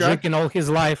short guy drinking all his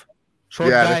life. Short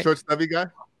guy? The short stubby guy.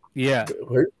 Yeah.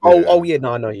 Oh yeah.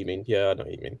 No, I know what you mean. Yeah, I know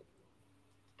what you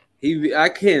mean. I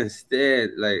can't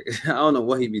stand I don't know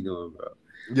what he be doing, bro.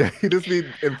 Yeah, he just be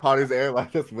in Potter's ear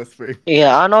like just whispering.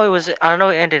 Yeah, I know it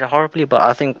ended horribly, but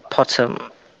I think Potter,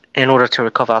 in order to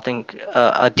recover, I think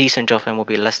a decent job for him will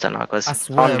be Leicester now because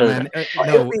he'll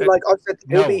be like I said,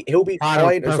 he'll be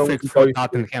fine as long as he goes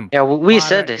to, yeah, we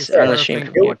said this on the stream.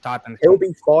 He'll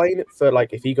be fine for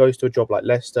like if he goes to a job like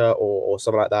Leicester or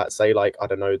something like that. Say like I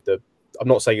don't know I'm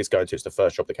not saying it's going to. It's the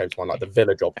first job that came to mind, like the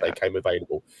Villa job that came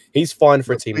available. He's fine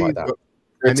for a team like that.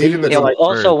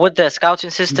 Also, with the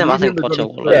scouting system, I think Potter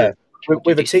will.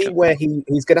 With a team where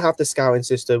he's going to have the scouting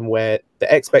system where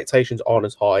the expectations aren't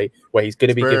as high, where he's going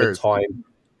to be given time.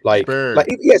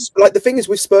 The thing is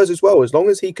with Spurs as well, as long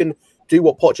as he can do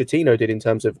what Pochettino did in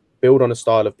terms of build on a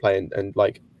style of play and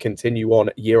like continue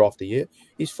on year after year,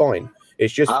 he's fine.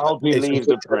 It's just I hope he leaves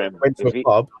the Prem. Went to a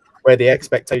club where the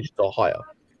expectations are higher.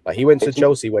 Like he went to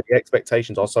Chelsea where the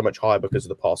expectations are so much higher because of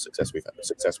the past success we've had.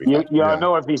 Y'all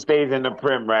know if he stays in the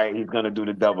Prem, right, he's gonna do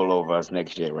the double over us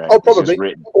next year, right? Oh, probably.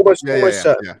 Almost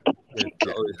certain.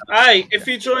 Hey, if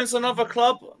he joins another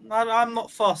club, I'm not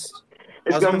fussed.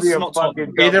 It's gonna be a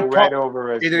fucking double right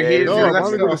over us.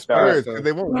 The Spurs, because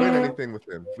they won't win anything with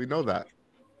him. We know that.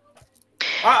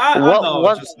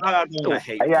 One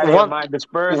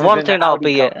thing I'll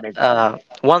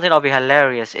be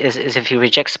hilarious is if he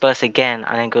rejects Spurs again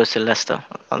and then goes to Leicester.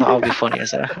 That'll be funny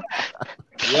as well.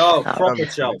 Yo, proper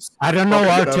Chelsea. I don't know,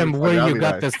 Artem, where you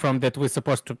got this from that we're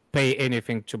supposed to pay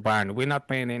anything to Bayern. We're not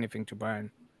paying anything to Bayern.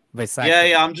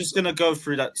 Yeah, I'm just gonna go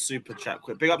through that super chat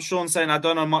quick. Big up Sean saying I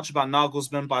don't know much about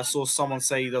Nagelsmann, but I saw someone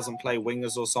say he doesn't play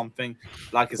wingers or something.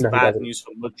 Like it's bad news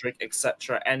for Mudryk,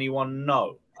 etc. Anyone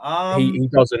know? He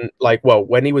doesn't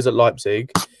when he was at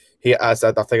Leipzig, I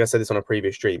think I said this on a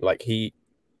previous stream. Like he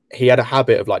had a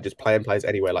habit of like just playing players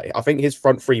anywhere. Like I think his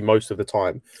front three most of the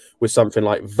time was something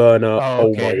like Werner.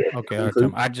 Okay,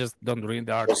 I just don't read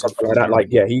the article. Something like that.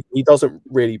 Like he doesn't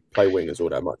really play wingers all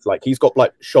that much. Like he's got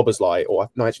like Szoboszlai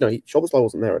Szoboszlai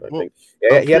wasn't there. I don't think.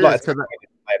 Yeah, he had like playing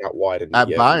out wide. And,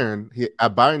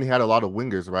 Bayern, he had a lot of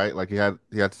wingers, right? Like he had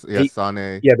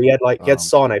Sané. Yeah, but he had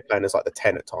Sané playing as like the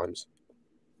 10 at times.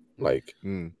 Like,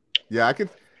 yeah, I could.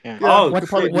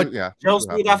 Chelsea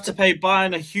would have to pay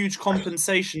Bayern a huge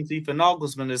compensation fee for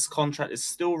Nagelsmann. His contract is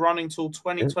still running till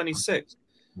 2026.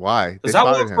 Why? Does that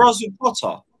work for us with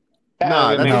Potter?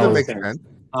 Nah, that doesn't make sense.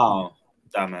 Oh,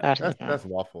 damn it. That's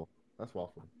waffle. That's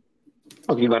waffle.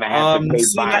 You're gonna have to pay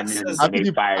Bayern.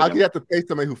 How do you have to pay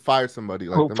somebody who fired somebody?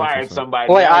 Like, who fired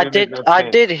somebody? Wait, I did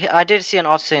see an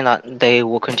article saying that they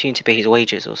will continue to pay his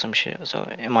wages or some shit. So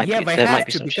it might be. They have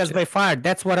to because they fired.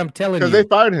 That's what I'm telling you. Because they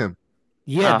fired him.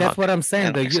 Yeah, that's what I'm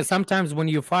saying. Sometimes when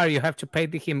you fire, you have to pay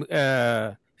him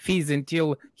fees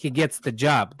until he gets the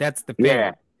job. That's the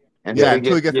payment.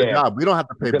 Until he gets the job. We don't have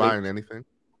to pay Bayern anything.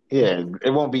 Yeah,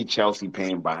 it won't be Chelsea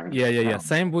paying Bayern. Yeah.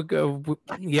 Same with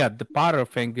the Potter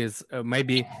thing is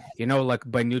maybe like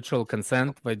by mutual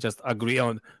consent, we just agree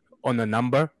on a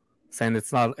number, saying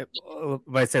it's not.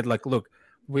 I said like, look,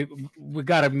 we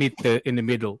gotta meet in the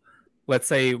middle. Let's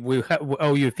say we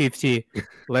owe you 50.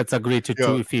 Let's agree to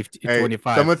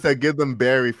 25. Someone said give them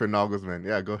Barry for Nagelsmann.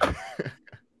 Yeah, go ahead.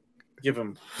 Give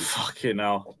him fucking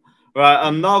hell. Right,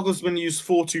 Nagelsmann used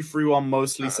 4-2-3-1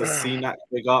 mostly, so CNAC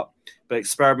big up, but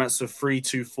experiments with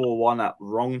 3-2-4-1 at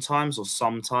wrong times or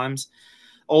sometimes.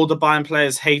 Older Bayern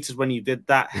players hated when he did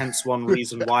that, hence one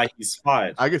reason why he's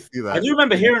fired. I can see that. I do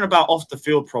remember hearing about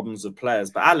off-the-field problems with players,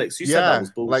 but Alex, you said that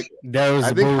was bullshit. There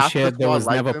was bullshit. There was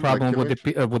never a problem with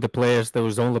the players. There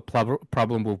was only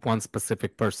problem with one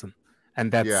specific person, and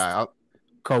that's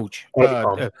coach.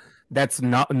 That's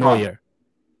not Neuer.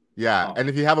 Yeah, and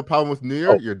if you have a problem with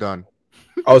Neuer, you're done.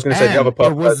 I was going to say the other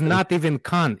part. It was not even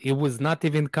Khan. It was not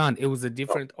even Khan. It was a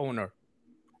different owner.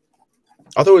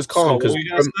 I thought it was Khan because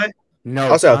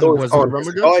no, I thought it was Khan.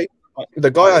 The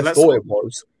guy I thought it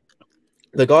was.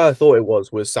 The guy I thought it was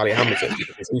Salihamidzic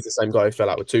because he's the same guy who fell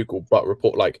out with Tuchel. But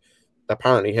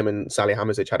apparently him and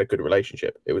Salihamidzic had a good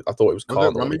relationship. I thought it was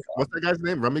Khan. What's that guy's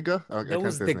name? Rummenigge? That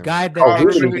was the guy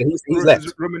that he's left.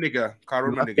 Rummenigge.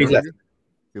 He's left.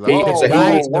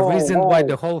 The reason why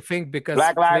the whole thing because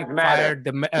Flick fired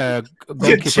the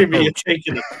goalkeeper. Jimmy, you're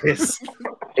taking a piss.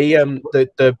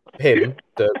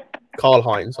 The Karl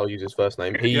Heinz, I'll use his first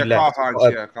name. He left. Karl Heinz,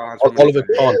 Oliver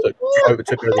Kahn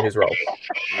took over his role.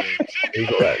 He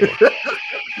got that.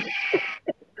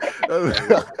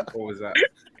 What was that?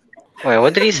 Wait,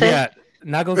 what did he say? Yeah,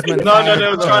 Nagelsmann.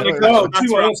 No, trying to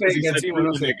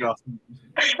go.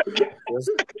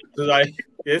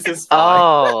 This is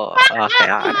fine.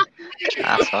 Okay.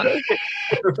 That's funny.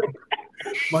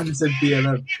 Mine just said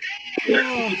BLM.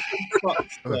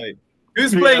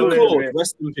 Who's playing Claude?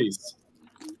 Rest in peace.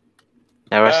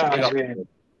 Yeah, rest in peace.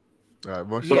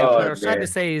 What I was trying to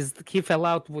say is he fell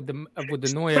out with the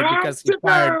Neuer because he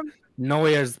fired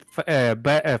Neuer's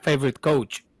favorite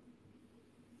coach.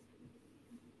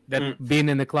 That been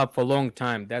in the club for a long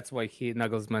time. That's why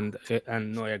Nagelsmann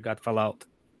and Neuer fell out.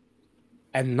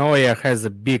 And Neuer has a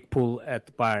big pull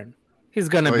at Bayern. He's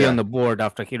gonna be on the board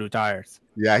after he retires.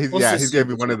 Yeah, he's gonna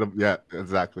be one of them. Yeah,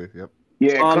 exactly. Yep.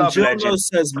 Yeah, Jono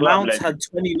says Mount had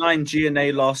 29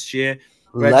 GNA last year,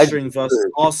 registering versus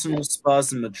Arsenal,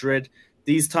 Spurs, and Madrid.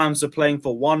 These times are playing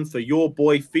for one for your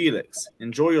boy Felix.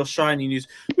 Enjoy your shiny news.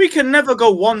 We can never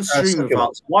go one stream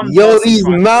without one. Yo, these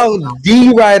Mount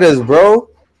D riders, bro.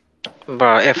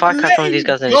 Bro, if I catch one of these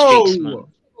guys in the streets, man.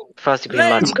 First degree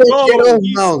murder.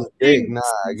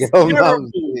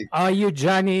 Are you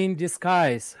Johnny in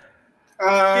disguise?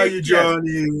 You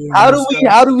Johnny. How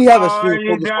do we have a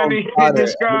stream focused on Potter?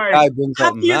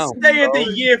 Happiest day of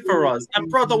the year for us, and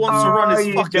brother wants to run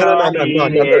his fucking. No,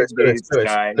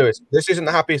 Lewis. This isn't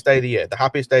the happiest day of the year. The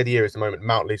happiest day of the year is the moment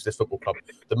Mount leaves this football club.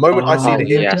 The moment I see the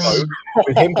him go,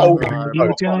 with him holding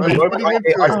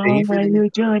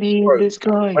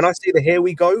when I see the here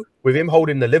we go with him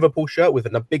holding the Liverpool shirt with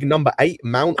a big number 8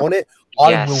 Mount on it,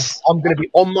 I'm going to be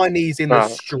on my knees in the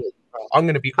street. I'm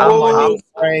going to be on my knees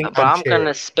praying. But I'm going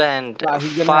to spend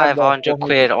 500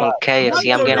 quid on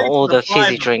KFC. I'm getting all the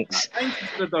fizzy drinks.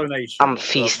 I'm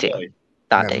feasting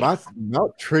that day.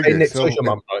 Not triggered.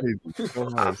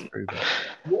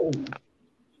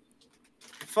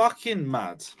 Fucking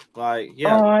mad. Like,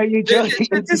 yeah.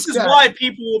 This is why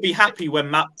people will be happy when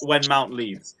Mount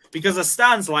leaves. Because it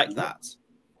stands like that.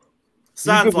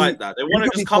 Stands like that. They want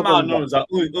to just come out and know like,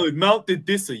 oh, Mount did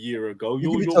this a year ago. You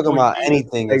can be talking about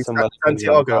anything.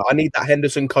 Santiago, I need that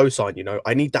Henderson cosign,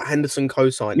 I need that Henderson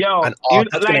cosign. Yo,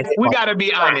 we got to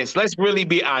be honest. Let's really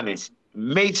be honest.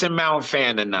 Mason Mount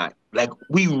fan or not, like,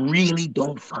 we really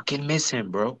don't fucking miss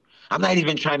him, bro. I'm not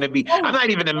even trying to be, I'm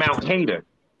not even a Mount hater.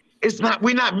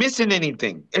 We're not missing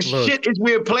anything. Shit is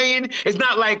we're playing. It's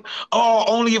not like,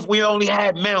 only if we only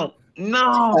had Mount.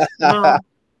 No.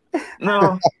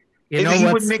 You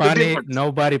know what's funny?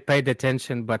 Nobody paid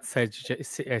attention, but Sage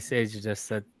just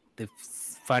said the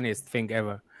funniest thing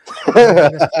ever.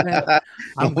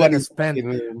 I'm gonna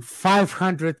spend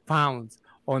 500 pounds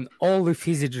on all the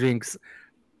fizzy drinks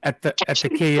at the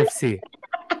KFC.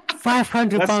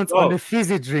 500 pounds on the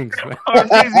fizzy drinks, man.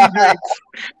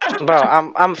 Bro,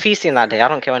 I'm feasting that day. I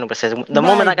don't care what anybody says. The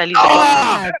moment I leave the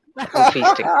I'm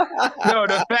feasting. No,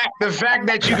 the fact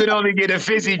that you could only get a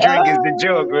fizzy drink is the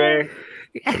joke, man.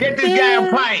 Get this guy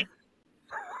a pint.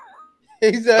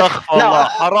 No,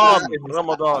 haram,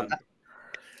 Ramadan.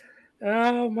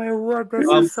 Oh my word, this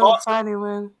is so funny,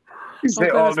 man. He said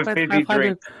all the fizzy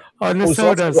drinks. On the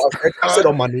sodas. I said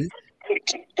on my knee.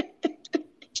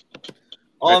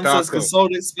 Arm says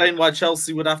Consoled explained why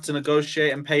Chelsea would have to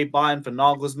negotiate and pay Bayern for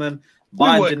Nagelsmann.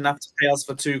 Bayern didn't have to pay us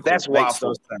for Tuchel. That's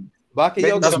waffle.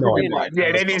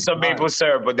 They need some maple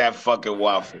syrup with that fucking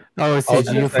waffle. Oh,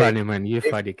 you funny, man. You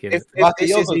funny kid.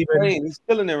 He's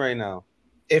killing it right now.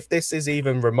 If this is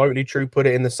even remotely true, put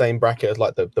it in the same bracket as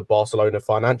like the Barcelona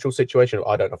financial situation.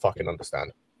 I don't fucking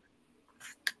understand.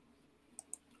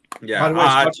 Yeah,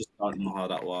 I just don't know how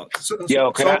that works.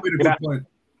 Yo, could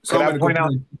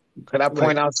I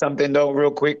point out something though,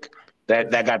 real quick,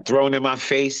 that got thrown in my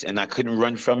face and I couldn't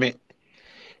run from it?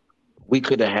 We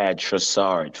could have had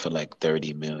Trossard for like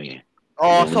 30 million.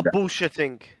 Oh, stop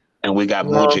bullshitting. And we got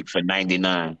Modric for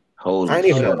 99. Holy I ain't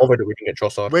even bothered that we didn't get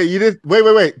Trossard. Wait, you did?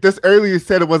 Wait. This earlier you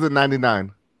said it wasn't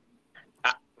 99.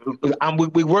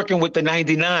 We're working with the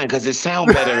 99 because it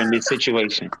sounds better in this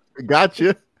situation.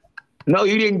 Gotcha. No,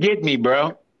 you didn't get me,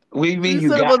 bro. We mean you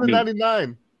said it got wasn't me.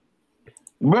 99.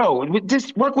 Bro,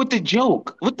 just work with the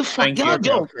joke. What the fuck? Y'all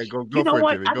joke. You know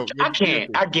what? I can't.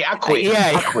 I quit.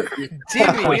 Yeah, I quit.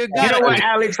 Jimmy, you know what,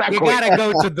 Alex? I you quit. gotta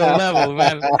go to the level,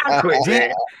 man. I quit,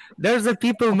 man. There's a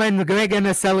people, man, they're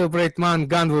gonna celebrate Mount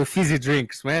Gun with fizzy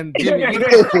drinks, man. Jimmy,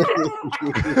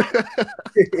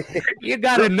 you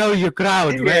gotta know your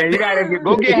crowd, man. Yeah, you gotta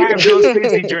go get half those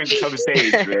fizzy drinks from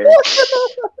stage, man.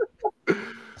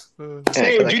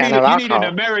 Sage, you need an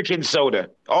American soda.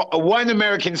 One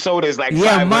American soda is like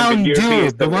yeah, 500 Mountain European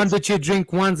Dew, the one that you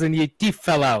drink once and your teeth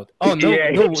fell out. Oh no,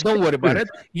 don't worry about it.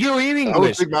 You're in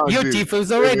English. Your teeth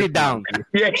is already down.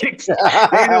 Yeah, ain't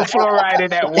no fluoride in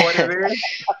that water, man.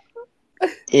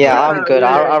 Yeah, I'm good.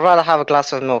 I'd rather have a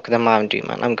glass of milk than Mountain Dew,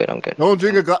 man. I'm good. Don't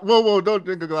drink a glass. Whoa! Don't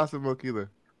drink a glass of milk either.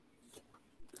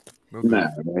 Nah,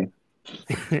 man.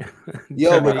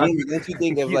 Yo, but don't you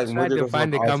think if like trying to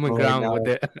find the common ground with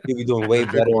it? He'll be doing way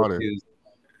better.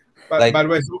 By the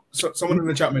way, someone in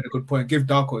the chat made a good point. Give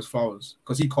Darko his flowers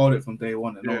because he called it from day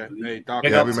one. And we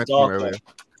mentioned earlier.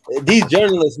 These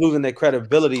journalists losing their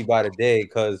credibility by the day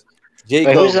because Wait,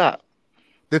 who's that?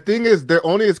 The thing is, they're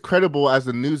only as credible as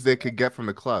the news they could get from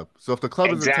the club. So if the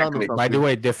club isn't telling them something... By the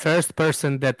way, the first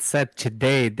person that said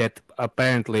today that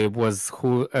apparently was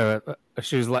who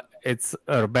she's like, it's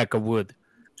Rebecca Wood.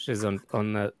 She's on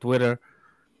Twitter,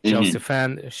 Chelsea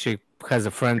fan. She has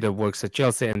a friend that works at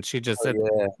Chelsea, and she just said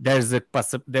there's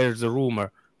a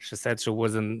rumor. She said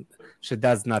she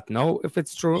does not know if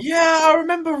it's true. Yeah, I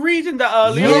remember reading that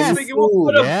earlier. I was thinking,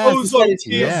 what kind of ozone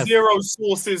tier zero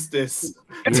source is this?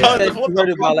 What heard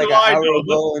about like an hour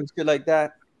ago and shit like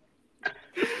that.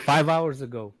 5 hours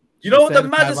ago. You know what the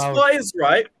maddest part is,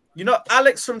 right? You know,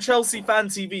 Alex from Chelsea Fan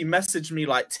TV messaged me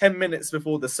like 10 minutes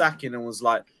before the sacking and was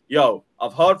like, "Yo,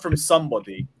 I've heard from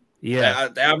somebody. Yeah,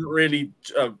 they haven't really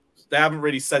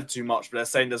said too much, but they're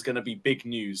saying there's going to be big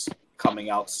news coming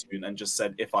out soon." And just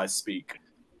said, "If I speak,"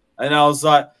 and I was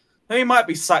like, "He might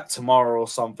be sacked tomorrow or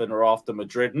something, or after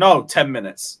Madrid." No, 10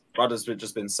 minutes. Brother's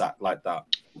just been sacked like that.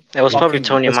 It was probably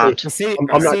Tony Mount. The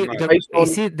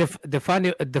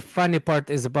funny part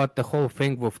is about the whole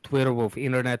thing with Twitter, with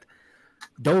internet.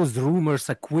 Those rumors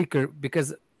are quicker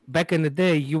because back in the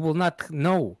day, you will not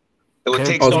know. It would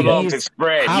take so long to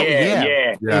spread.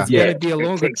 It's gonna be a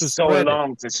longer to spread. So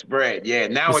long to spread. Yeah,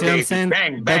 nowadays, bang,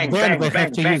 bang, bang, we bang,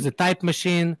 have to use a type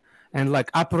machine and like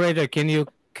operator. Can you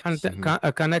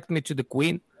connect me to the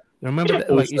Queen? Remember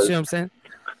that? Like, you see what I'm saying?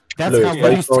 That's how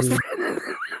we used to.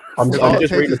 I'm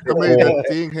just reading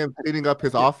seeing him cleaning up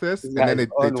his office, and then they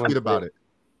tweet about it.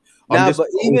 Just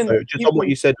on what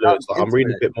you said, Lewis, like, I'm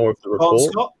reading a bit more of the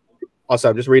report.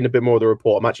 I'm just reading a bit more of the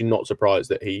report. I'm actually not surprised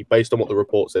that based on what the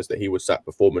report says, that he was sacked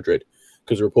before Madrid,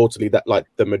 because reportedly that like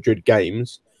the Madrid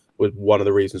games was one of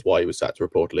the reasons why he was sacked.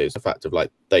 Reportedly, is the fact of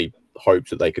like they hoped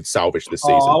that they could salvage this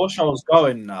season. I wish I was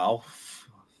going now.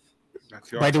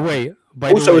 By the way,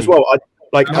 as well,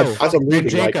 as I'm reading,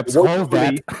 Jacobs hold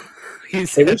that.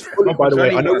 It was fully, by the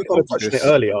way, I know we kind of touched on it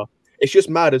earlier. It's just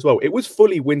mad as well. It was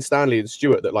fully Winstanley and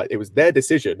Stewart that like it was their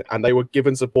decision, and they were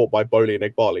given support by Bowley and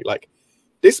Egbali. Like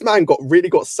this man really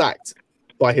got sacked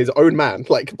by his own man,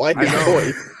 like by his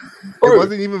boy.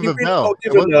 wasn't even Vivel.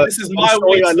 This is my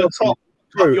way to the top.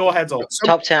 Cut your head off.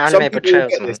 Top 10 anime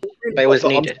portrayals, man. But it was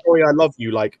needed. I'm sorry, I love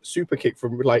you. Like super kick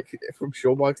from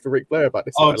Shawn Michaels to Ric Flair about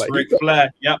this. Oh, guy. to Ric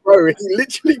Flair. Yep. Bro, he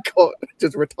literally got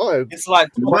just retired. It's like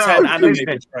top 10 anime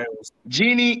portrayals.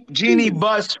 Jeannie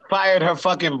Buss fired her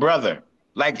fucking brother.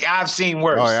 Like I've seen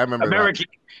worse. Oh, yeah, I remember American.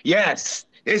 Yes,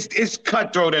 it's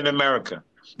cutthroat in America.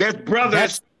 There's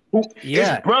brothers.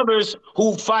 There's brothers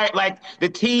who fight. Like the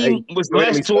team was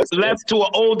left to an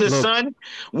older son.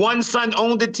 One son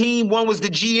owned the team. One was the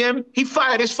GM. He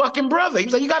fired his fucking brother. He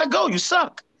was like, "You gotta go. You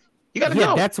suck. You gotta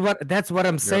go." That's what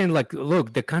I'm saying. Like,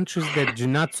 look, the countries that do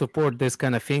not support this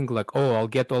kind of thing, like, oh, I'll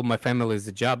get all my families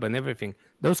a job and everything.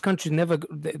 Those countries never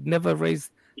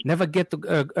get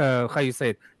to how you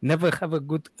say it. Never have a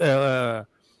good how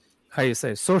you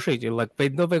say society. Like they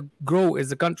never grow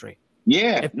as a country.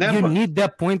 Yeah, never. You need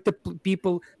that point of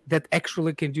people that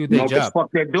actually can do their know job. What the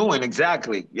fuck they're doing,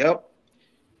 exactly. Yep.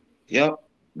 You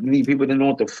need people to know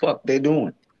what the fuck they're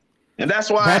doing. And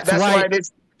that's why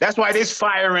this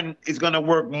firing is gonna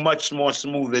work much more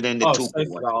smoother than the two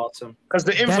one. Because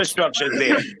the infrastructure is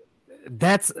there.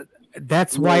 That's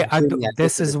why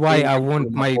this is why I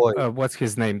want my what's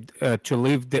his name to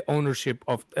leave the ownership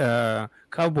of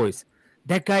Cowboys.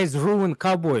 That guy's ruined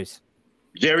Cowboys.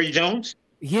 Jerry Jones?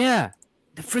 Yeah,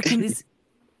 the freaking is.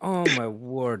 Oh my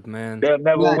word, man! They'll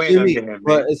never win under him.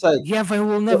 But it's like, yeah, they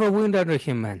will never win under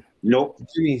him, man. Nope.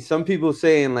 Jimmy, some people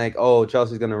saying like, "Oh,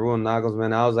 Chelsea's gonna ruin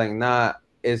Nagelsmann." I was like, "Nah,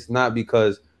 it's not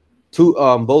because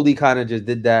Boldy kind of just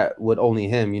did that with only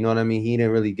him. You know what I mean? He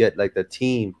didn't really get like the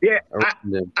team. Yeah,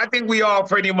 I think we all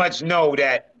pretty much know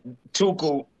that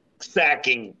Tuchel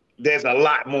sacking. There's a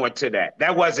lot more to that.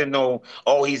 That wasn't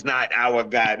he's not our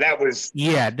guy. That was he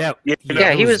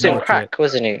was in crack,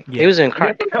 wasn't he? Yeah. He was in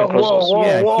crack. He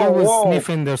was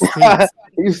sniffing the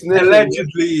streets.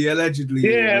 Allegedly. Yeah, allegedly.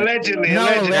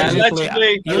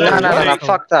 No,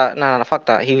 fuck that. No, fuck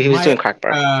that. He was doing crack,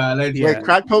 bro. Wait,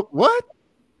 crack poke? What?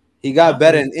 He got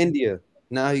better in India.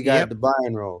 Now he got the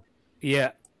Bayern role.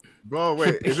 Yeah. Bro,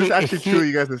 wait, is this actually true?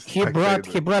 You guys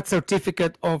he brought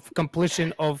certificate of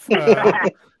completion of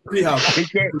 90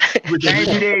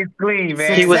 days clean,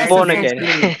 man. He was born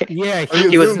again. Yeah,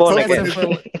 he was born again.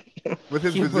 With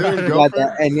his Brazilian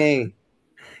girlfriend.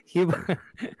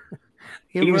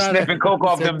 He was sniffing coke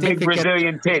off them big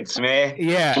Brazilian tits, man.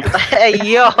 Yeah. Hey,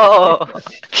 yo.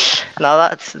 No,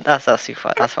 that's actually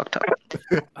fun. That's fucked up.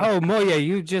 Oh, Moya,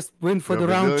 you just went for the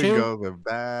round two? Girls are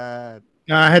bad.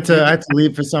 No, I had to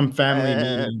leave for some family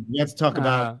meeting. We had to talk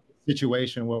about the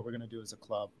situation, what we're gonna do as a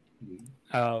club.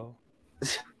 Oh.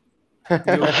 You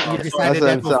decided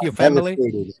that with your family?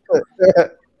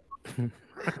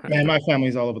 Man, my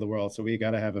family's all over the world, so we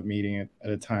got to have a meeting at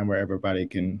a time where everybody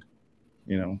can,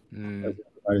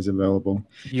 everybody's available.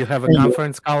 You have a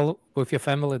conference call with your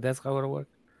family? That's how it works?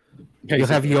 You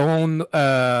have your own,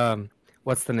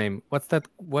 what's the name? What's that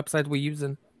website we're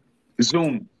using?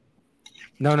 Zoom.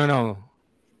 No.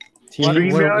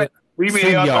 We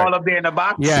made all up there in the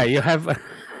box? Yeah, you have...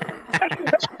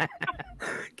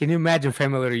 Can you imagine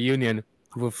family reunion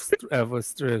with whatever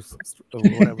it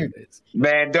is?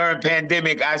 Man, during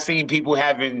pandemic, I seen people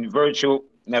having virtual.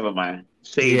 Never mind.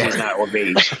 Savić is not of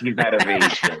age. He's not of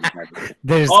age.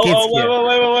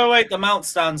 Wait. The mount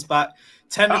stands back.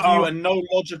 10 of you and no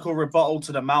logical rebuttal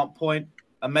to the mount point.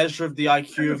 A measure of the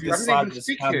IQ of this side of this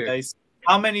fan base.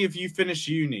 How many of you finished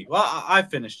uni? Well, I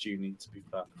finished uni, to be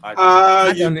fair.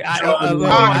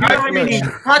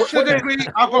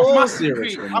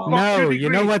 No,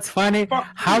 you know what's funny?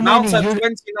 How many? Mount had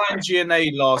 29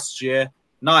 GNA last year.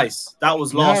 Nice. That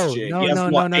was last year.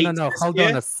 No. Hold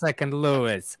on a second,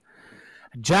 Lewis.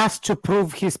 Just to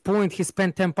prove his point, he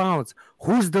spent 10 pounds.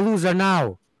 Who's the loser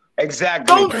now? Exactly.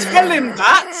 Don't tell him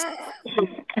that.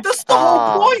 That's the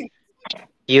whole point.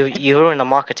 You ruined the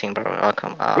marketing, bro.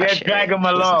 Drag him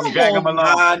along.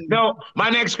 No, my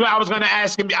next question, I was going to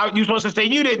ask him, you supposed to say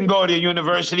you didn't go to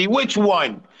university. Which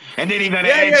one? And then he's going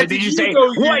to answer. Did you say,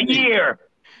 what year?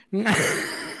 And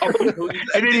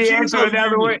then he answered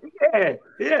another way.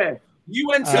 Yeah. You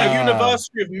went to the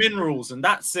University of Minerals, and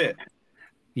that's it.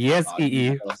 Yes,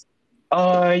 EE.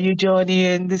 Are you Johnny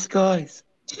in disguise?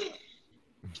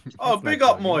 Oh, big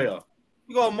up Moya.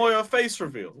 We got a Moya face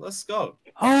reveal. Let's go.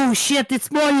 Oh shit, it's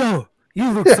Moyo.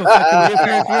 You look so fucking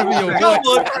different.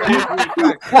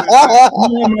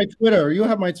 You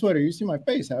have my Twitter. You see my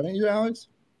face, haven't you, Alex?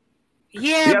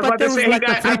 Yeah, but there was like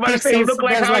a 3 pixels.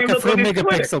 There's like a 3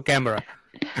 megapixel camera.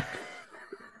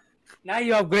 Now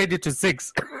you upgraded to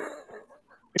 6.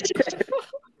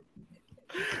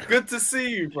 Good to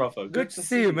see you, brother. Good to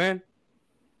see you, man.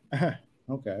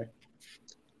 Okay.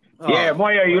 Yeah,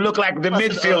 Moya, you look like the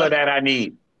midfielder that I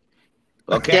need.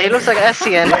 Okay. Yeah, he looks like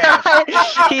Essien.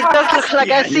 He does look like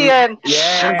Essien.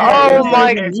 Yeah. Oh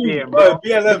my. Bro.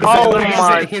 Oh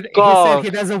my He said god. he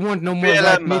doesn't want no more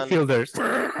right midfielders.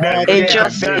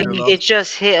 It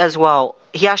just hit as well.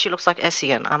 He actually looks like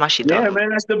Essien. I'm actually done. Yeah, man,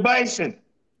 that's the Bison.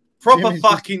 Proper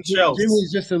fucking Chelsea.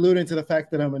 Jimmy's just alluding to the fact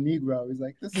that I'm a Negro. He's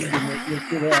like, this is the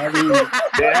midfielder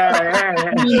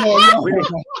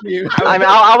I mean,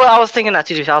 I was thinking that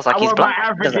too. I was like, he's want my black.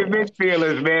 African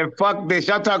midfielders, man. Fuck this.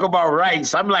 Y'all talk about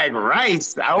rice. I'm like,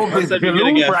 rice? I hope it's You're gonna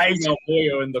Jaloof get rice.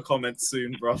 Moyo in the comments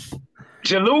soon, bro.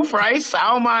 Jaloof rice?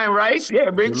 I don't mind rice. Yeah,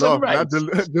 bring some rice. Not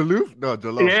Jaloof? No,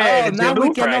 Jaloof. Yeah, now we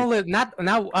Jaloof can rice. only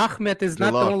now Ahmed is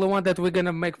not the Jaloof. only one that we're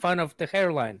gonna make fun of the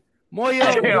hairline. Moyo,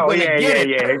 Oh, yeah.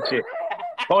 That shit.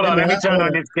 Hold on, let me turn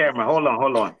on this camera. Hold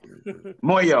on.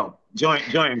 Moyo,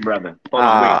 join, brother. Hold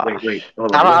on, wait.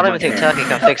 Hold on. I don't even think Turkey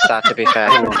can fix that, to be fair.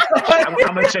 I'm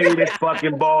gonna show you this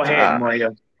fucking bald head,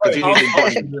 Moyo. 'Cause you need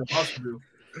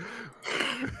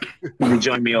to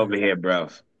join me over here, bro.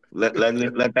 Let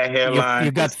that hairline.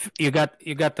 You got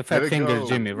the fat Let it fingers, go.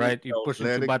 Jimmy, right? You push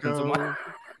the two buttons. Come on, man.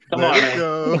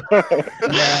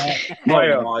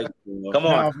 Moyo, come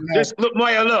on. Just look,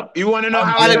 Moyo, look. You want to know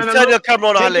how Alex, you're turn gonna your camera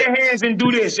on, Take Alex. your hands and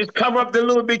do this. Just cover up the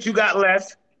little bit you got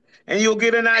left, and you'll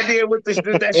get an idea what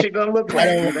that shit gonna look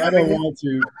like. don't want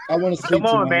to. I want to speak Come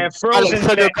on, to man. Alex, Frozen turn your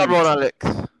seconds. camera on, Alex.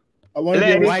 I want to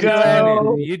Let be it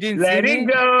go. You didn't Let see it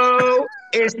me? go.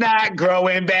 It's not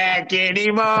growing back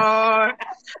anymore.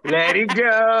 Let it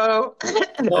go.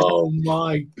 Oh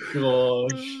my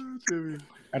gosh.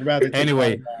 I'd rather take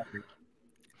Anyway.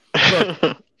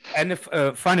 Look, And if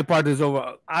funny part is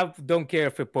over, I don't care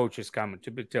if a poach is coming.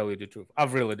 To tell you the truth, I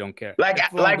really don't care. Like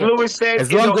As long as- Lewis said,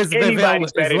 as long as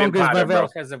anybody's Vevel, better as long than as Potter, Vevel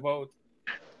bro. has a vote.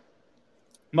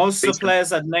 Most of the players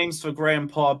had names for Graham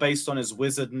Potter based on his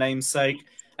wizard namesake,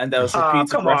 and there was Oh, repeated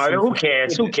come on. reference- Who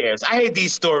cares? Who cares? I hate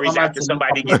these stories I'm after actually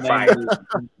somebody not get fired.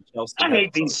 Chelsea. I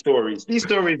hate these stories. These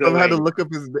stories are I've had to lame. look up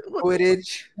his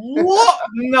Quidditch. What?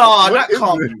 No, What that is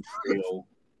can't this? be real.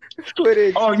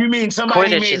 Quidditch. Oh, you mean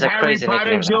somebody Quidditch made is a Harry crazy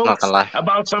Potter nickname, I'm not jokes gonna lie.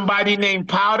 about somebody named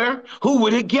Powder? Who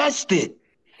would have guessed it?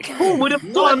 Who would have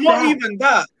No, thought not that? even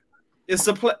that. It's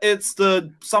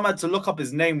the someone had to look up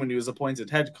his name when he was appointed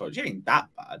head coach. He ain't that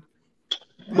bad.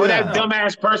 Well, that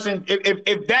dumbass person.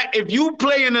 If you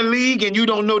play in a league and you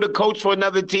don't know the coach for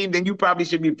another team, then you probably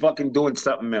should be fucking doing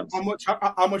something else. How much?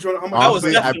 How much? That was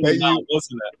Honestly, I definitely bet now, you.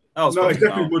 wasn't it? That was No, it's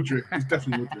probably definitely now. Mudryk. It's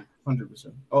definitely Mudryk. 100%.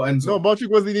 Oh, Enzo. No, Balchik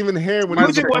wasn't even here when he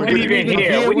was Mudryk wasn't appointed. even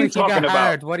here. What are when you he got talking about?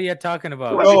 hired. What are you talking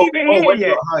about? Wasn't Oh, even oh, here when he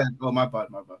yet. got hired. Oh, my bad,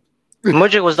 my bad.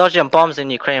 Mudryk was dodging bombs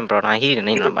in Ukraine, bro. Now he didn't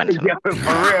need no money. Yeah, for real. He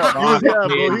was, yeah,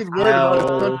 bro. He's worried about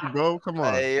his country, bro. Come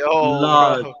on. Hey, yo,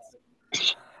 Blood. bro.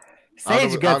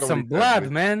 Sage I got don't some need that,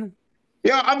 blood, man. man.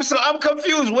 Yo, I'm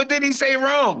confused. What did he say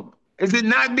wrong? Is it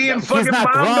not being He's fucking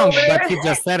not bombed wrong, over there? but he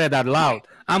just said it out loud.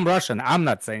 I'm Russian. I'm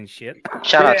not saying shit.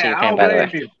 Shout out to Yeah, I Ukraine, don't by the blame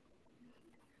way. you.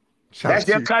 That's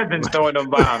your cousin throwing them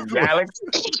bombs, Alex.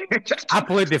 I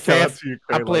played the Shout out fifth. to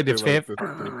Ukraine, I played the like fifth.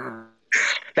 that.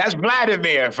 That's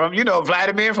Vladimir from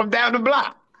Vladimir from down the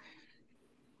block.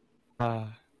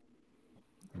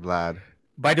 Vlad.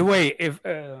 By the way, if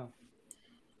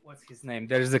what's his name?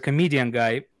 There's a comedian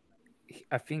guy.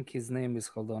 I think his name is.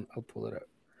 Hold on, I'll pull it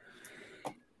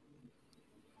up.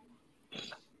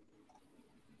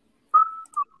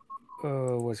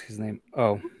 What's his name?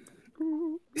 Oh,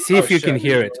 see if you can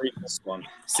hear it.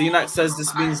 CNAC says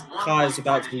this means Kai is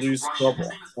about to lose job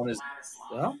on his.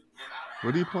 Huh?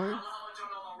 What are you playing?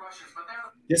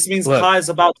 This means Look. Kai is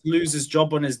about to lose his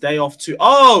job on his day off too.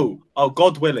 Oh,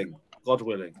 God willing. God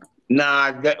willing.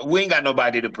 Nah, we ain't got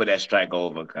nobody to put that strike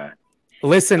over, Kai.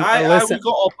 Listen, listen. We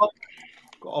got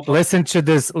up. Listen to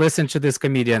this. Listen to this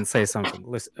comedian say something.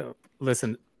 Listen.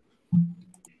 Listen.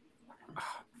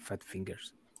 Fat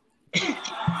fingers.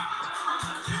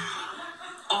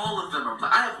 All of them are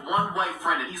black. I have one white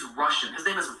friend and he's Russian. His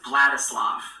name is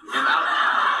Vladislav. And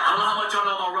I don't know how much y'all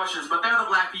know about Russians, but they're the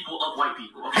black people of white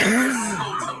people. Okay?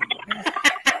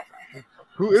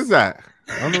 Who is that?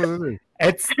 I don't know who it is.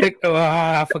 It's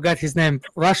I forgot his name.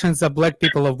 Russians are black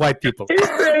people of white people. He's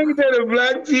saying that the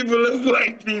black people are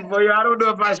white people. I don't know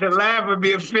if I should laugh or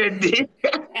be offended.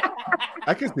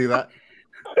 I can see that.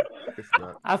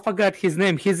 I forgot his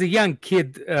name. He's a young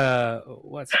kid.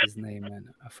 What's his name, man?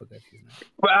 I forgot his name.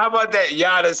 But how about that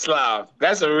Yaroslav?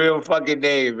 That's a real fucking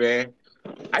name, man.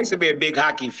 I used to be a big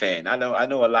hockey fan. I know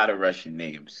a lot of Russian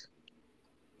names.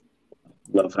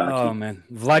 Love hockey. Oh man,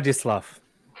 Vladislav.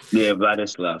 Yeah,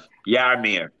 Vladislav.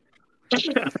 Yarmir.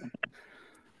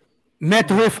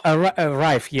 Matt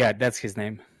Rife. Yeah, that's his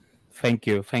name. Thank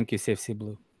you, CFC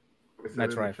Blue.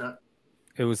 Matt Rife.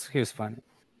 He was funny.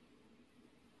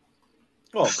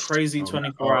 What a crazy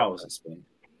 24 hours it's been.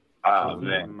 Oh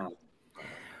man.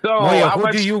 So Moya, how who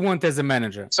much- do you want as a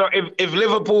manager? So if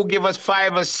Liverpool give us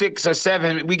 5 or 6 or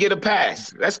 7, we get a pass.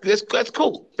 That's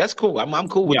cool. That's cool. I'm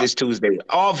cool with this Tuesday.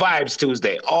 All vibes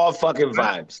Tuesday. All fucking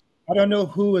vibes. I don't know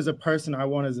who as a person I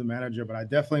want as a manager, but I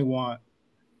definitely want.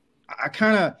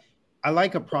 I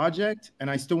like a project, and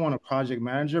I still want a project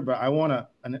manager, but I want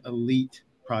an elite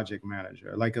project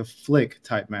manager, like a Flick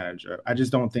type manager. I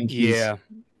just don't think he's.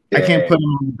 I can't put him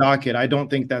on the docket. I don't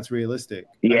think that's realistic.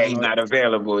 Yeah, he's not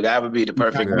available. That would be the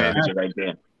perfect manager right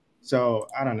there. So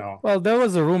I don't know. Well, there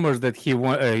was a rumors that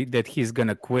that he's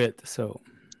gonna quit. So,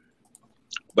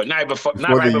 but not right before the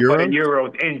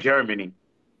Euros in Germany.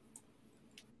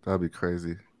 That'd be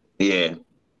crazy. Yeah,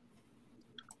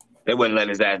 they wouldn't let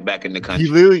his ass back in the country.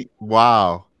 He literally,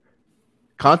 wow.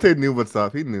 Conte knew what's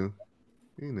up. He knew.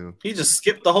 He just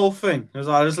skipped the whole thing. He was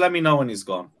like, just let me know when he's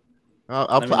gone.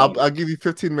 I'll give you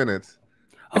 15 minutes.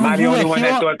 Am I the only one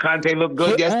that thought Conte looked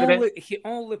good yesterday? He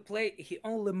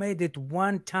only made it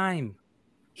one time.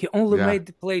 He only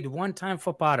played one time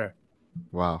for Potter.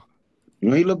 Wow.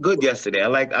 He looked good yesterday. I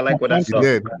like what I saw.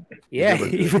 Did. Yeah,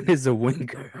 even as a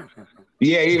winger.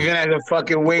 Yeah, even as a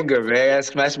fucking winger, man.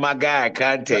 That's my guy,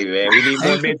 Conte, man. We need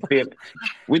more midfield.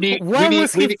 What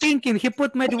was he thinking? He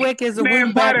put Medweke as a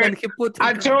wing back, and he put.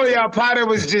 I told y'all, Potter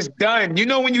was just done. You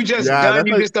know when you just done,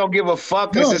 you just don't give a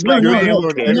fuck. No, It's just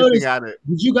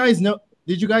Did you guys know?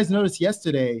 Did you guys notice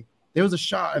yesterday there was a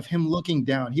shot of him looking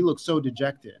down? He looked so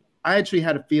dejected. I actually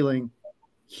had a feeling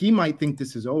he might think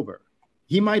this is over.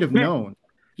 He might have known.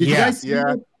 Did you guys see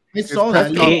that? I saw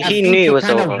that. He knew it was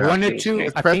over.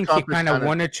 I think he kind of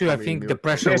wanted to. I think the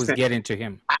pressure was getting to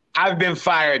him. I've been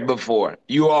fired before.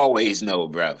 You always know,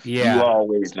 bro. Yeah. You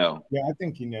always know. Yeah, I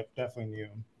think he definitely knew.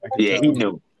 Yeah, he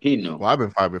knew. He knew. Well, I've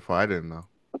been fired before. I didn't know.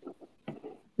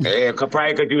 Yeah,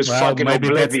 probably because you was fucking maybe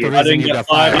oblivious. that's the reason you got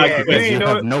fired, because you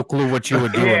have no clue what you were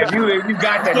doing. Yeah, you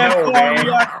got to know, man.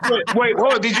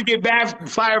 Wait, did you get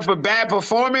fired for bad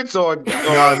performance or?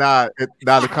 No,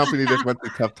 the company just went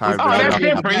through tough times. Oh, that's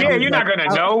different. Yeah, you're not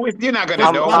gonna know. You're not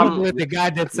gonna know. Probably the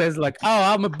guy that says like, "Oh,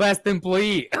 I'm a best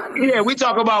employee." Yeah, we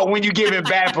talk about when you giving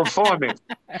bad performance.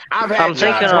 I've had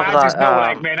jobs where I just know,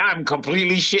 like, man, I'm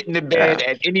completely shit in the bed.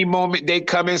 At any moment they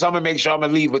come in, so I'm gonna make sure I'm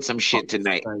gonna leave with some shit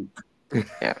tonight.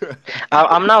 Yeah,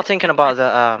 I'm now thinking about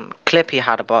the clip he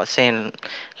had about saying,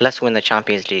 "Let's win the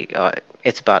Champions League."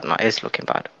 It's bad now. It's looking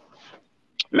bad.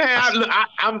 Man,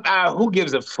 who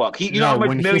gives a fuck? You know how much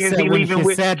when millions he leaving he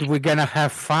with? said we're gonna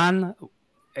have fun,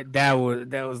 that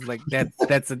was like that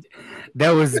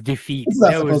was defeat.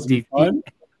 That was defeat.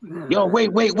 Yo,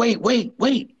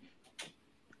 wait.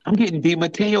 I'm getting Di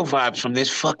Matteo vibes from this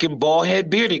fucking bald head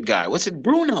bearded guy. What's it,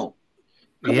 Bruno?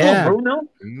 Come on, Bruno.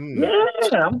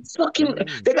 Yeah, I'm fucking.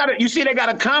 They got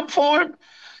a comp for him.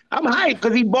 I'm hyped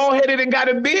because he bald headed and got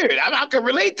a beard. I can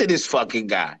relate to this fucking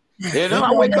guy. You know,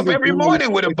 I wake up every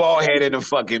morning with a bald head and a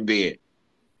fucking beard.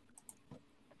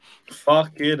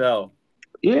 Fuck it out.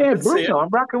 Yeah, Bruno. I'm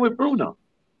rocking with Bruno.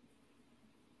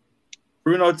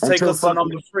 Bruno, to take us to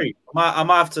number 3. I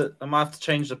might have to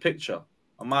change the picture.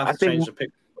 I might have to change the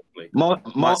picture quickly.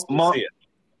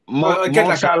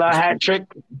 Mo Salah hat trick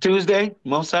Tuesday.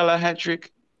 Mo Salah hat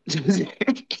trick.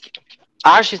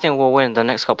 I actually think we'll win the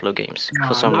next couple of games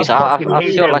for some reason. I feel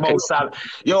like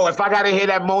Yo, if I gotta hear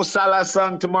that Mo Salah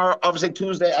song tomorrow, obviously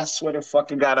Tuesday, I swear to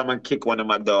fucking God, I'm gonna kick one of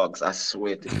my dogs. I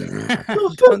swear to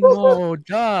God. No,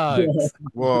 dogs.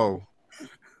 Whoa.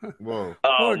 Poor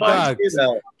dogs.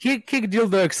 Kick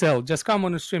Dildo XL. Just come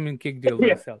on the stream and kick Dildo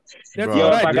XL. That's Yo,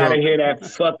 if I gotta hear that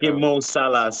fucking Mo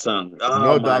Salah song.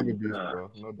 No dog abuse, bro.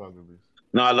 No dog abuse.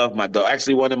 No, I love my dog.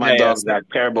 Actually, one of my dogs got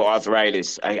terrible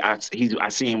arthritis. I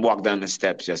see him walk down the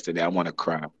steps yesterday. I want to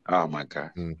cry. Oh my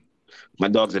God. My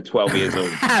dogs are 12 years old.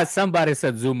 Somebody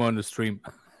said Zoom on the stream.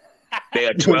 They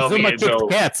are 12 Zuma years old.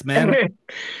 Cats, man.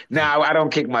 Nah, I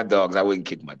don't kick my dogs. I wouldn't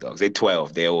kick my dogs. They're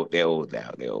 12. They're old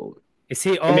now. They're old. You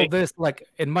see all this like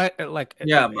in my in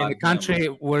the country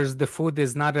where the food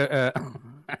is not a.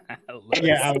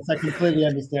 Yeah, Alex, I completely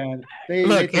understand.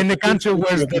 Look, in the country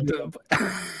where's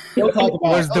Don't talk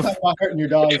about hurting your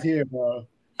dogs here, bro.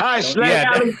 Hush, let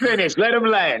Alex finish. Let him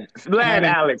land. Land,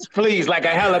 Alex, please, like a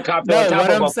helicopter. No, on top what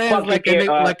of I'm a saying is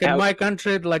like in my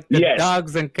country, like the Yes.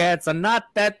 dogs and cats are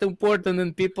not that important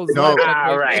in people's No, lives.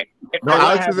 all right. No,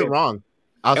 Alex isn't wrong.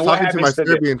 I was And what talking to my happens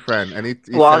to Serbian friend, and he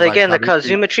Well, are said, they like, getting the how they treat-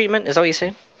 Kazuma treatment? Is that what you're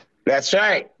saying? That's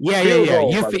right. Yeah. Field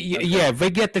goal, They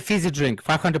get the fizzy drink,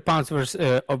 500 pounds worth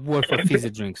of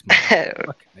fizzy drinks. Man.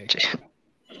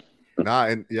 Nah,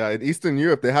 in Eastern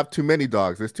Europe, they have too many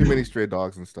dogs. There's too many stray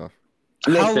dogs and stuff.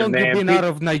 How long you been out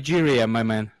of Nigeria, my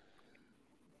man?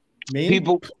 Me?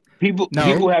 People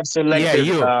No. have selected.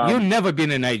 Yeah, you've never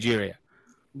been in Nigeria.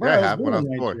 Bro, Yeah, I I was have when born I in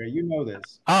was 4. Nigeria. You know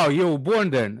this. Oh, you were born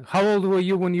then. How old were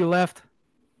you when you left?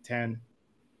 10.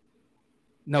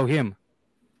 No, him.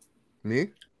 Me?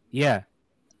 Yeah.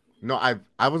 No,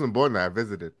 I wasn't born there. I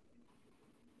visited.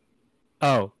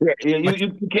 Oh. Yeah,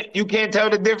 you can't tell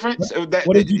the difference.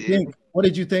 What did you think? What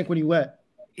did you think when you went?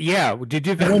 Yeah. Did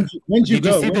you? When'd you did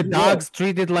go? you see the When'd you go? dogs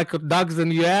treated like dogs in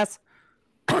the US?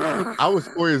 I was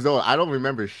 4 years old. I don't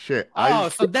remember shit. Oh,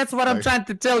 so that's what I'm trying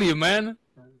to tell you, man.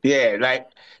 Yeah, like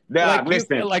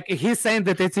listen. Like he's saying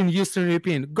that it's in Eastern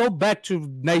European. Go back to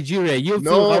Nigeria. You'll see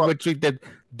No. how we treated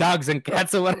dogs and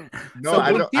cats or whatever. No,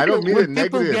 I don't mean it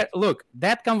negative. Look,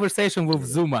 that conversation with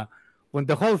Zuma, when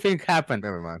the whole thing happened,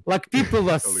 Never mind. like people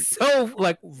are so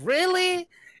like, really?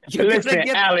 You're gonna Listen,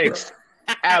 get-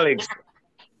 Alex,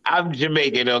 I'm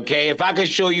Jamaican, okay? If I could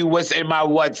show you what's in my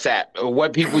WhatsApp or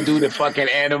what people do to fucking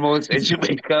animals in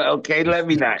Jamaica, okay, let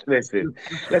me not listen.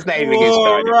 Let's not even get All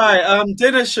started. right.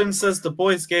 Dinisham says the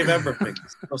boys gave everything.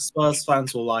 The Spurs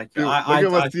fans will like it. Dude,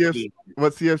 look at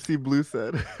what CFC Blue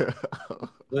said.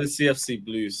 What did CFC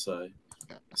Blue say?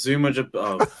 Zuma just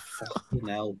fucking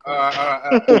hell.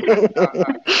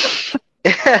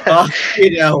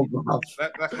 Fucking hell, bruv.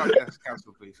 Let's not get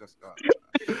cancelled, please. Let's go.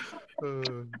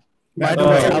 By the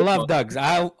way, I love dogs.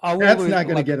 That's not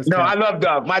gonna get us. No, I love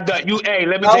dogs. My dog. Hey,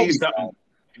 let me tell you something.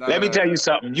 Let me tell you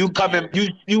something. You come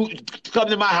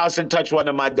to my house and touch one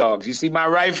of my dogs. You see my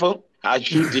rifle? I'll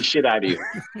shoot the shit out of you.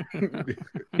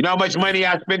 You know how much money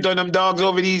I spent on them dogs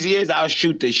over these years? I'll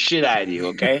shoot the shit out of you,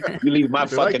 okay? You leave my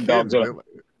fucking dogs alone.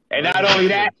 And not only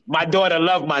that, my daughter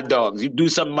loves my dogs. You do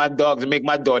something to my dogs and make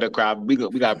my daughter cry, we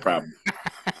got a problem.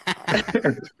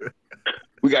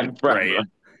 We got a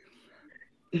problem.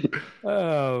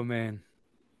 Oh man.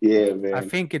 Yeah, man. I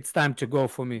think it's time to go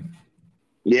for me.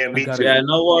 Yeah, me too. Yeah,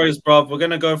 no worries, bro. We're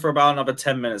gonna go for about another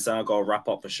 10 minutes, and I'll go wrap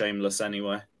up for Shameless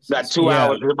anyway. Got 2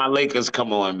 hours with my Lakers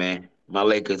come on, man. My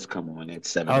Lakers come on at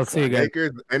 7. I'll see you guys.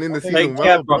 Lakers and in the Take season,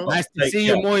 care, bro. Nice to Take see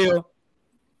you, care. Moyo.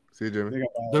 See you, Jimmy.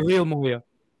 The real Moyo.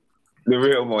 The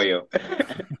real Moyo.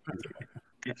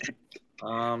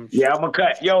 Yeah, I'm gonna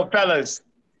cut. Yo, fellas.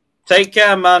 Take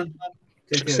care, man.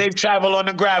 Safe travel on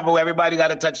the gravel. Everybody got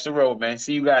to touch the road, man.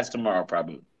 See you guys tomorrow,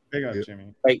 probably. Big up,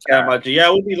 Jimmy. Take care, my G. Yeah,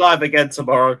 we'll be live again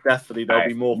tomorrow. Definitely, there'll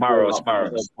be more tomorrow.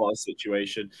 Potter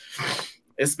situation.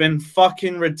 It's been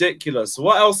fucking ridiculous.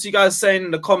 What else you guys saying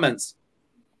in the comments?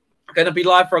 Gonna be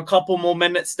live for a couple more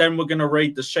minutes, then we're gonna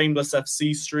raid the Shameless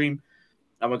FC stream,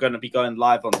 and we're gonna be going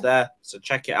live on there. So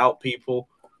check it out, people.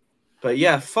 But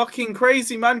yeah, fucking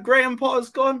crazy, man. Graham Potter's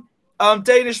gone.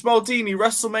 Danish Maldini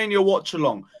WrestleMania watch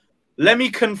along. Let me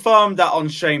confirm that on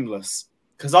Shameless,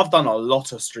 because I've done a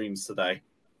lot of streams today.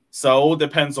 So it all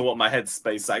depends on what my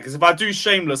headspace is at. Because if I do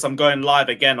Shameless, I'm going live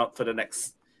again up for the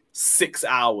next 6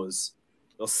 hours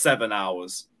or 7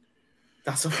 hours.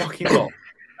 That's a fucking lot.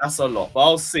 That's a lot. But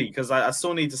I'll see, because I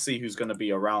still need to see who's going to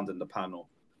be around in the panel.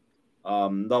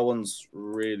 No one's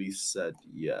really said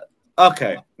yet.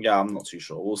 Okay. Yeah, I'm not too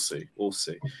sure. We'll see. We'll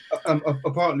see.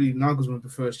 Apparently, Nagelsmann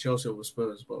prefers Chelsea over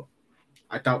Spurs, but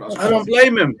I doubt that's. I don't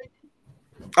blame him.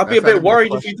 I'd be a bit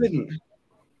worried if he didn't.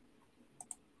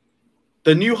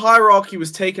 The new hierarchy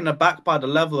was taken aback by the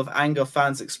level of anger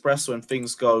fans express when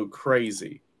things go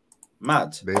crazy.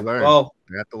 Mad. They learn. Well,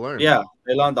 they have to learn. Yeah,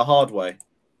 they learned the hard way.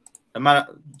 And man,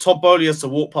 Todd Bowley has to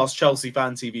walk past Chelsea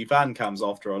fan TV fan cams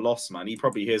after a loss, man. He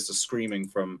probably hears the screaming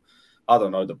from, I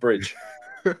don't know, the bridge.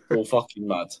 All fucking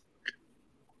mad.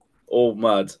 All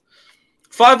mad.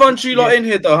 500 you lot in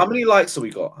here, though. How many likes have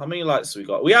we got? How many likes have we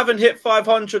got? We haven't hit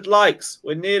 500 likes.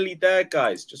 We're nearly there,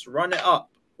 guys. Just run it up.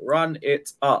 Run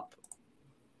it up.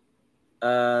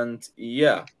 And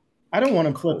yeah. I don't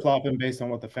want to flip-flopping based on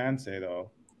what the fans say,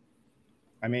 though.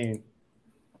 I mean,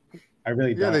 I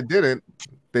really don't. Yeah, they didn't.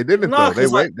 They didn't, No, though. They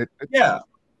 'cause, wait. like,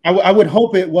 I would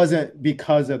hope it wasn't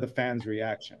because of the fans'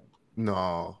 reaction.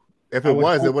 No. If it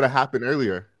was, it would have happened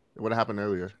earlier. It would have happened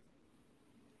earlier.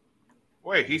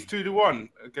 Wait, he's 2-1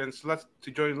 against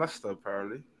to join Leicester,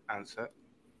 apparently. Answer.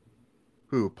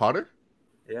 Who, Potter?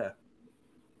 Yeah.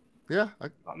 Yeah.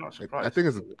 I'm not surprised. I think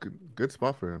it's a good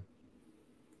spot for him.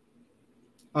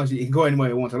 Honestly, he can go anywhere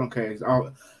he wants. I don't care. It's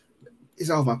out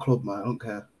of my club, man. I don't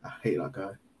care. I hate that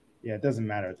guy. Yeah, it doesn't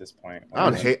matter at this point.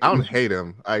 I don't hate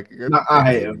him. I hate him. I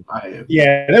hate him.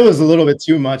 Yeah, there was a little bit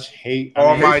too much hate.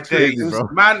 Oh my it's crazy, days, bro.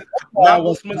 man! That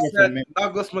was Nagelsmann coming said from me.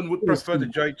 Nagelsmann would prefer to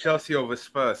join Chelsea over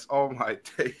Spurs. Oh my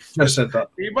days! Just said that.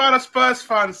 The amount of Spurs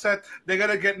fans said they're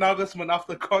gonna get Nagelsmann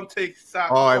after Conte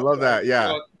sacked. Oh, I love that.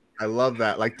 Yeah. I love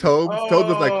that. Like Toad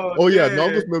was like, oh yeah,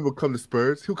 Nagelsmann will come to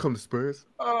Spurs. He'll come to Spurs.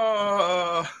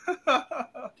 Oh,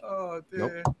 oh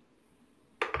dear. Nope.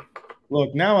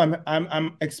 Look, now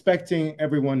I'm expecting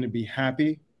everyone to be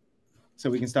happy, so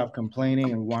we can stop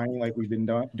complaining and whining like we've been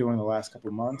doing the last couple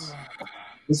of months.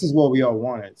 This is what we all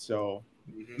wanted. So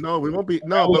no, we won't be.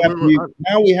 now No, but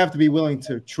now we have to be willing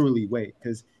to truly wait,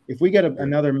 because if we get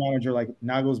another manager like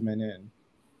Nagelsmann in,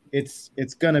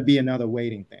 it's gonna be another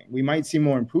waiting thing. We might see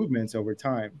more improvements over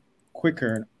time,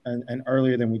 quicker and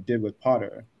earlier than we did with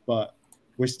Potter, but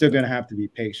we're still gonna have to be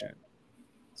patient.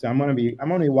 So I'm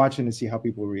only watching to see how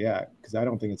people react, because I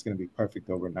don't think it's gonna be perfect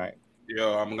overnight.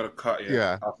 Yo, I'm gonna cut you.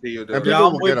 Yeah. I'll see you And there.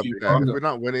 people will get upset. If we're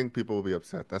not winning, people will be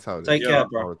upset. That's how it is. Take care,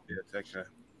 bro. Yeah, take care.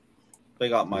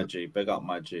 Big up, my G. Big up,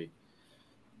 my G.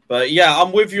 But yeah,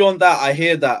 I'm with you on that. I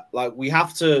hear that. Like, we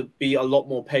have to be a lot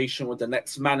more patient with the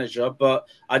next manager, but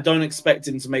I don't expect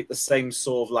him to make the same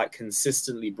sort of like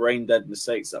consistently brain dead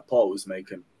mistakes that Potter was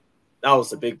making. That was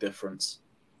the big difference.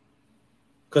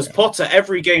 Because Potter,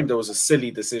 every game there was a silly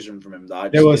decision from him that I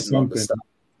just didn't understand.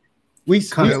 We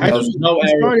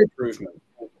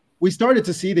started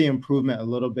to see the improvement a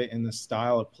little bit in the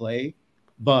style of play,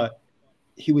 but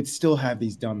he would still have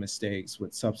these dumb mistakes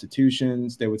with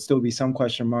substitutions. There would still be some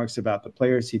question marks about the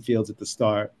players he fields at the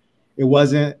start. It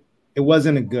wasn't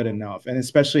a good enough, and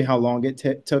especially how long it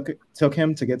took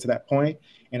him to get to that point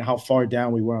and how far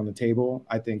down we were on the table.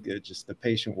 I think it's just the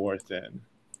patience.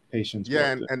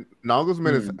 Yeah, and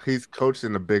Nagelsmann he's coached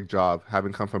in a big job,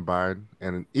 having come from Bayern,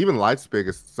 and even Leipzig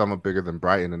is somewhat bigger than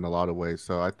Brighton in a lot of ways.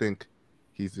 So I think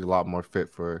he's a lot more fit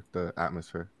for the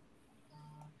atmosphere.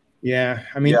 Yeah,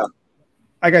 I mean,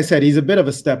 like I said, he's a bit of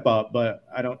a step up, but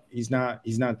he's not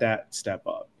that step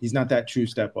up. He's not that true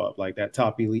step up, like that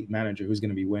top elite manager who's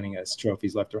going to be winning us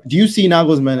trophies left or right. Do you see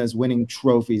Nagelsmann as winning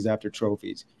trophies after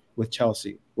trophies with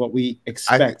Chelsea? What we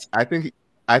expect?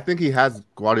 I think he has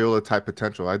Guardiola type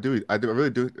potential. I really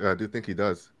do think he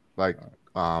does. Like,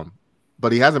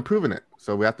 but he hasn't proven it,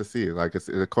 so we have to see. Like,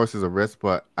 of course, it's a risk,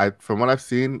 but from what I've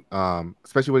seen,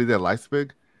 especially what he did at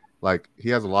Leipzig, like he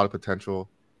has a lot of potential,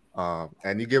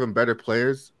 and you give him better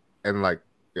players, and like,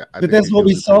 yeah. But that's what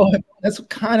we saw. That's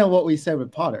kind of what we said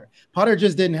with Potter. Potter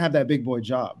just didn't have that big boy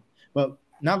job, but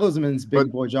Nagelsmann's big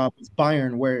boy job was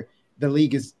Bayern, where the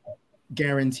league is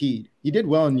guaranteed. He did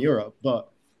well in Europe, but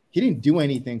he didn't do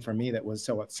anything for me that was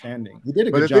so outstanding. He did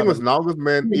a good job. But the thing was,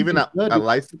 Nagelsmann, even at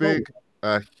Leipzig,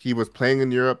 he was playing in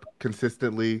Europe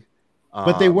consistently.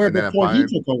 But they were before he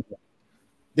took over.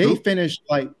 They finished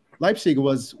like Leipzig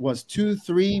was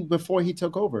 2-3 before he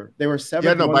took over. They were 7.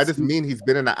 Yeah, no, but I just mean he's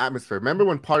been in the atmosphere. Remember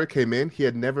when Potter came in? He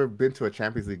had never been to a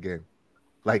Champions League game.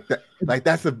 Like that. Like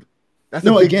that's a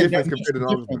big difference compared to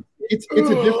Nagelsmann. It's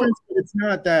a difference, but it's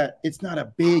not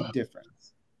a big difference.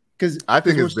 Because I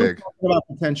think it's big. Talking about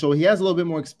potential, he has a little bit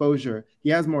more exposure.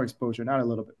 He has more exposure, not a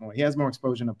little bit more. He has more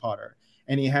exposure than Potter,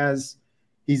 and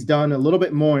he's done a little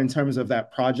bit more in terms of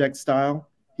that project style.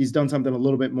 He's done something a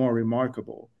little bit more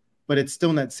remarkable, but it's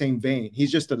still in that same vein.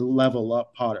 He's just a level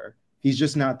up Potter. He's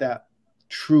just not that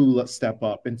true step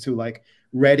up into like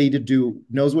ready to do,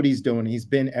 knows what he's doing. He's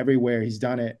been everywhere. He's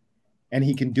done it, and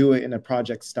he can do it in a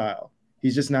project style.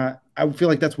 He's just not. I feel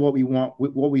like that's what we want.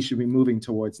 What we should be moving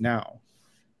towards now.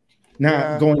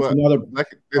 Not going to another. Like,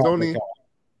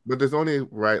 there's only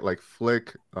right like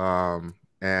Flick, and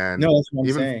no, that's what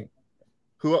I'm saying.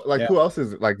 Who else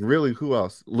is it? Like really? Who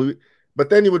else?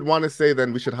 But then you would want to say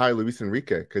then we should hire Luis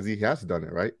Enrique because he has done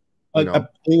it, right? It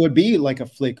would be like a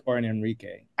Flick or an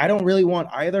Enrique. I don't really want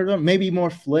either of them. Maybe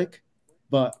more Flick,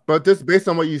 but just based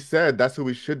on what you said, that's who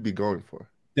we should be going for.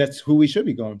 That's who we should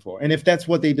be going for. And if that's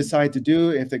what they decide to do,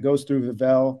 if it goes through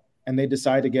Vivell and they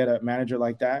decide to get a manager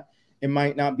like that, it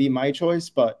might not be my choice,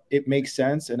 but it makes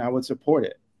sense, and I would support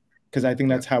it because I think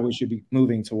that's how we should be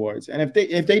moving towards. And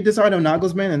if they decide on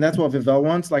Nagelsmann and that's what Vivell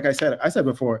wants, like I said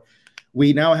before,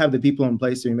 we now have the people in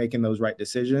place to be making those right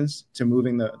decisions to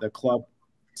moving the club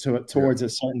towards a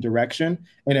certain direction.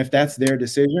 And if that's their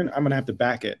decision, I'm gonna have to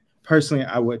back it. Personally,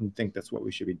 I wouldn't think that's what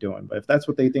we should be doing, but if that's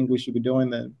what they think we should be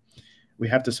doing, then we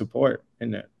have to support,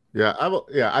 isn't it? Yeah,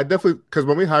 I definitely, because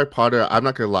when we hired Potter, I'm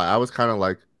not gonna lie, I was kind of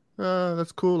like,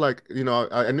 that's cool. Like, you know,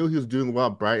 I knew he was doing well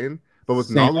at Brighton, but with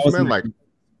Nagelsmann, like,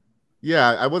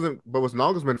 yeah, I wasn't. But with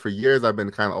Nagelsmann for years, I've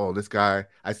been kind of, oh, this guy.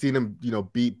 I've seen him, you know,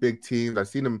 beat big teams. I've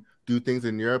seen him do things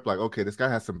in Europe. Like, okay, this guy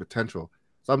has some potential.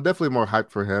 So I'm definitely more hyped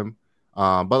for him.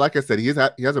 But like I said, he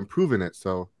hasn't proven it.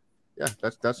 So yeah,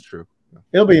 that's true.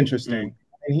 It'll be interesting.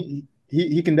 And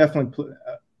he can definitely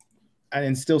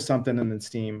instill something in his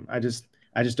team. I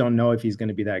just don't know if he's going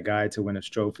to be that guy to win us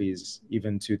trophies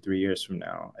even 2-3 years from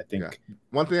now. I think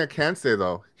one thing I can say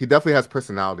though, he definitely has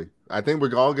personality. I think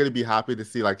we're all going to be happy to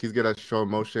see like he's going to show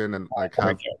emotion and like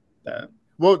have that.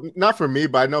 Well, not for me,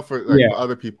 but I know for for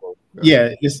other people. Yeah,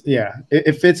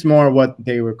 it fits more what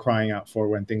they were crying out for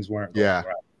when things weren't going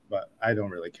right. But I don't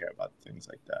really care about things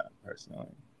like that personally.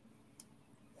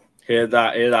 Hear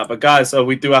that. But guys, so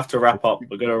we do have to wrap up.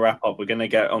 We're gonna wrap up. We're gonna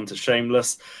get on to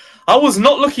Shameless. I was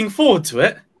not looking forward to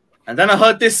it, and then I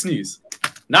heard this news.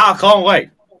 Now I can't wait.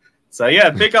 So yeah,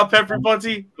 big up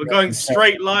everybody. We're going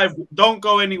straight live. Don't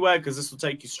go anywhere because this will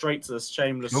take you straight to the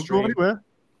Shameless stream. Don't go anywhere.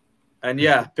 And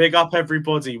yeah, big up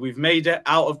everybody. We've made it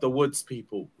out of the woods,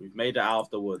 people. We've made it out of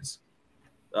the woods.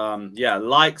 Yeah,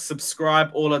 like, subscribe,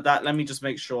 all of that. Let me just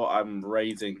make sure I'm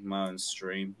raising my own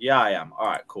stream. Yeah, I am. All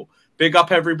right, cool. Big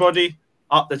up everybody.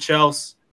 Up the Chelsea.